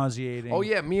nauseating. Oh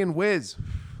yeah, me and Wiz.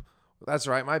 That's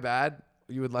right, my bad.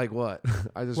 You would like what?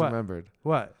 I just remembered.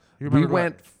 What? We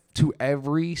went to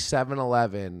every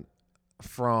 7-Eleven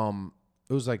from,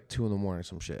 it was like 2 a.m. or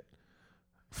some shit.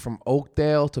 From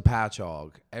Oakdale to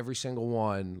Patchogue, every single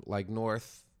one, like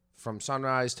north from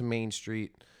Sunrise to Main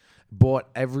Street, bought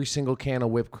every single can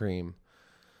of whipped cream.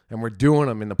 And we're doing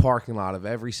them in the parking lot of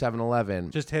every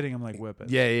 7-Eleven. Just hitting them like whipping.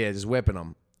 Yeah, just whipping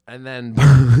them. And then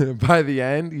by the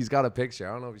end, he's got a picture.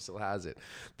 I don't know if he still has it.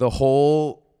 The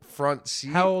whole front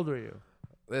seat. How old are you?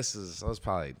 I was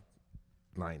probably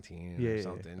 19 or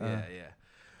something. Yeah.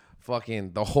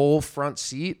 Fucking the whole front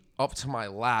seat up to my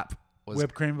lap was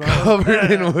whipped cream bottles?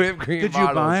 covered in whipped cream Did bottles.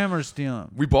 you buy them or steal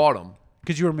them? We bought them.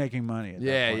 Because you were making money at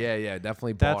that point. Yeah,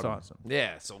 definitely bought That's them. awesome.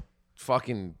 Yeah, so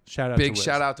fucking Shout out big to Wiz.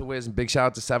 shout out to Wiz and big shout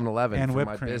out to 7-Eleven And for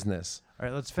whipped my cream. business. All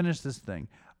right, let's finish this thing.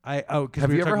 Have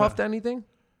Have you ever huffed anything?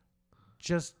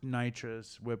 Just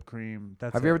nitrous, whipped cream.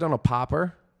 That's Have you ever done a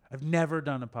popper? I've never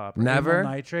done a popper. Never?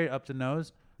 Amyl nitrate up the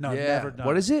nose? No, Yeah. never done.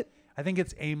 What is it? I think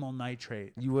it's amyl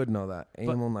nitrate. You would know that. But-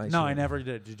 Amyl nitrate. No, I never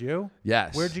did. Did you?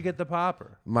 Yes. Where'd you get the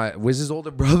popper? My Wiz's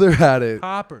older brother had it.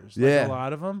 Poppers. Like Yeah. a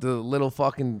lot of them? The little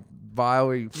fucking vial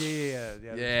where you... Yeah.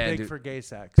 Yeah, Big dude. for gay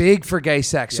sex. Big for gay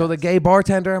sex. So the gay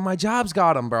bartender at my job's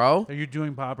got them, bro. Are you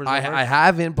doing poppers? I at work?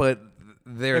 haven't, but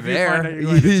they're If you there. find out you're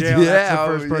going to jail, that's the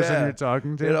first person yeah. you're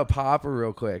talking to? Hit a popper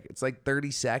real quick. It's like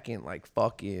 30-second, like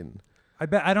fucking... I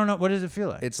bet. I don't know. What does it feel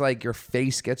like? It's like your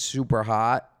face gets super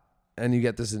hot, and you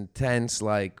get this intense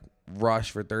like rush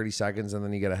for 30 seconds, and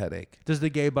then you get a headache. Does the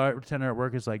gay bartender at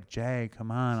work is like, Jay, come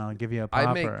on, I'll give you a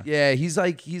popper.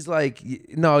 He's like,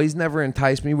 no, he's never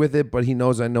enticed me with it, but he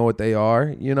knows I know what they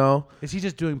are, you know? Is he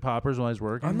just doing poppers while he's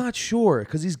working? I'm not sure,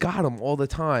 because he's got them all the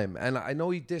time, and I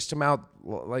know he dished them out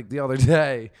like the other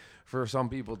day for some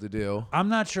people to do. I'm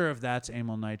not sure if that's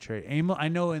amyl nitrate. I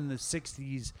know in the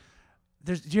 60s,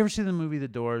 did you ever see the movie The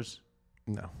Doors?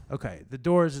 No. Okay. The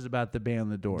Doors is about the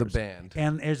band The Doors. The band.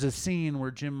 And there's a scene where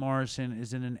Jim Morrison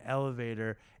is in an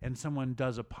elevator and someone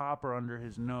does a popper under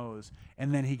his nose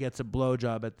and then he gets a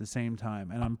blowjob at the same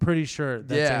time. And I'm pretty sure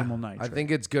that's amyl nitrate. I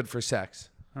think it's good for sex.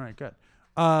 All right, good.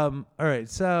 All right,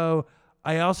 so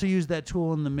I also use that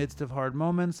tool in the midst of hard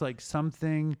moments, like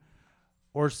something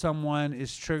or someone is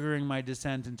triggering my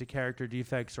descent into character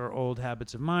defects or old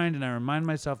habits of mind, and I remind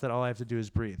myself that all I have to do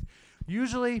is breathe.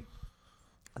 Usually,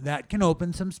 that can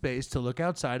open some space to look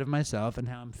outside of myself and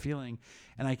how I'm feeling,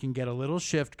 and I can get a little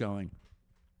shift going.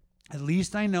 At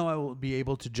least I know I will be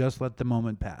able to just let the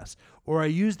moment pass. Or I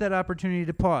use that opportunity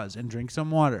to pause and drink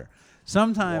some water.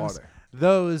 Sometimes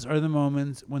those are the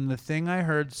moments when the thing I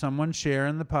heard someone share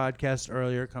in the podcast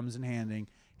earlier comes in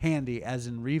handy as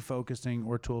in refocusing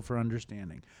or tool for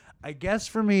understanding. I guess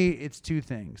for me, it's two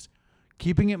things.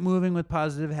 Keeping it moving with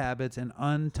positive habits and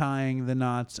untying the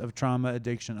knots of trauma,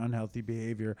 addiction, unhealthy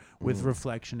behavior with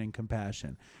reflection and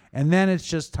compassion. And then it's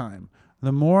just time.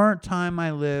 The more time I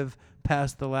live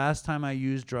past the last time I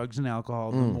used drugs and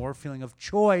alcohol, the more feeling of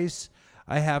choice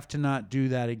I have to not do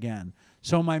that again.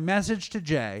 So my message to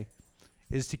Jay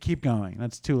is to keep going.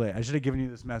 That's too late. I should have given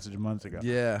you this message months ago.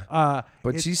 Yeah.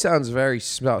 But she sounds very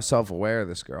self-aware,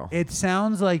 this girl. It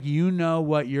sounds like you know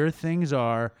what your things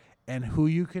are and who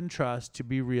you can trust to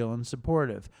be real and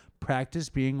supportive. Practice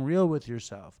being real with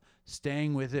yourself,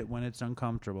 staying with it when it's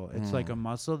uncomfortable. It's like a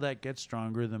muscle that gets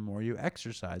stronger the more you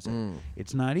exercise it.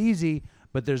 It's not easy,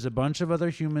 but there's a bunch of other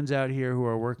humans out here who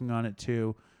are working on it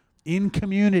too. In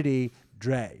community,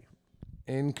 Dre.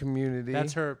 In community.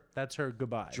 That's her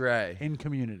goodbye. Dre. In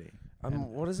community.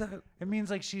 What is that? It means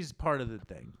like she's part of the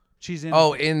thing. She's in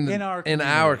our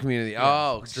community. Yeah,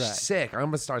 Oh, Dre. sick. I'm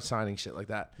gonna start signing shit like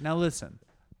that. Now listen.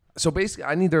 So basically,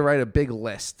 I need to write a big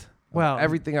list. Well,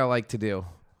 everything I like to do.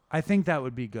 I think that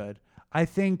would be good. I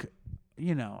think,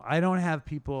 I don't have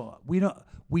people.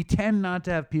 We tend not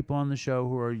to have people on the show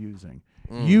who are using.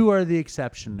 You are the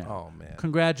exception now. Oh man!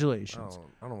 Congratulations.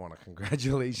 I don't want a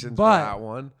congratulations but for that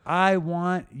one. I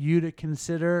want you to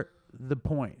consider the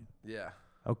point. Yeah.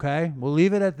 Okay? We'll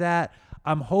leave it at that.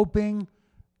 I'm hoping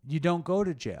you don't go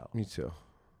to jail. Me too.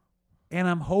 And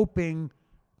I'm hoping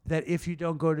that if you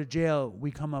don't go to jail,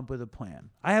 we come up with a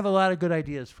plan. I have a lot of good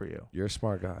ideas for you. You're a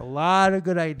smart guy. A lot of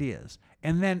good ideas.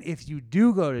 And then if you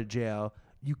do go to jail,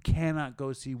 you cannot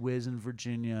go see Wiz in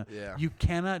Virginia. Yeah. You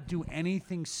cannot do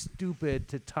anything stupid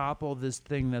to topple this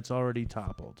thing that's already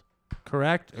toppled.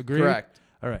 Correct? Agree? Correct.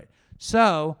 All right.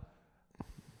 So,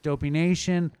 Dopey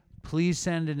Nation, please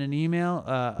send in an email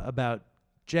about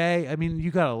Jay. I mean,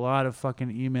 you got a lot of fucking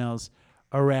emails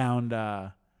around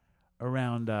that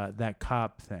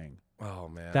cop thing. Oh,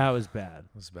 man. That was bad.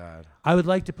 It was bad. I would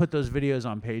like to put those videos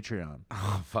on Patreon.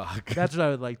 Oh, fuck. That's what I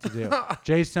would like to do.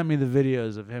 Jay sent me the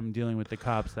videos of him dealing with the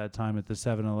cops that time at the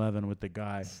 7-Eleven with the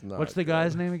guy. What's the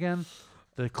guy's name again?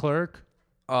 The clerk?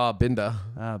 Binda.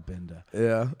 Binda.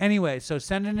 Yeah. Anyway, so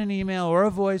send in an email or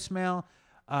a voicemail.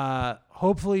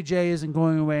 Hopefully Jay isn't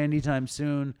going away anytime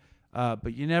soon,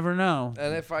 but you never know.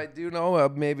 And if I do know,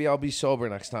 maybe I'll be sober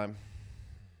next time.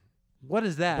 What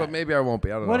is that? But maybe I won't be.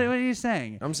 I don't know. What are you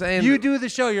saying? I'm saying you do the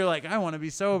show. You're like, I want to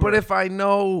be sober. But if I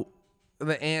know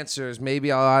the answers,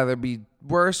 maybe I'll either be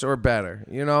worse or better.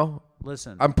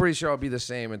 Listen, I'm pretty sure I'll be the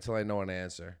same until I know an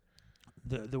answer.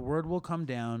 The word will come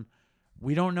down.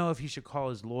 We don't know if he should call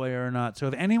his lawyer or not. So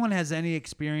if anyone has any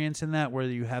experience in that, where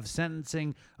you have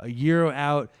sentencing a year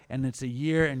out and it's a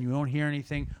year and you don't hear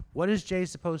anything, what is Jay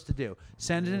supposed to do?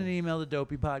 Send in an email to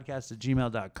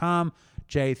dopeypodcast@gmail.com.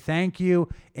 Jay, thank you.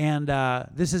 And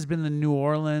this has been the New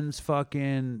Orleans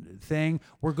fucking thing.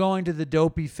 We're going to the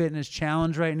Dopey Fitness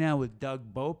Challenge right now with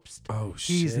Doug Bopst. Oh,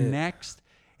 He's shit. next.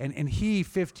 And he,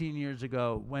 15 years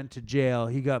ago, went to jail.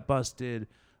 He got busted,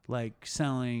 like,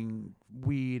 selling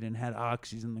weed and had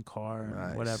oxys in the car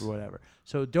and whatever.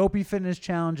 So Dopey Fitness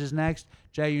Challenge is next.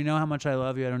 Jay, you know how much I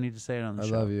love you. I don't need to say it on the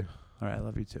show. I love you. All right, I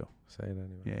love you too. Say it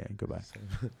anyway. Yeah, goodbye.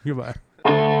 Goodbye.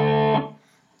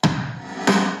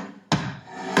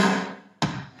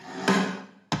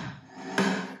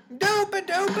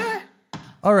 Dopey.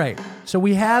 All right, so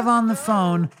we have on the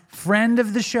phone friend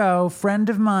of the show, friend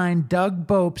of mine, Doug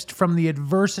Bopst from the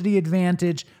Adversity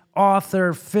Advantage,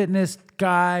 author, fitness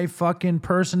guy, fucking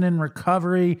person in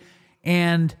recovery.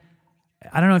 And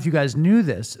I don't know if you guys knew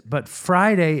this, but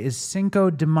Friday is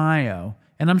Cinco de Mayo.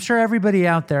 And I'm sure everybody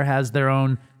out there has their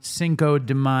own Cinco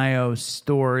de Mayo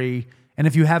story. And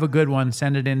if you have a good one,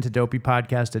 send it in to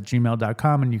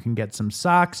dopeypodcast@gmail.com and you can get some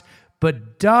socks.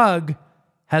 But Doug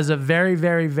has a very,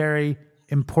 very, very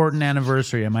important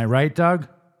anniversary. Am I right, Doug?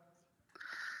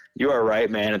 You are right,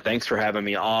 man, and thanks for having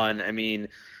me on. I mean,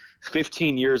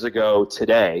 15 years ago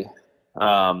today,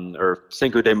 or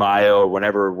Cinco de Mayo, or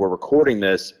whenever we're recording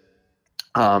this,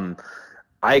 I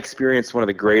experienced one of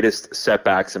the greatest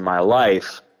setbacks in my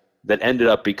life that ended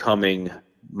up becoming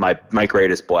my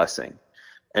greatest blessing.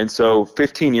 And so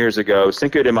 15 years ago,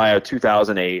 Cinco de Mayo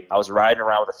 2008, I was riding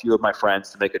around with a few of my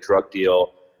friends to make a drug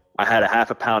deal. I had a half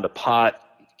a pound of pot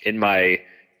in my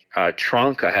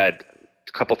trunk. I had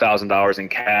a couple $1,000s in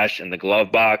cash in the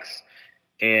glove box.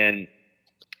 And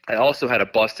I also had a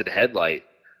busted headlight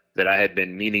that I had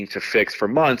been meaning to fix for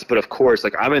months. But of course,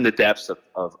 like, I'm in the depths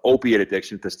of opiate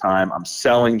addiction at this time. I'm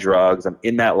selling drugs. I'm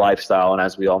in that lifestyle. And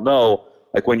as we all know,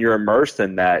 like, when you're immersed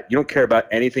in that, you don't care about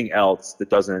anything else that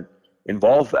doesn't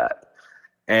involve that.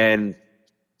 And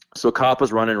so a cop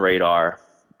was running radar.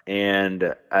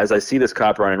 And as I see this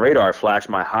cop running radar, I flash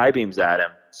my high beams at him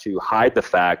to hide the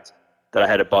fact that I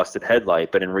had a busted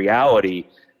headlight. But in reality,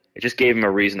 it just gave him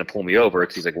a reason to pull me over,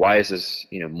 because he's like, why is this,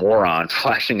 moron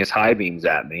flashing his high beams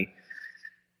at me?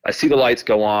 I see the lights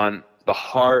go on.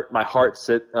 My heart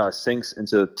sinks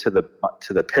into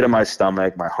the pit of my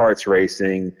stomach. My heart's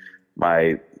racing.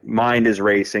 My mind is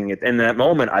racing. In that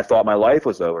moment, I thought my life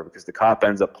was over, because the cop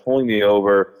ends up pulling me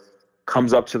over,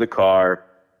 comes up to the car.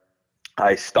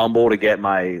 I stumble to get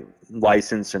my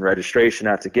license and registration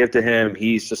out to give to him.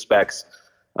 He suspects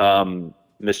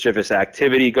mischievous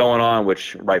activity going on,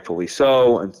 which rightfully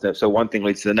so. And so one thing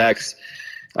leads to the next.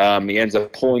 He ends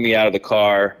up pulling me out of the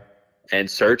car and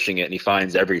searching it, and he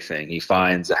finds everything. He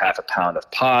finds a half a pound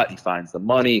of pot. He finds the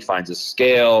money. He finds a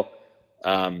scale.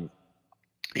 And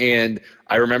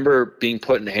I remember being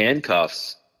put in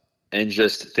handcuffs and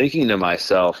just thinking to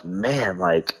myself, man,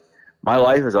 like, my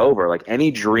life is over. Like, any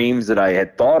dreams that I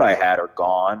had thought I had are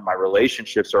gone. My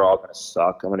relationships are all going to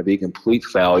suck. I'm going to be a complete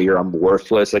failure. I'm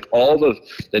worthless. Like, all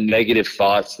the negative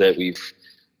thoughts that we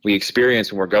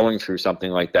experience when we're going through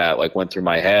something like that, like, went through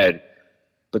my head.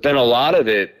 But then a lot of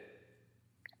it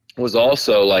was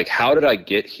also like, how did I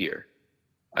get here?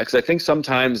 Because I think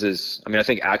sometimes I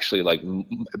think actually, like,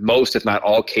 most, if not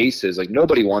all cases, like,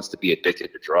 nobody wants to be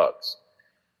addicted to drugs.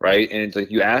 Right. And it's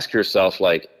like, you ask yourself,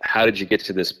 like, how did you get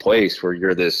to this place where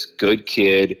you're this good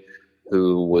kid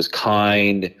who was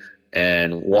kind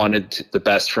and wanted the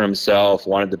best for himself,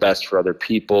 wanted the best for other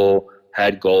people,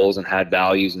 had goals and had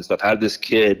values and stuff? How did this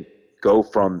kid go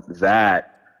from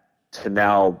that to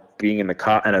now being in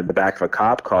the back of a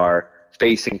cop car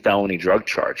facing felony drug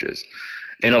charges?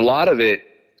 And a lot of it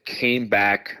came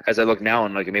back, as I look now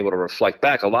and, like, I'm able to reflect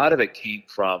back, a lot of it came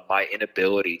from my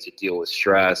inability to deal with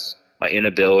stress, my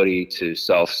inability to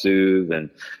self-soothe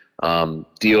and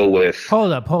deal with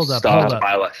Hold up. stuff in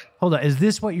my life. Hold up. Is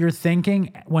this what you're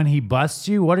thinking when he busts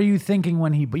you? What are you thinking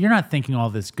when but you're not thinking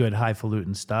all this good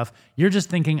highfalutin stuff. You're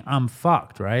just thinking, I'm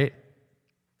fucked, right?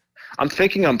 I'm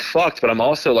thinking I'm fucked, but I'm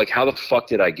also like, how the fuck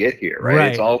did I get here?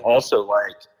 Right. It's also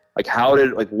like, how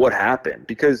did, like, what happened?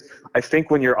 Because I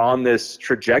think when you're on this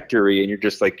trajectory and you're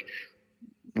just, like,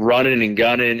 running and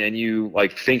gunning and you,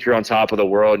 like, think you're on top of the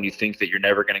world and you think that you're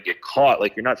never going to get caught,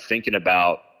 like, you're not thinking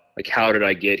about, like, how did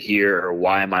I get here or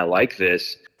why am I like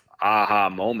this? Aha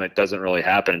moment doesn't really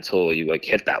happen until you, like,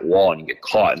 hit that wall and you get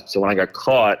caught. So when I got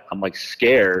caught, I'm, like,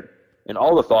 scared, and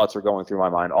all the thoughts are going through my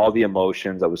mind, all the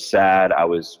emotions. I was sad. I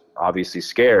was obviously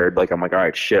scared. Like, I'm like, all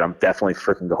right, shit, I'm definitely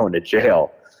freaking going to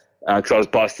jail, because I was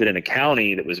busted in a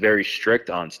county that was very strict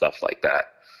on stuff like that.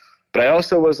 But I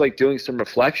also was, like, doing some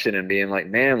reflection and being like,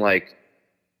 man, like,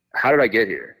 how did I get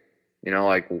here?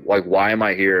 Like, why am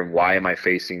I here and why am I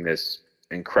facing this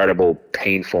incredible,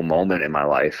 painful moment in my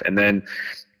life? And then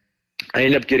I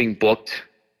ended up getting booked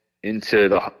into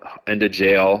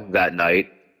jail that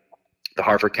night. The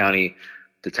Harford County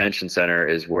Detention Center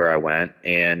is where I went,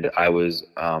 and I was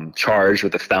charged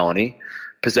with a felony,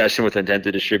 possession with intent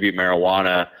to distribute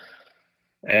marijuana.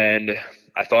 And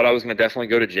I thought I was going to definitely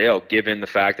go to jail, given the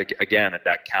fact that, again,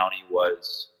 that county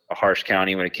was a harsh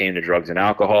county when it came to drugs and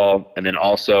alcohol, and then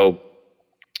also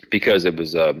because it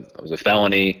was a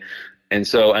felony. And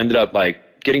so ended up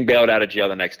like getting bailed out of jail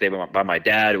the next day by my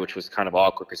dad, which was kind of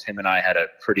awkward because him and I had a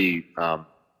pretty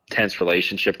tense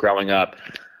relationship growing up.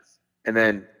 And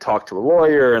then talked to a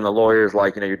lawyer, and the lawyer's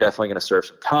like, you're definitely going to serve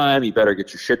some time. You better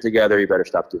get your shit together. You better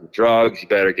stop doing drugs. You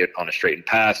better get on a straightened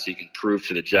path so you can prove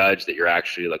to the judge that you're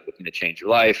actually like looking to change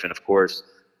your life. And of course,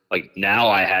 like now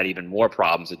I had even more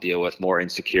problems to deal with, more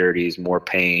insecurities, more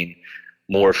pain,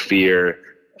 more fear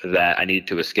that I needed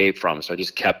to escape from. So I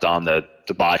just kept on the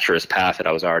debaucherous path that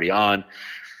I was already on.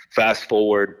 Fast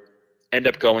forward, end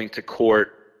up going to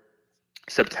court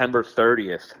September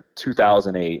 30th,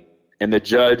 2008. And the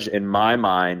judge, in my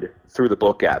mind, threw the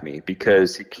book at me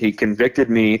because he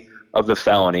convicted me of the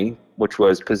felony, which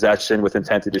was possession with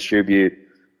intent to distribute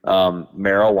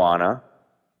marijuana,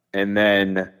 and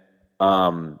then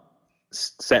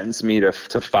sentenced me to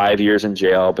 5 years in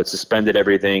jail, but suspended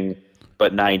everything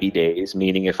but 90 days,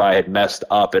 meaning if I had messed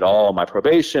up at all on my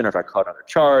probation, or if I caught on a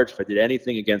charge, if I did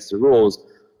anything against the rules,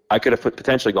 I could have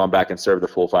potentially gone back and served the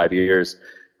full 5 years.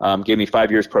 Gave me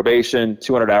 5 years probation,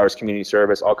 200 hours community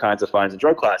service, all kinds of fines and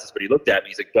drug classes. But he looked at me,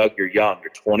 he's like, Doug, you're young, you're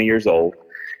 20 years old.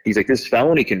 He's like, this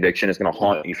felony conviction is going to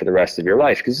haunt you for the rest of your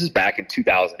life. Because this is back in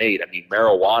 2008. I mean,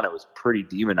 marijuana was pretty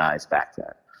demonized back then.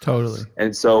 Totally.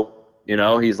 And so,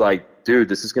 he's like, dude,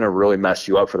 this is going to really mess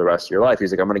you up for the rest of your life.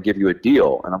 He's like, I'm going to give you a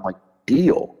deal. And I'm like,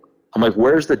 deal? I'm like,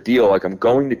 where's the deal? Like, I'm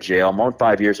going to jail. I'm on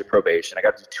 5 years of probation. I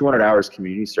got 200 hours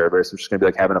community service. I'm just going to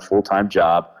be like having a full-time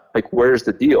job. Like, where's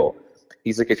the deal?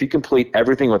 He's like, if you complete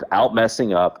everything without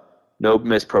messing up, no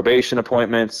missed probation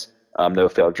appointments, no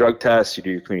failed drug tests, you do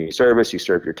your community service, you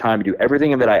serve your time, you do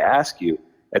everything that I ask you,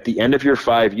 at the end of your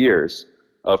 5 years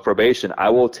of probation, I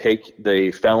will take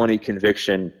the felony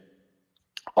conviction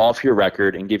off your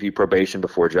record and give you probation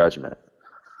before judgment.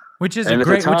 Which is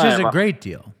a great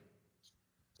deal.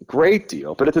 Great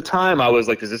deal. But at the time I was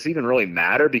like, does this even really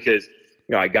matter? Because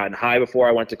I'd gotten high before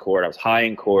I went to court. I was high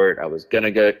in court. I was going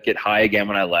to get high again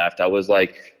when I left. I was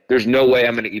like, there's no way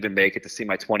I'm going to even make it to see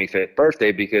my 25th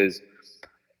birthday because,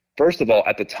 first of all,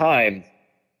 at the time,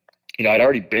 I'd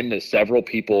already been to several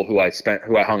people who I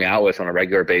hung out with on a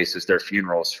regular basis, their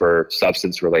funerals for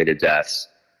substance-related deaths.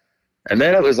 And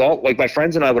then it was all, like, my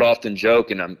friends and I would often joke,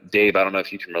 and Dave, I don't know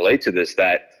if you can relate to this,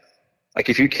 that, like,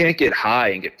 if you can't get high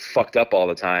and get fucked up all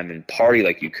the time and party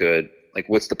like you could, like,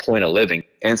 what's the point of living?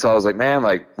 And so I was like, man,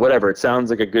 like, whatever. It sounds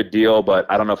like a good deal, but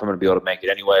I don't know if I'm going to be able to make it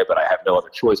anyway, but I have no other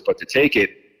choice but to take it.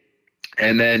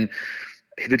 And then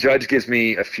the judge gives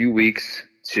me a few weeks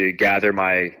to gather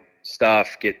my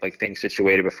stuff, get, like, things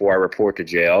situated before I report to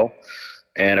jail.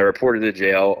 And I reported to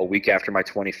jail a week after my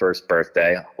 21st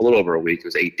birthday, a little over a week. It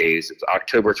was 8 days. It was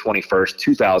October 21st,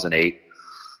 2008.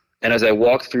 And as I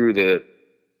walked through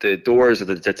the doors of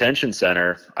the detention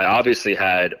center, I obviously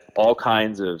had all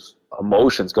kinds of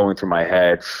emotions going through my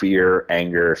head: fear,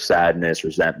 anger, sadness,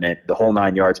 resentment, the whole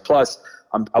 9 yards. Plus,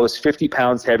 I was 50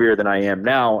 pounds heavier than I am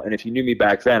now. And if you knew me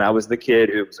back then, I was the kid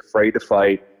who was afraid to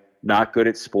fight, not good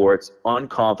at sports,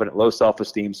 unconfident, low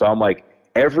self-esteem. So I'm like,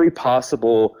 every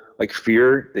possible like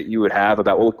fear that you would have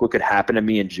about what could happen to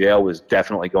me in jail was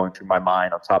definitely going through my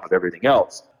mind on top of everything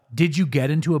else. Did you get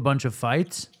into a bunch of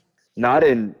fights? Not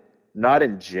in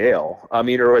jail. I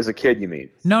mean, or as a kid, you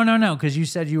mean? No, because you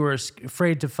said you were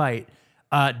afraid to fight.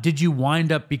 Did you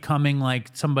wind up becoming like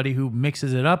somebody who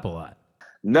mixes it up a lot?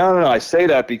 No. I say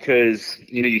that because,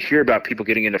 you hear about people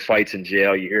getting into fights in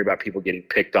jail. You hear about people getting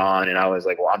picked on. And I was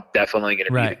like, well, I'm definitely going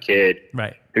to be the kid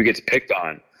who gets picked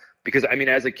on. Because, I mean,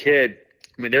 as a kid,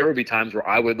 there would be times where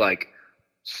I would like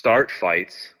start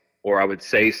fights, or I would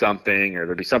say something, or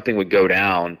there'd be something would go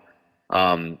down.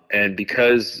 And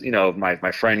because,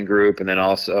 my friend group, and then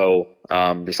also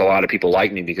just a lot of people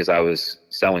like me because I was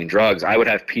selling drugs, I would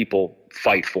have people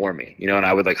fight for me, and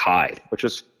I would like hide,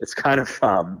 it's kind of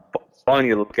funny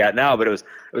to look at now, but it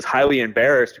was highly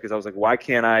embarrassed because I was like, why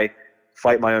can't I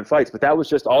fight my own fights? But that was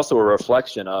just also a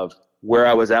reflection of where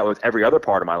I was at with every other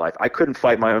part of my life. I couldn't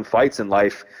fight my own fights in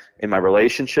life, in my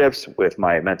relationships, with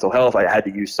my mental health. I had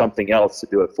to use something else to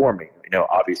do it for me,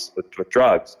 obviously with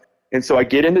drugs. And so I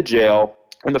get into jail,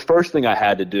 and the first thing I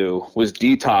had to do was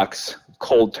detox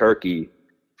cold turkey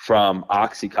from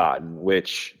Oxycontin,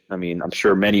 which, I'm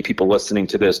sure many people listening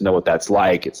to this know what that's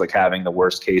like. It's like having the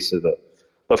worst case of the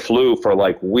flu for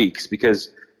like weeks,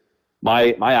 because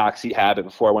my oxy habit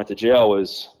before I went to jail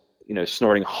was,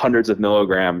 snorting hundreds of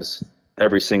milligrams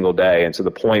every single day. And to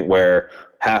the point where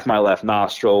half my left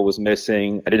nostril was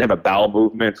missing. I didn't have a bowel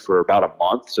movement for about a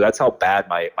month. So that's how bad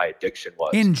my addiction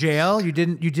was. In jail? You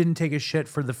didn't take a shit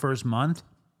for the first month?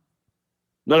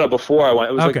 No, before I went.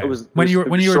 It was okay. When you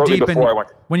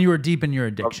were deep in your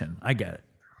addiction. I get it.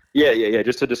 Yeah.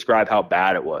 Just to describe how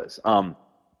bad it was.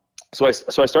 So I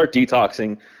started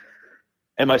detoxing,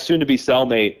 and my soon-to-be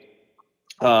cellmate,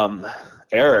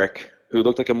 Eric, who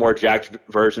looked like a more jacked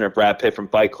version of Brad Pitt from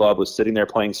Fight Club, was sitting there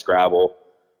playing Scrabble,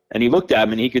 and he looked at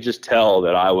me and he could just tell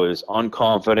that I was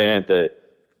unconfident, that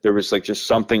there was like just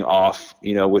something off,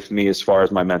 with me as far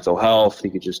as my mental health. He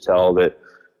could just tell that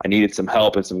I needed some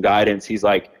help and some guidance. He's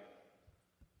like,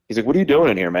 what are you doing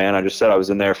in here, man? I just said I was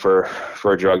in there for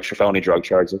a felony drug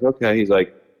charge. Like, okay. He's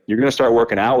like, you're going to start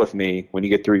working out with me when you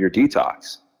get through your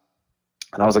detox.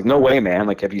 And I was like, no way, man.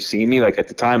 Like, have you seen me? Like, at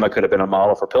the time I could have been a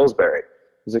model for Pillsbury.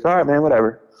 He's like, all right, man,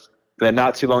 whatever. And then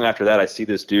not too long after that, I see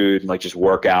this dude like just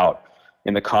work out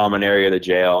in the common area of the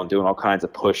jail and doing all kinds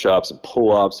of push-ups and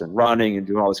pull-ups and running and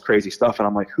doing all this crazy stuff. And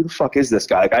I'm like, who the fuck is this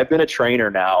guy? Like, I've been a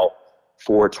trainer now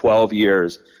for 12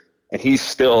 years, and he's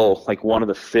still like one of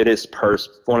the fittest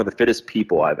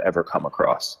people I've ever come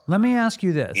across. Let me ask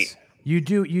you this. You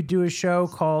do a show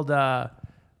called The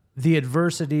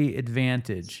Adversity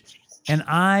Advantage. And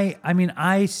I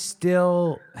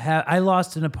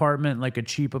lost an apartment, like a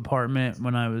cheap apartment,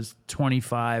 when I was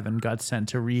 25 and got sent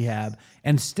to rehab.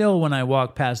 And still, when I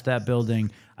walk past that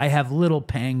building, I have little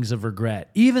pangs of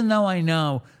regret, even though I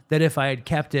know that if I had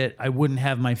kept it, I wouldn't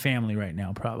have my family right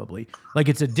now, probably. Like,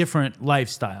 it's a different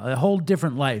lifestyle. A whole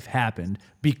different life happened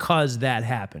because that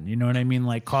happened. You know what I mean?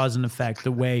 Like cause and effect,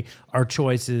 the way our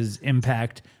choices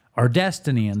impact our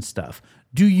destiny and stuff.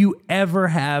 Do you ever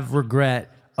have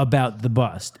regret about the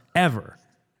bust, ever?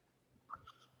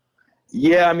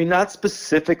 Yeah, I mean, not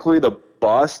specifically the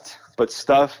bust, but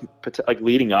stuff like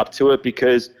leading up to it,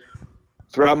 because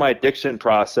throughout my addiction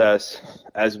process,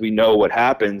 as we know, what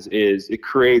happens is it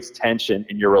creates tension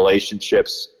in your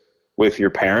relationships with your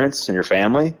parents and your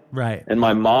family. Right. And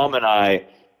my mom and I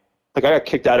got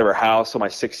kicked out of her house on my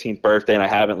 16th birthday, and I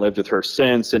haven't lived with her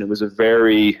since. And it was a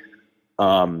very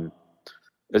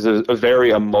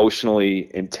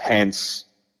emotionally intense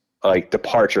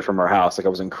departure from her house. Like, I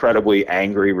was incredibly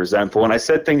angry, resentful, and I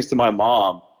said things to my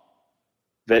mom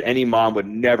that any mom would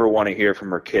never want to hear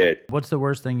from her kid. What's the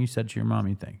worst thing you said to your mom,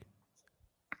 you think?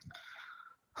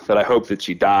 That I hope that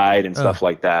she died and stuff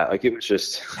like that. Like, it was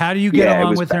just... How do you get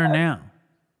along with her now?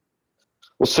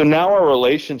 Well, so now our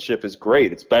relationship is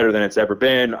great. It's better than it's ever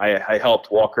been. I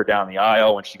helped walk her down the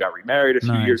aisle when she got remarried a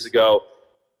few years ago.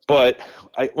 But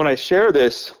when I share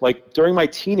this, like, during my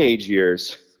teenage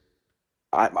years,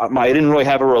 I didn't really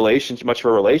have much of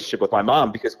a relationship with my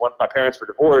mom, because when my parents were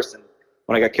divorced, and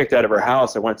when I got kicked out of her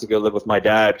house, I went to go live with my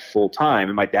dad full time.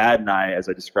 And my dad and I, as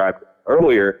I described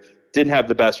earlier, didn't have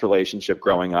the best relationship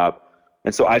growing up.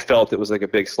 And so I felt it was like a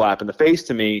big slap in the face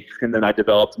to me. And then I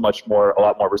developed a lot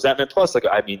more resentment, plus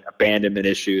abandonment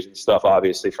issues and stuff,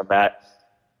 obviously, from that.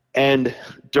 And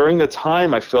during the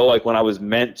time, I feel like when I was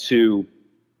meant to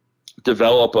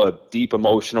develop a deep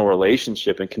emotional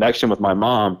relationship and connection with my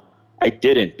mom, I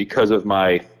didn't, because of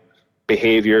my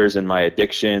behaviors and my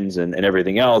addictions and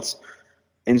everything else.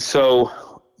 And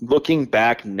so looking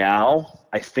back now,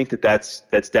 I think that's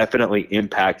definitely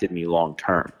impacted me long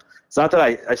term. It's not that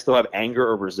I still have anger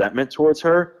or resentment towards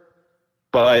her,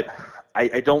 but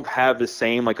I don't have the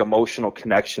same emotional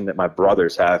connection that my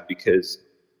brothers have, because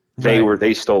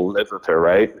they still live with her,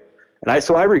 right? And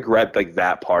I regret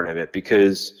that part of it,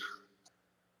 because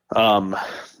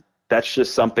that's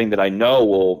just something that I know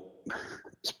will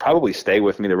probably stay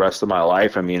with me the rest of my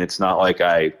life. I mean, it's not like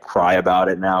I cry about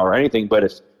it now or anything, but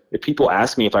if people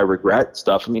ask me if I regret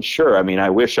stuff, I mean, sure. I mean,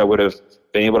 I wish I would have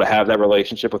been able to have that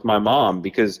relationship with my mom,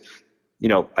 because,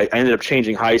 I ended up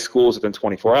changing high schools within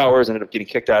 24 hours, ended up getting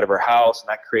kicked out of her house, and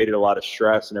that created a lot of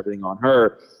stress and everything on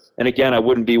her. And again, I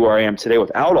wouldn't be where I am today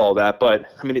without all that. But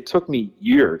I mean, it took me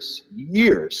years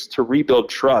to rebuild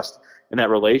trust in that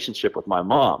relationship with my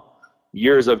mom.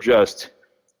 Years of just,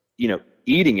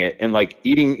 eating it and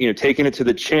taking it to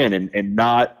the chin and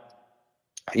not,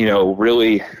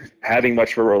 really having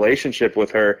much of a relationship with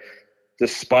her,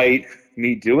 despite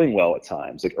me doing well at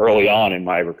times, early on in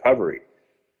my recovery.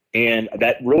 And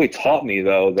that really taught me,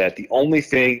 though, that the only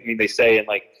thing, they say in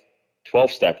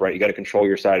 12-step, right, you got to control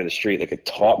your side of the street. It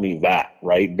taught me that,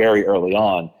 right, very early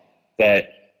on, that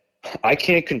I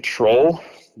can't control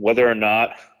whether or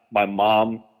not my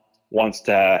mom wants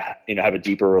to, have a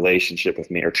deeper relationship with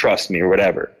me or trust me or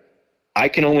whatever. I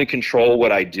can only control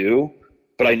what I do,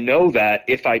 But I know that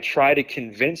if I try to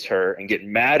convince her and get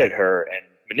mad at her and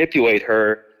manipulate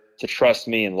her to trust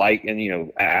me and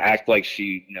act like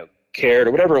she, cared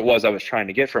or whatever it was I was trying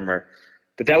to get from her,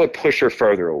 that would push her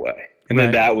further away. And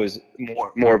then that was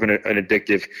more of an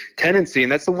addictive tendency.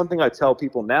 And that's the one thing I tell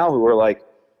people now who are like,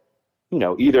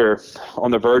 either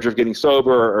on the verge of getting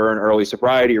sober or in early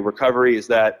sobriety or recovery, is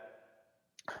that,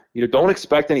 don't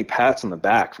expect any pats on the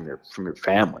back from your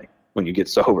family when you get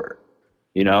sober,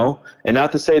 and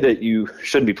not to say that you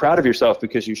shouldn't be proud of yourself,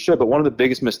 because you should. But one of the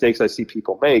biggest mistakes I see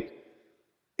people make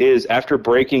is after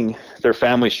breaking their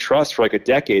family's trust for like a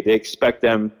decade, they expect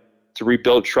them to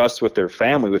rebuild trust with their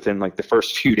family within like the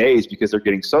first few days because they're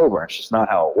getting sober. It's just not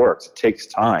how it works. It takes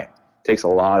time. It takes a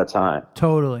lot of time.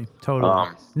 Totally.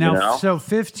 Now, so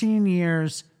 15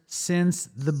 years since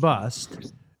the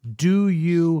bust, do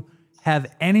you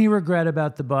have any regret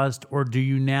about the bust, or do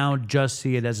you now just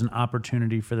see it as an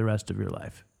opportunity for the rest of your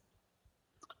life?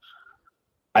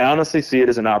 I honestly see it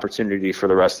as an opportunity for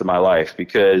the rest of my life,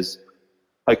 because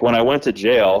like when I went to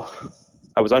jail,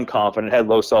 I was unconfident, had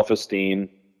low self-esteem,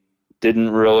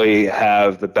 didn't really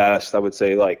have the best, I would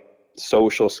say, like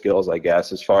social skills, I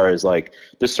guess, as far as like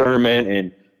discernment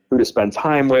and who to spend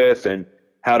time with and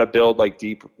how to build like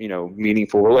deep,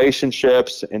 meaningful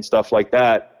relationships and stuff like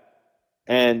that.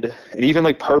 And even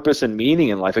like purpose and meaning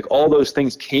in life, like all those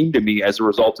things came to me as a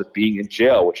result of being in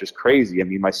jail, which is crazy. I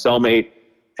mean, my cellmate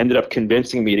ended up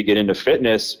convincing me to get into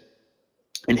fitness,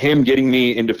 and him getting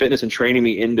me into fitness and training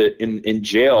me in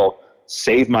jail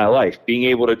saved my life. Being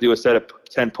able to do a set of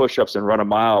 10 push-ups and run a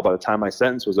mile by the time my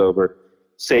sentence was over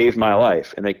saved my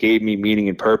life. And it gave me meaning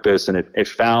and purpose. And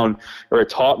it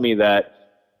taught me that,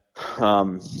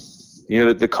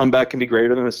 the comeback can be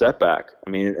greater than the setback. I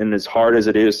mean, and as hard as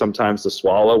it is sometimes to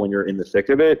swallow when you're in the thick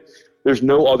of it, there's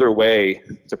no other way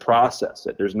to process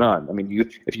it. There's none. I mean,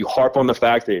 if you harp on the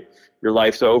fact that your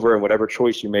life's over and whatever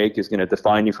choice you make is going to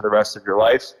define you for the rest of your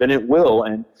life, then it will.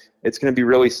 And it's going to be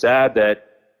really sad that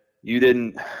you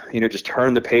didn't, just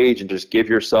turn the page and just give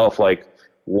yourself like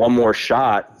one more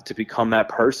shot to become that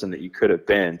person that you could have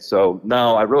been. So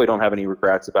no, I really don't have any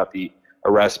regrets about the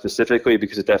arrest specifically,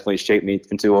 because it definitely shaped me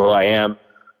into who I am.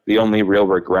 The only real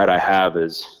regret I have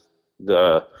is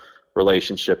the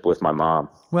relationship with my mom.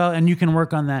 Well, and you can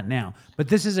work on that now. But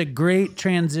this is a great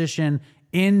transition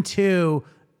into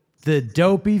the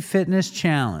Dopey Fitness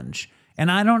Challenge. And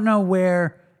I don't know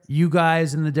where you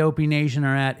guys in the Dopey Nation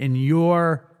are at in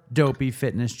your Dopey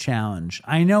Fitness Challenge.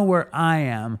 I know where I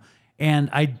am, and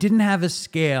I didn't have a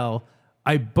scale.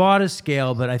 I bought a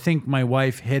scale, but I think my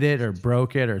wife hit it or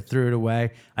broke it or threw it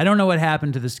away. I don't know what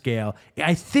happened to the scale.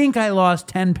 I think I lost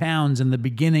 10 pounds in the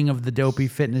beginning of the Dopey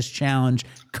Fitness Challenge,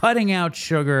 cutting out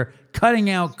sugar, cutting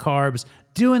out carbs,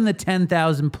 doing the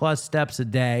 10,000 plus steps a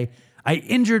day. I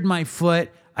injured my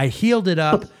foot. I healed it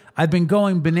up. I've been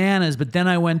going bananas, but then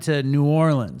I went to New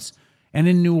Orleans. And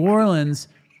in New Orleans,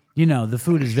 the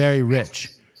food is very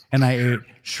rich. And I ate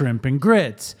shrimp and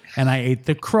grits, and I ate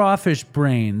the crawfish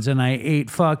brains, and I ate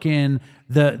fucking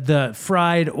the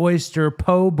fried oyster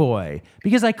po' boy,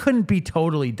 because I couldn't be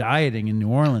totally dieting in New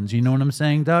Orleans. You know what I'm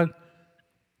saying, Doug?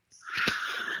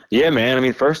 Yeah, man. I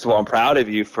mean, first of all, I'm proud of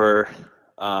you for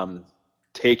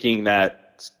taking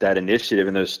that initiative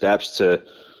and those steps to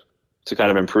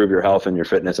kind of improve your health and your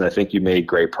fitness. And I think you made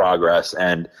great progress.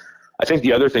 And I think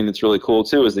the other thing that's really cool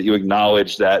too is that you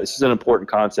acknowledge that this is an important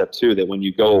concept too, that when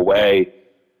you go away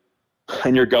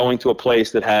and you're going to a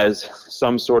place that has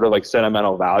some sort of like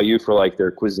sentimental value for like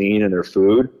their cuisine and their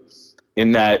food,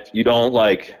 in that you don't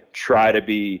like try to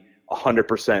be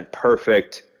 100%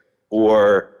 perfect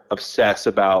or obsess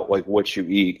about like what you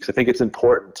eat. Because I think it's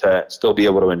important to still be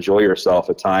able to enjoy yourself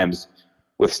at times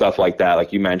with stuff like that.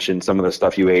 Like you mentioned, some of the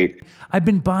stuff you ate. I've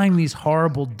been buying these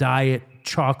horrible diet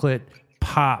chocolate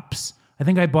pops. I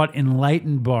think I bought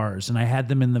Enlightened bars, and I had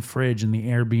them in the fridge in the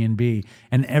Airbnb.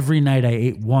 And every night I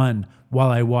ate one while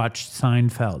I watched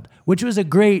Seinfeld, which was a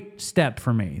great step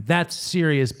for me. That's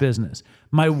serious business.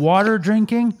 My water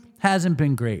drinking hasn't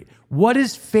been great. What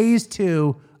is phase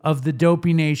 2 of the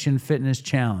Dopey Nation Fitness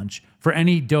Challenge for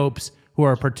any dopes who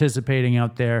are participating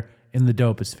out there in the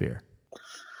doposphere?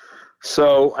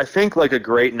 So I think like a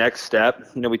great next step,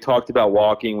 we talked about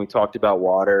walking, we talked about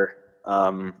water.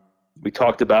 We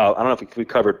talked about, I don't know if we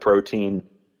covered protein.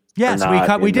 Yes,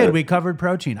 we did. We covered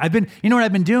protein. You know what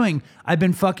I've been doing? I've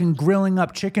been fucking grilling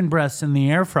up chicken breasts in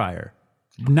the air fryer.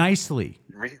 Nicely.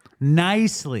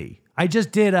 I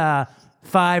just did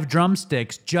 5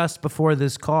 drumsticks just before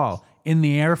this call in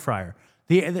the air fryer.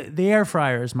 The air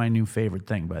fryer is my new favorite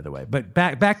thing, by the way. But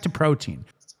back to protein.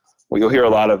 What you'll hear a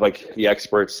lot of like the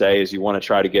experts say is you want to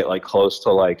try to get like close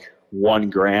to like 1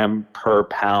 gram per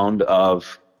pound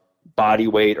of body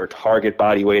weight or target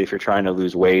body weight if you're trying to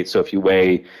lose weight. So if you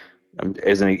weigh,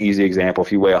 as an easy example,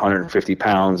 if you weigh 150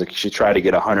 pounds, like you should try to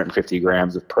get 150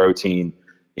 grams of protein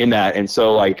in that. And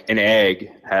so like an egg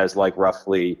has like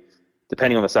roughly,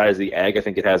 depending on the size of the egg, I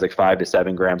think it has like 5 to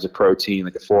 7 grams of protein.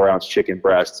 Like a 4-ounce chicken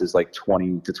breast is like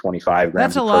 20 to 25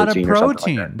 grams of protein. That's a lot of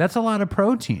protein. That's a lot of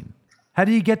protein. How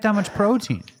do you get that much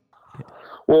protein?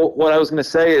 Well, what I was going to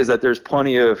say is that there's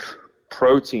plenty of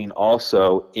protein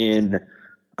also in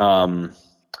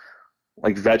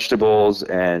like vegetables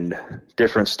and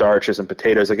different starches and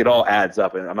potatoes. Like it all adds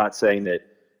up. And I'm not saying that,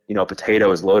 you know, a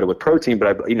potato is loaded with protein,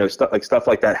 but stuff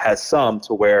like that has some,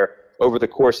 to where over the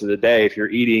course of the day, if you're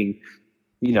eating,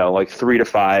 you know, like 3 to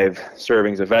 5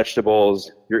 servings of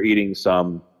vegetables, you're eating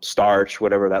some starch,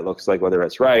 whatever that looks like, whether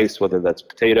it's rice, whether that's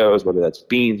potatoes, whether that's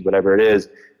beans, whatever it is,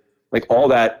 like all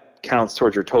that counts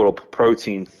towards your total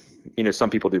protein. You know, some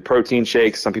people do protein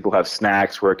shakes. Some people have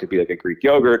snacks where it could be like a Greek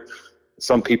yogurt.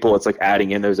 Some people, it's like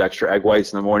adding in those extra egg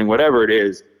whites in the morning, whatever it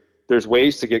is. There's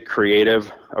ways to get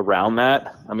creative around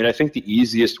that. I mean, I think the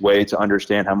easiest way to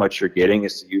understand how much you're getting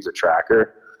is to use a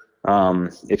tracker.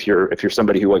 If you're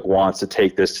somebody who like wants to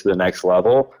take this to the next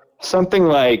level, something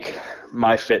like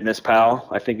MyFitnessPal,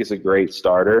 I think is a great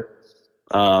starter.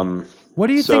 What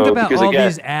do you think about all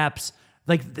these apps?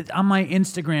 Like on my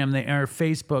Instagram or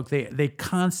Facebook, they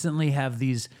constantly have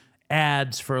these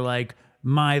ads for like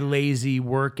my lazy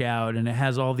workout, and it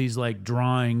has all these like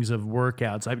drawings of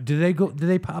workouts. Do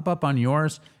they pop up on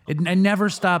yours? I never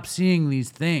stop seeing these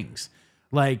things,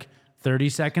 like 30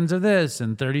 seconds of this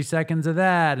and 30 seconds of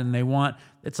that, and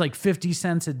it's like 50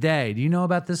 cents a day. Do you know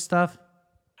about this stuff?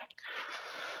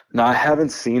 No, I haven't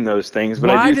seen those things,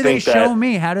 but Why I do do think they show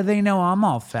me? How do they know I'm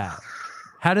all fat?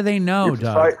 How do they know,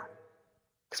 Doug?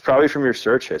 It's probably from your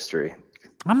search history.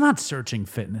 I'm not searching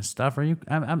fitness stuff. Are you?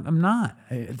 I'm not.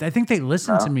 I think they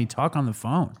listen to me talk on the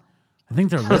phone. I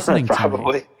think they're listening to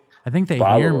me. I think they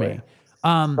hear me.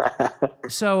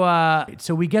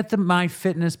 So we get the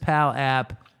MyFitnessPal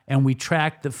app and we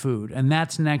track the food, and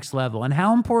that's next level. And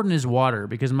how important is water?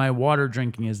 Because my water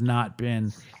drinking has not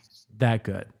been that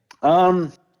good.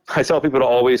 I tell people to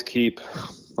always keep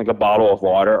like a bottle of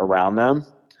water around them,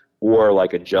 or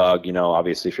like a jug, you know,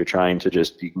 obviously if you're trying to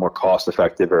just be more cost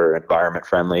effective or environment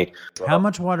friendly. How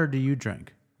much water do you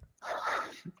drink?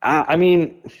 I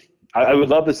mean, I would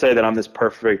love to say that I'm this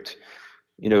perfect,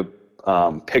 you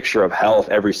know, picture of health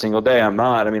every single day. I'm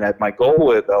not. I mean, my goal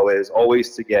with it though is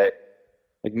always to get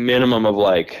like minimum of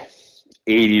like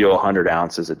 80 to 100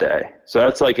 ounces a day. So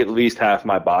that's like at least half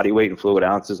my body weight in fluid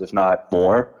ounces, if not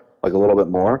more, like a little bit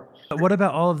more. But what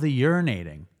about all of the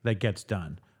urinating that gets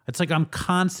done? It's like I'm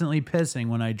constantly pissing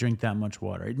when I drink that much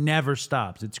water. It never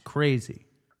stops. It's crazy.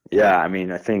 Yeah, I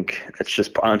mean, I think it's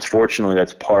just, unfortunately,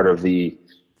 that's part of the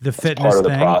fitness part of the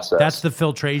thing. process. That's the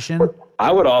filtration.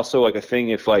 I would also like a thing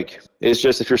if like, it's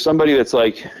just if you're somebody that's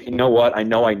like, you know what, I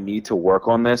know I need to work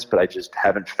on this, but I just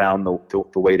haven't found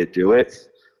the way to do it.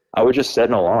 I would just set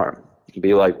an alarm. It'd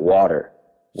be like water.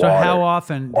 So how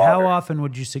often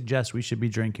would you suggest we should be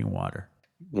drinking water?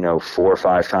 You know, 4 or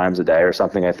 5 times a day or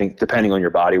something. I think depending on your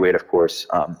body weight, of course,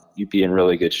 you'd be in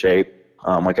really good shape.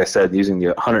 Like I said, using the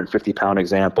 150 pound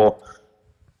example,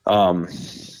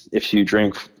 if you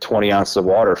drink 20 ounces of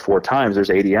water 4 times, there's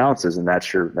 80 ounces, and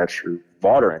that's your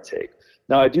water intake.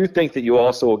 Now, I do think that you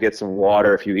also will get some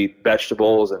water if you eat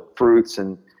vegetables and fruits,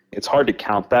 and it's hard to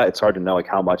count that. It's hard to know like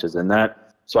how much is in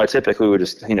that. So I typically would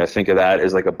just, you know, think of that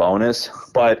as like a bonus,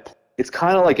 but it's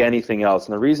kind of like anything else.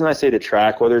 And the reason I say to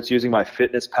track, whether it's using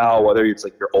MyFitnessPal, whether it's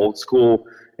like your old school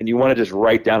and you want to just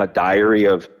write down a diary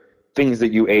of things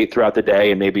that you ate throughout the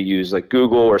day and maybe use like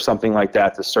Google or something like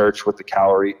that to search what the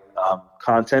calorie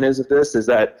content is of this, is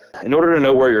that in order to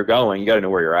know where you're going, you got to know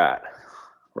where you're at,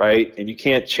 right? And you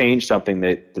can't change something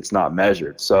that's not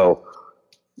measured. So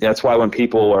that's why when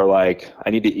people are like, I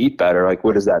need to eat better, like,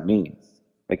 what does that mean?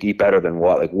 Like, eat better than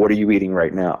what? Like, what are you eating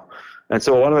right now? And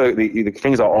so one of the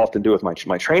things I'll often do with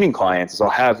my training clients is I'll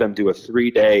have them do a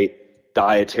 3-day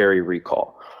dietary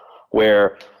recall,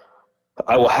 where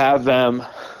I will have them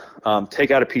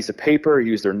take out a piece of paper,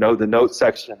 use the notes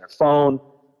section in their phone,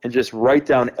 and just write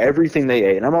down everything they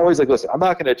ate. And I'm always like, listen, I'm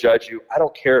not going to judge you. I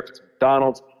don't care if it's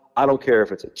McDonald's. I don't care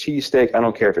if it's a cheesesteak. I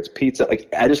don't care if it's pizza. Like,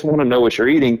 I just want to know what you're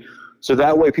eating, so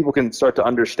that way people can start to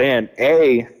understand,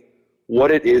 A,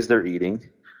 what it is they're eating,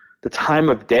 the time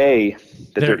of day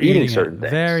that they're eating certain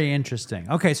things. Very interesting.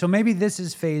 Okay, so maybe this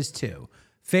is phase 2.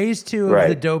 Phase 2 of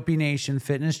the Dopey Nation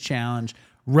Fitness Challenge.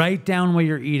 Write down what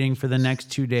you're eating for the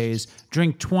next 2 days.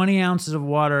 Drink 20 ounces of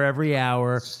water every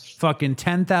hour. Fucking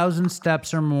 10,000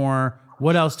 steps or more.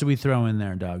 What else do we throw in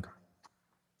there, Doug?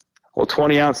 Well,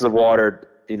 20 ounces of water,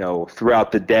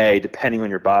 throughout the day, depending on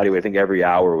your body weight, I think every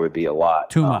hour would be a lot.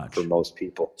 Too much for most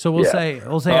people. So we'll say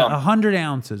 100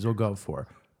 ounces we'll go for,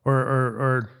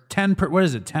 or 10. What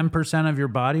is it? 10% of your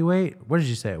body weight? What did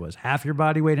you say it was? Half your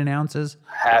body weight in ounces?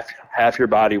 Half your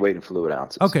body weight in fluid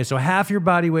ounces. Okay, so half your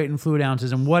body weight in fluid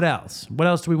ounces. And what else? What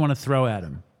else do we want to throw at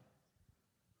him?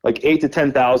 Like 8,000 to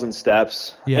 10,000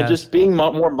 steps, Yes. and just being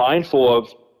more mindful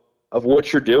of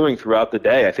what you're doing throughout the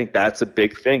day. I think that's a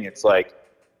big thing. It's like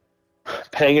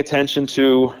paying attention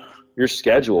to your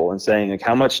schedule and saying, like,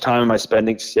 how much time am I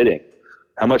spending sitting?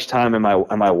 How much time am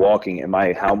I walking?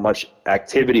 How much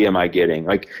activity am I getting?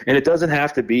 Like, and it doesn't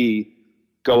have to be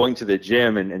going to the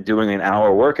gym and doing an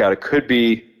hour workout. It could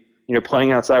be,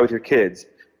 playing outside with your kids.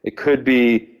 It could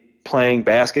be playing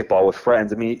basketball with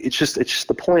friends. I mean, it's just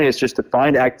the point is just to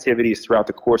find activities throughout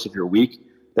the course of your week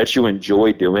that you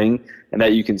enjoy doing and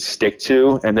that you can stick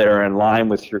to and that are in line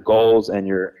with your goals and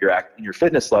your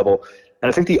fitness level. And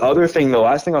I think the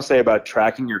last thing I'll say about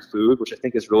tracking your food, which I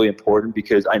think is really important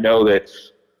because I know that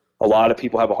a lot of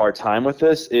people have a hard time with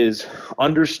this, is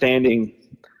understanding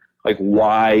like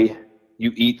why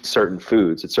you eat certain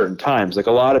foods at certain times. Like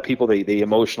a lot of people, they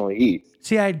emotionally eat.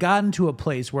 See, I had gotten to a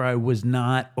place where I was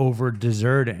not over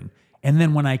deserting. And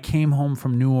then when I came home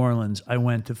from New Orleans, I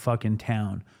went to fucking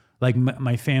town. Like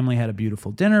my family had a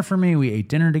beautiful dinner for me. We ate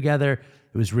dinner together.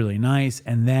 It was really nice.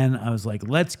 And then I was like,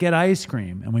 let's get ice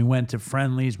cream. And we went to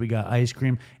Friendly's. We got ice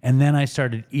cream. And then I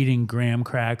started eating graham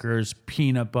crackers,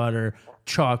 peanut butter,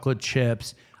 chocolate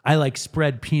chips. I like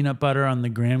spread peanut butter on the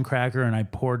graham cracker and I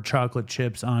poured chocolate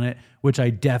chips on it, which I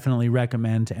definitely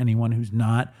recommend to anyone who's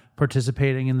not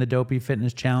participating in the Dopey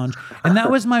Fitness Challenge. And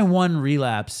that was my one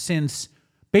relapse since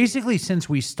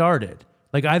we started.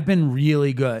 Like I've been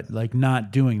really good, like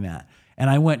not doing that. And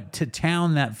I went to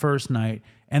town that first night.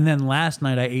 And then last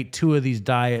night I ate 2 of these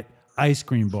diet ice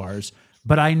cream bars.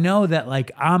 But I know that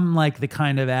like I'm like the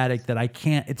kind of addict that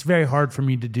it's very hard for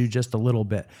me to do just a little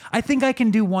bit. I think I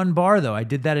can do 1 bar though. I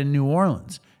did that in New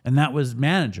Orleans and that was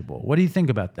manageable. What do you think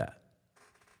about that?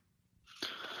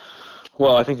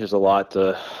 Well, I think there's a lot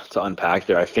to unpack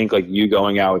there. I think like you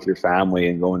going out with your family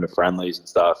and going to Friendly's and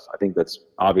stuff, I think that's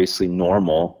obviously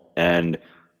normal. And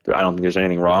I don't think there's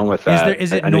anything wrong with that.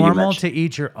 Is it normal to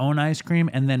eat your own ice cream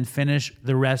and then finish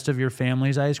the rest of your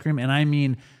family's ice cream? And I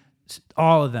mean,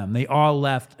 all of them. They all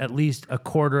left at least a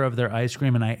quarter of their ice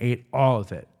cream and I ate all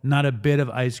of it. Not a bit of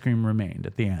ice cream remained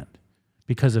at the end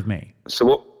because of me. So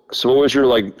what was your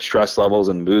like stress levels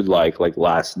and mood like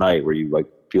last night? Were you like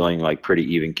feeling like pretty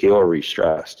even keel or were you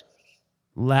stressed?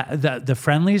 The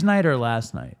Friendly's night or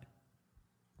last night?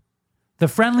 The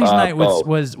Friendly's night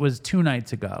was 2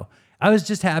 nights ago. I was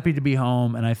just happy to be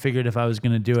home, and I figured if I was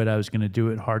going to do it, I was going to do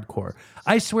it hardcore.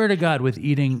 I swear to God, with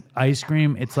eating ice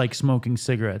cream, it's like smoking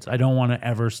cigarettes. I don't want to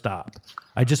ever stop.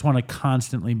 I just want to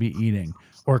constantly be eating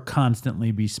or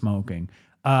constantly be smoking.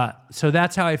 So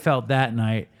that's how I felt that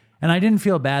night, and I didn't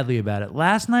feel badly about it.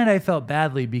 Last night, I felt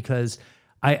badly because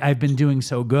I've been doing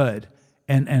so good,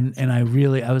 and I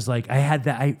was like,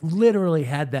 I literally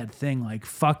had that thing like,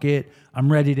 fuck it, I'm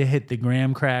ready to hit the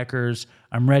graham crackers,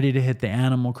 I'm ready to hit the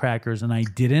animal crackers, and I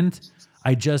didn't.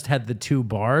 I just had the 2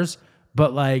 bars,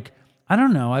 but like, I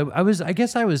don't know. I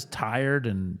guess I was tired,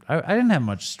 and I didn't have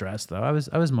much stress though. I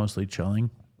was mostly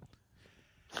chilling.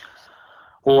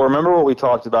 Well, remember what we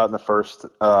talked about in the first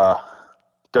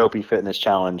Dopey Fitness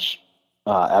Challenge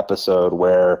episode,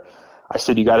 where I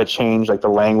said you got to change like the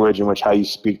language in which how you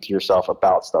speak to yourself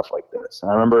about stuff like this. And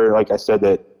I remember, like I said,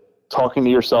 that talking to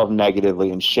yourself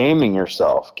negatively and shaming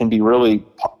yourself can be really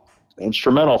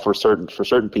instrumental for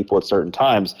certain people at certain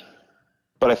times.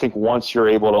 But I think once you're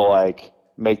able to like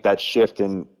make that shift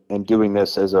in doing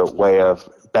this as a way of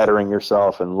bettering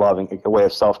yourself and loving, a way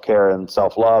of self-care and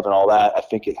self-love and all that, I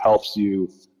think it helps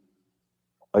you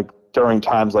like during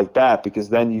times like that, because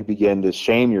then you begin to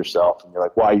shame yourself and you're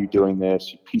like, why are you doing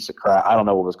this, you piece of crap? I don't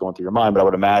know what was going through your mind, but I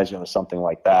would imagine it was something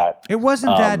like that. It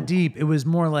wasn't that deep. It was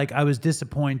more like I was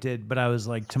disappointed, but I was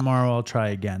like, tomorrow I'll try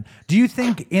again. Do you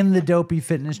think in the Dopey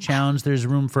Fitness Challenge there's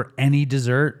room for any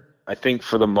dessert? I think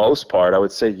for the most part, I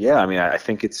would say, yeah. I mean, I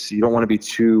think you don't want to be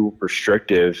too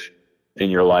restrictive in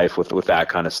your life with that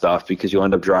kind of stuff, because you'll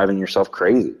end up driving yourself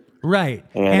crazy. Right.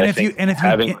 And if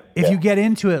you get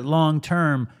into it long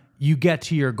term, you get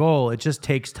to your goal. It just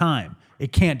takes time.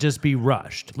 It can't just be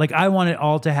rushed. Like I want it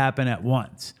all to happen at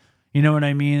once. You know what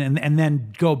I mean? And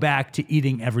then go back to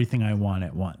eating everything I want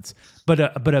at once. But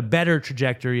a better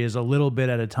trajectory is a little bit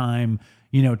at a time.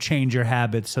 change your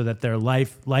habits so that they're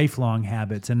lifelong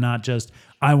habits and not just,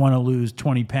 I want to lose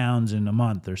 20 pounds in a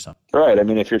month or something. Right. I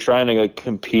mean, if you're trying to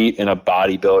compete in a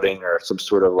bodybuilding or some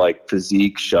sort of like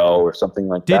physique show or something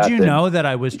like that. Did you know that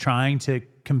I was trying to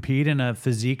compete in a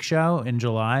physique show in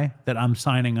July, that I'm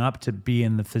signing up to be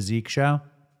in the physique show?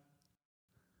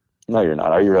 No, you're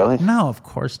not. Are you really? No, of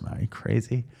course not. Are you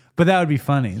crazy? But that would be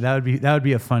funny. That would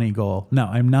be a funny goal. No,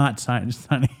 I'm not signing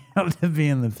up to be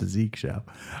in the physique show.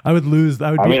 I would lose.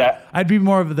 I'd be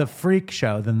more of the freak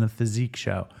show than the physique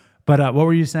show. But what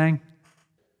were you saying?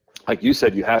 Like you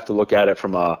said, you have to look at it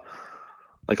from a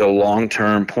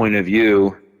long-term point of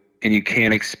view, and you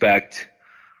can't expect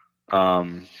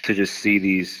to just see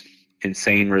these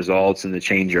insane results and to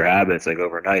change your habits like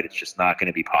overnight. It's just not going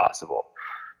to be possible.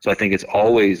 So I think it's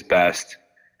always best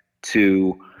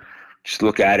to just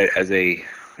look at it as a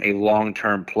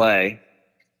long-term play,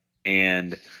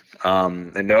 and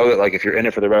know that like if you're in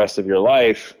it for the rest of your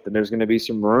life, then there's going to be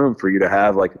some room for you to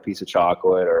have like a piece of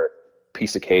chocolate or a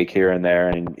piece of cake here and there,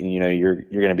 and you're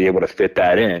going to be able to fit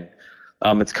that in.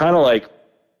 It's kind of like,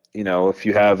 if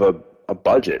you have a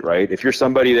budget, right? If you're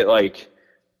somebody that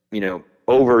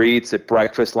overeats at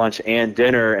breakfast, lunch, and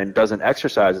dinner and doesn't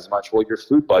exercise as much, well, your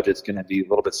food budget's going to be a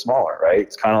little bit smaller, right?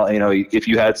 It's kind of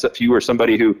if you were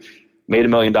somebody who made $1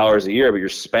 million a year, but you're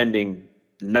spending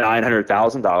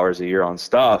 $900,000 a year on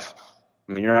stuff,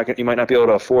 I mean, you might not be able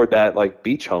to afford that like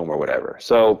beach home or whatever.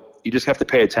 So you just have to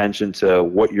pay attention to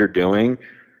what you're doing,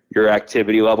 your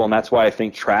activity level, and that's why I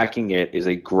think tracking it is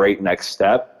a great next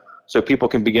step, so people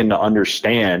can begin to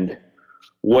understand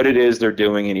what it is they're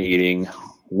doing and eating,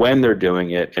 when they're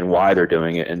doing it, and why they're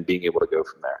doing it, and being able to go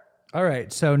from there. All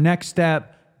right. So next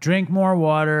step, drink more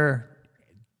water,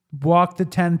 walk the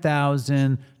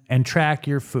 10,000, and track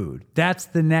your food. That's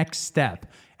the next step.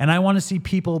 And I want to see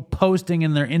people posting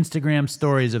in their Instagram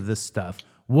stories of this stuff.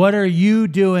 What are you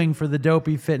doing for the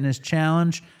Dopey Fitness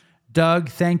Challenge? Doug,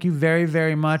 thank you very,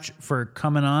 very much for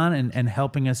coming on and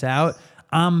helping us out.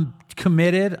 I'm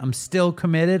committed. I'm still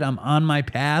committed. I'm on my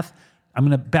path. I'm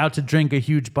about to drink a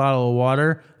huge bottle of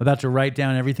water, about to write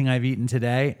down everything I've eaten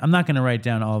today. I'm not going to write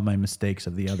down all of my mistakes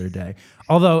of the other day.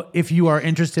 Although, if you are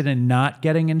interested in not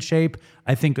getting in shape,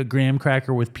 I think a graham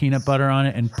cracker with peanut butter on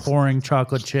it and pouring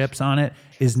chocolate chips on it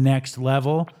is next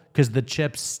level, because the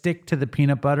chips stick to the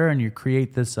peanut butter and you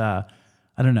create this, it's a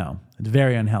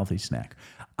very unhealthy snack.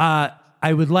 I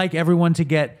would like everyone to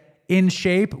get in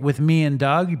shape with me and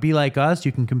Doug. Be like us.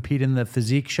 You can compete in the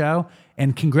physique show.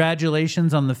 And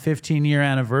congratulations on the 15-year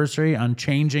anniversary, on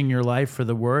changing your life for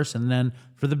the worse and then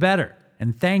for the better.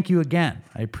 And thank you again.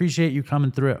 I appreciate you coming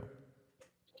through.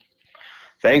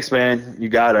 Thanks, man. You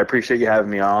got it. I appreciate you having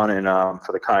me on, and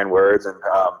for the kind words. And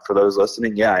for those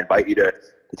listening, I invite you to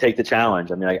take the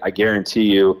challenge. I mean, I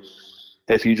guarantee you,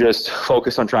 if you just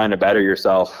focus on trying to better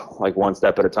yourself, like one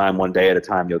step at a time, one day at a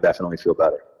time, you'll definitely feel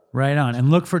better. Right on.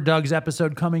 And look for Doug's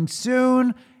episode coming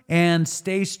soon. And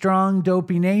stay strong,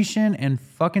 Dopey Nation, and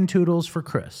fucking toodles for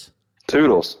Chris.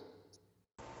 Toodles.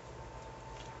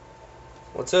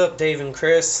 What's up, Dave and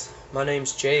Chris? My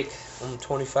name's Jake. I'm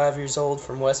 25 years old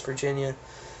from West Virginia.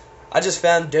 I just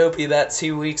found Dopey about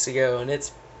 2 weeks ago, and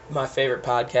it's my favorite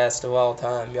podcast of all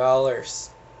time. Y'all are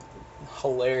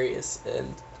hilarious,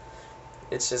 and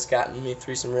it's just gotten me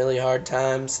through some really hard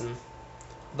times. And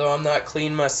though I'm not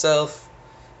clean myself,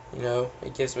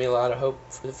 it gives me a lot of hope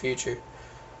for the future.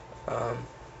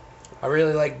 I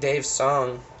really like Dave's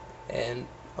song, and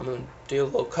I'm going to do a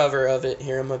little cover of it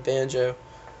here on my banjo.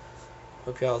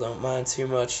 Hope y'all don't mind too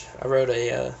much. I wrote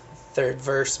a third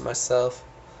verse myself.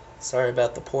 Sorry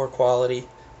about the poor quality.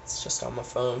 It's just on my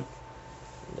phone.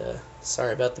 And,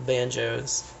 sorry about the banjo.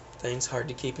 This thing's hard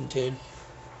to keep in tune.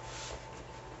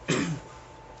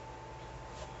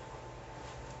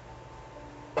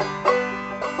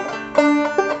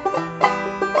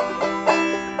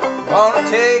 Wanna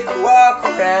take a walk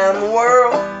around the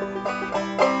world,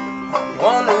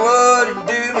 wonder would it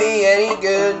do me any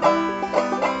good,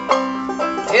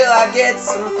 till I get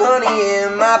some honey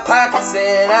in my pockets,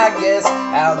 and I guess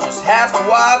I'll just have to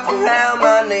walk around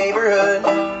my neighborhood.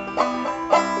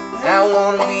 I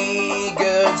wanna be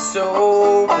good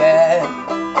so bad,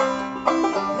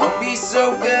 wanna be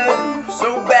so good,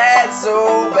 so bad,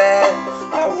 so bad.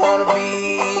 I wanna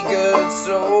be good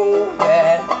so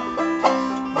bad.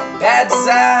 Bad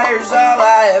desire's all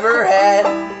I ever had.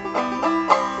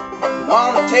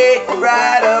 Wanna take a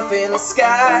ride up in the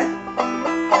sky,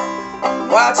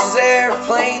 watch as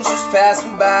airplanes just pass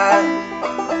me by.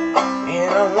 And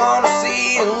I wanna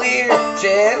see a Lear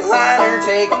jetliner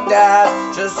take a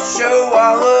dive, just to show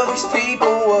all of these people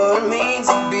what it means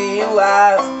to be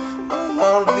alive. I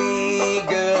wanna be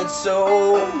good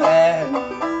so bad.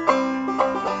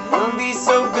 I wanna be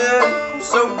so good,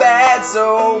 so bad,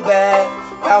 so bad.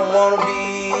 I wanna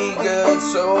be good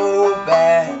so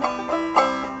bad.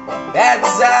 Bad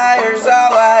desire's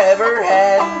all I ever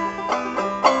had.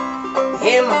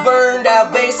 In my burned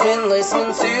out basement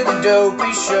listening to the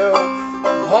Dopey show.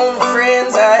 Only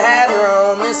friends I had were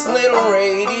on this little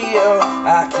radio.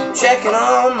 I keep checking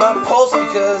on my pulse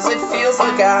because it feels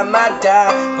like I might die.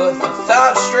 But the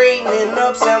thought of straightening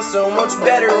up sounds so much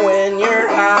better when you're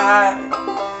high.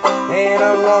 And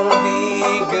I wanna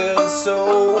be good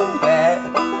so bad.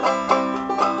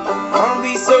 I wanna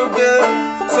be so good,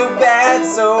 so bad,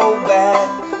 so bad.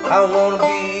 I wanna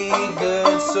be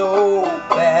good so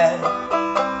bad.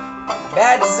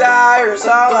 Bad desire's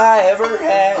all I ever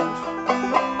had.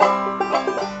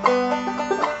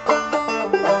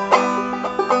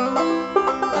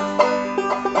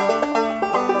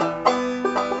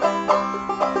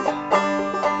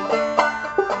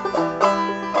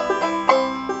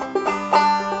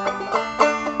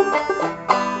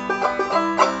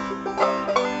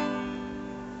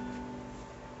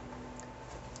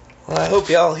 Well, I hope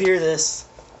y'all hear this.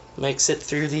 Makes it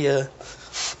through the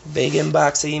big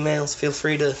inbox of emails. Feel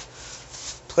free to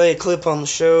play a clip on the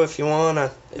show if you want.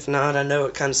 If not, I know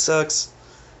it kind of sucks.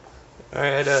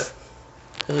 Alright,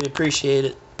 really appreciate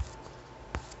it.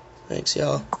 Thanks,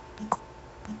 y'all.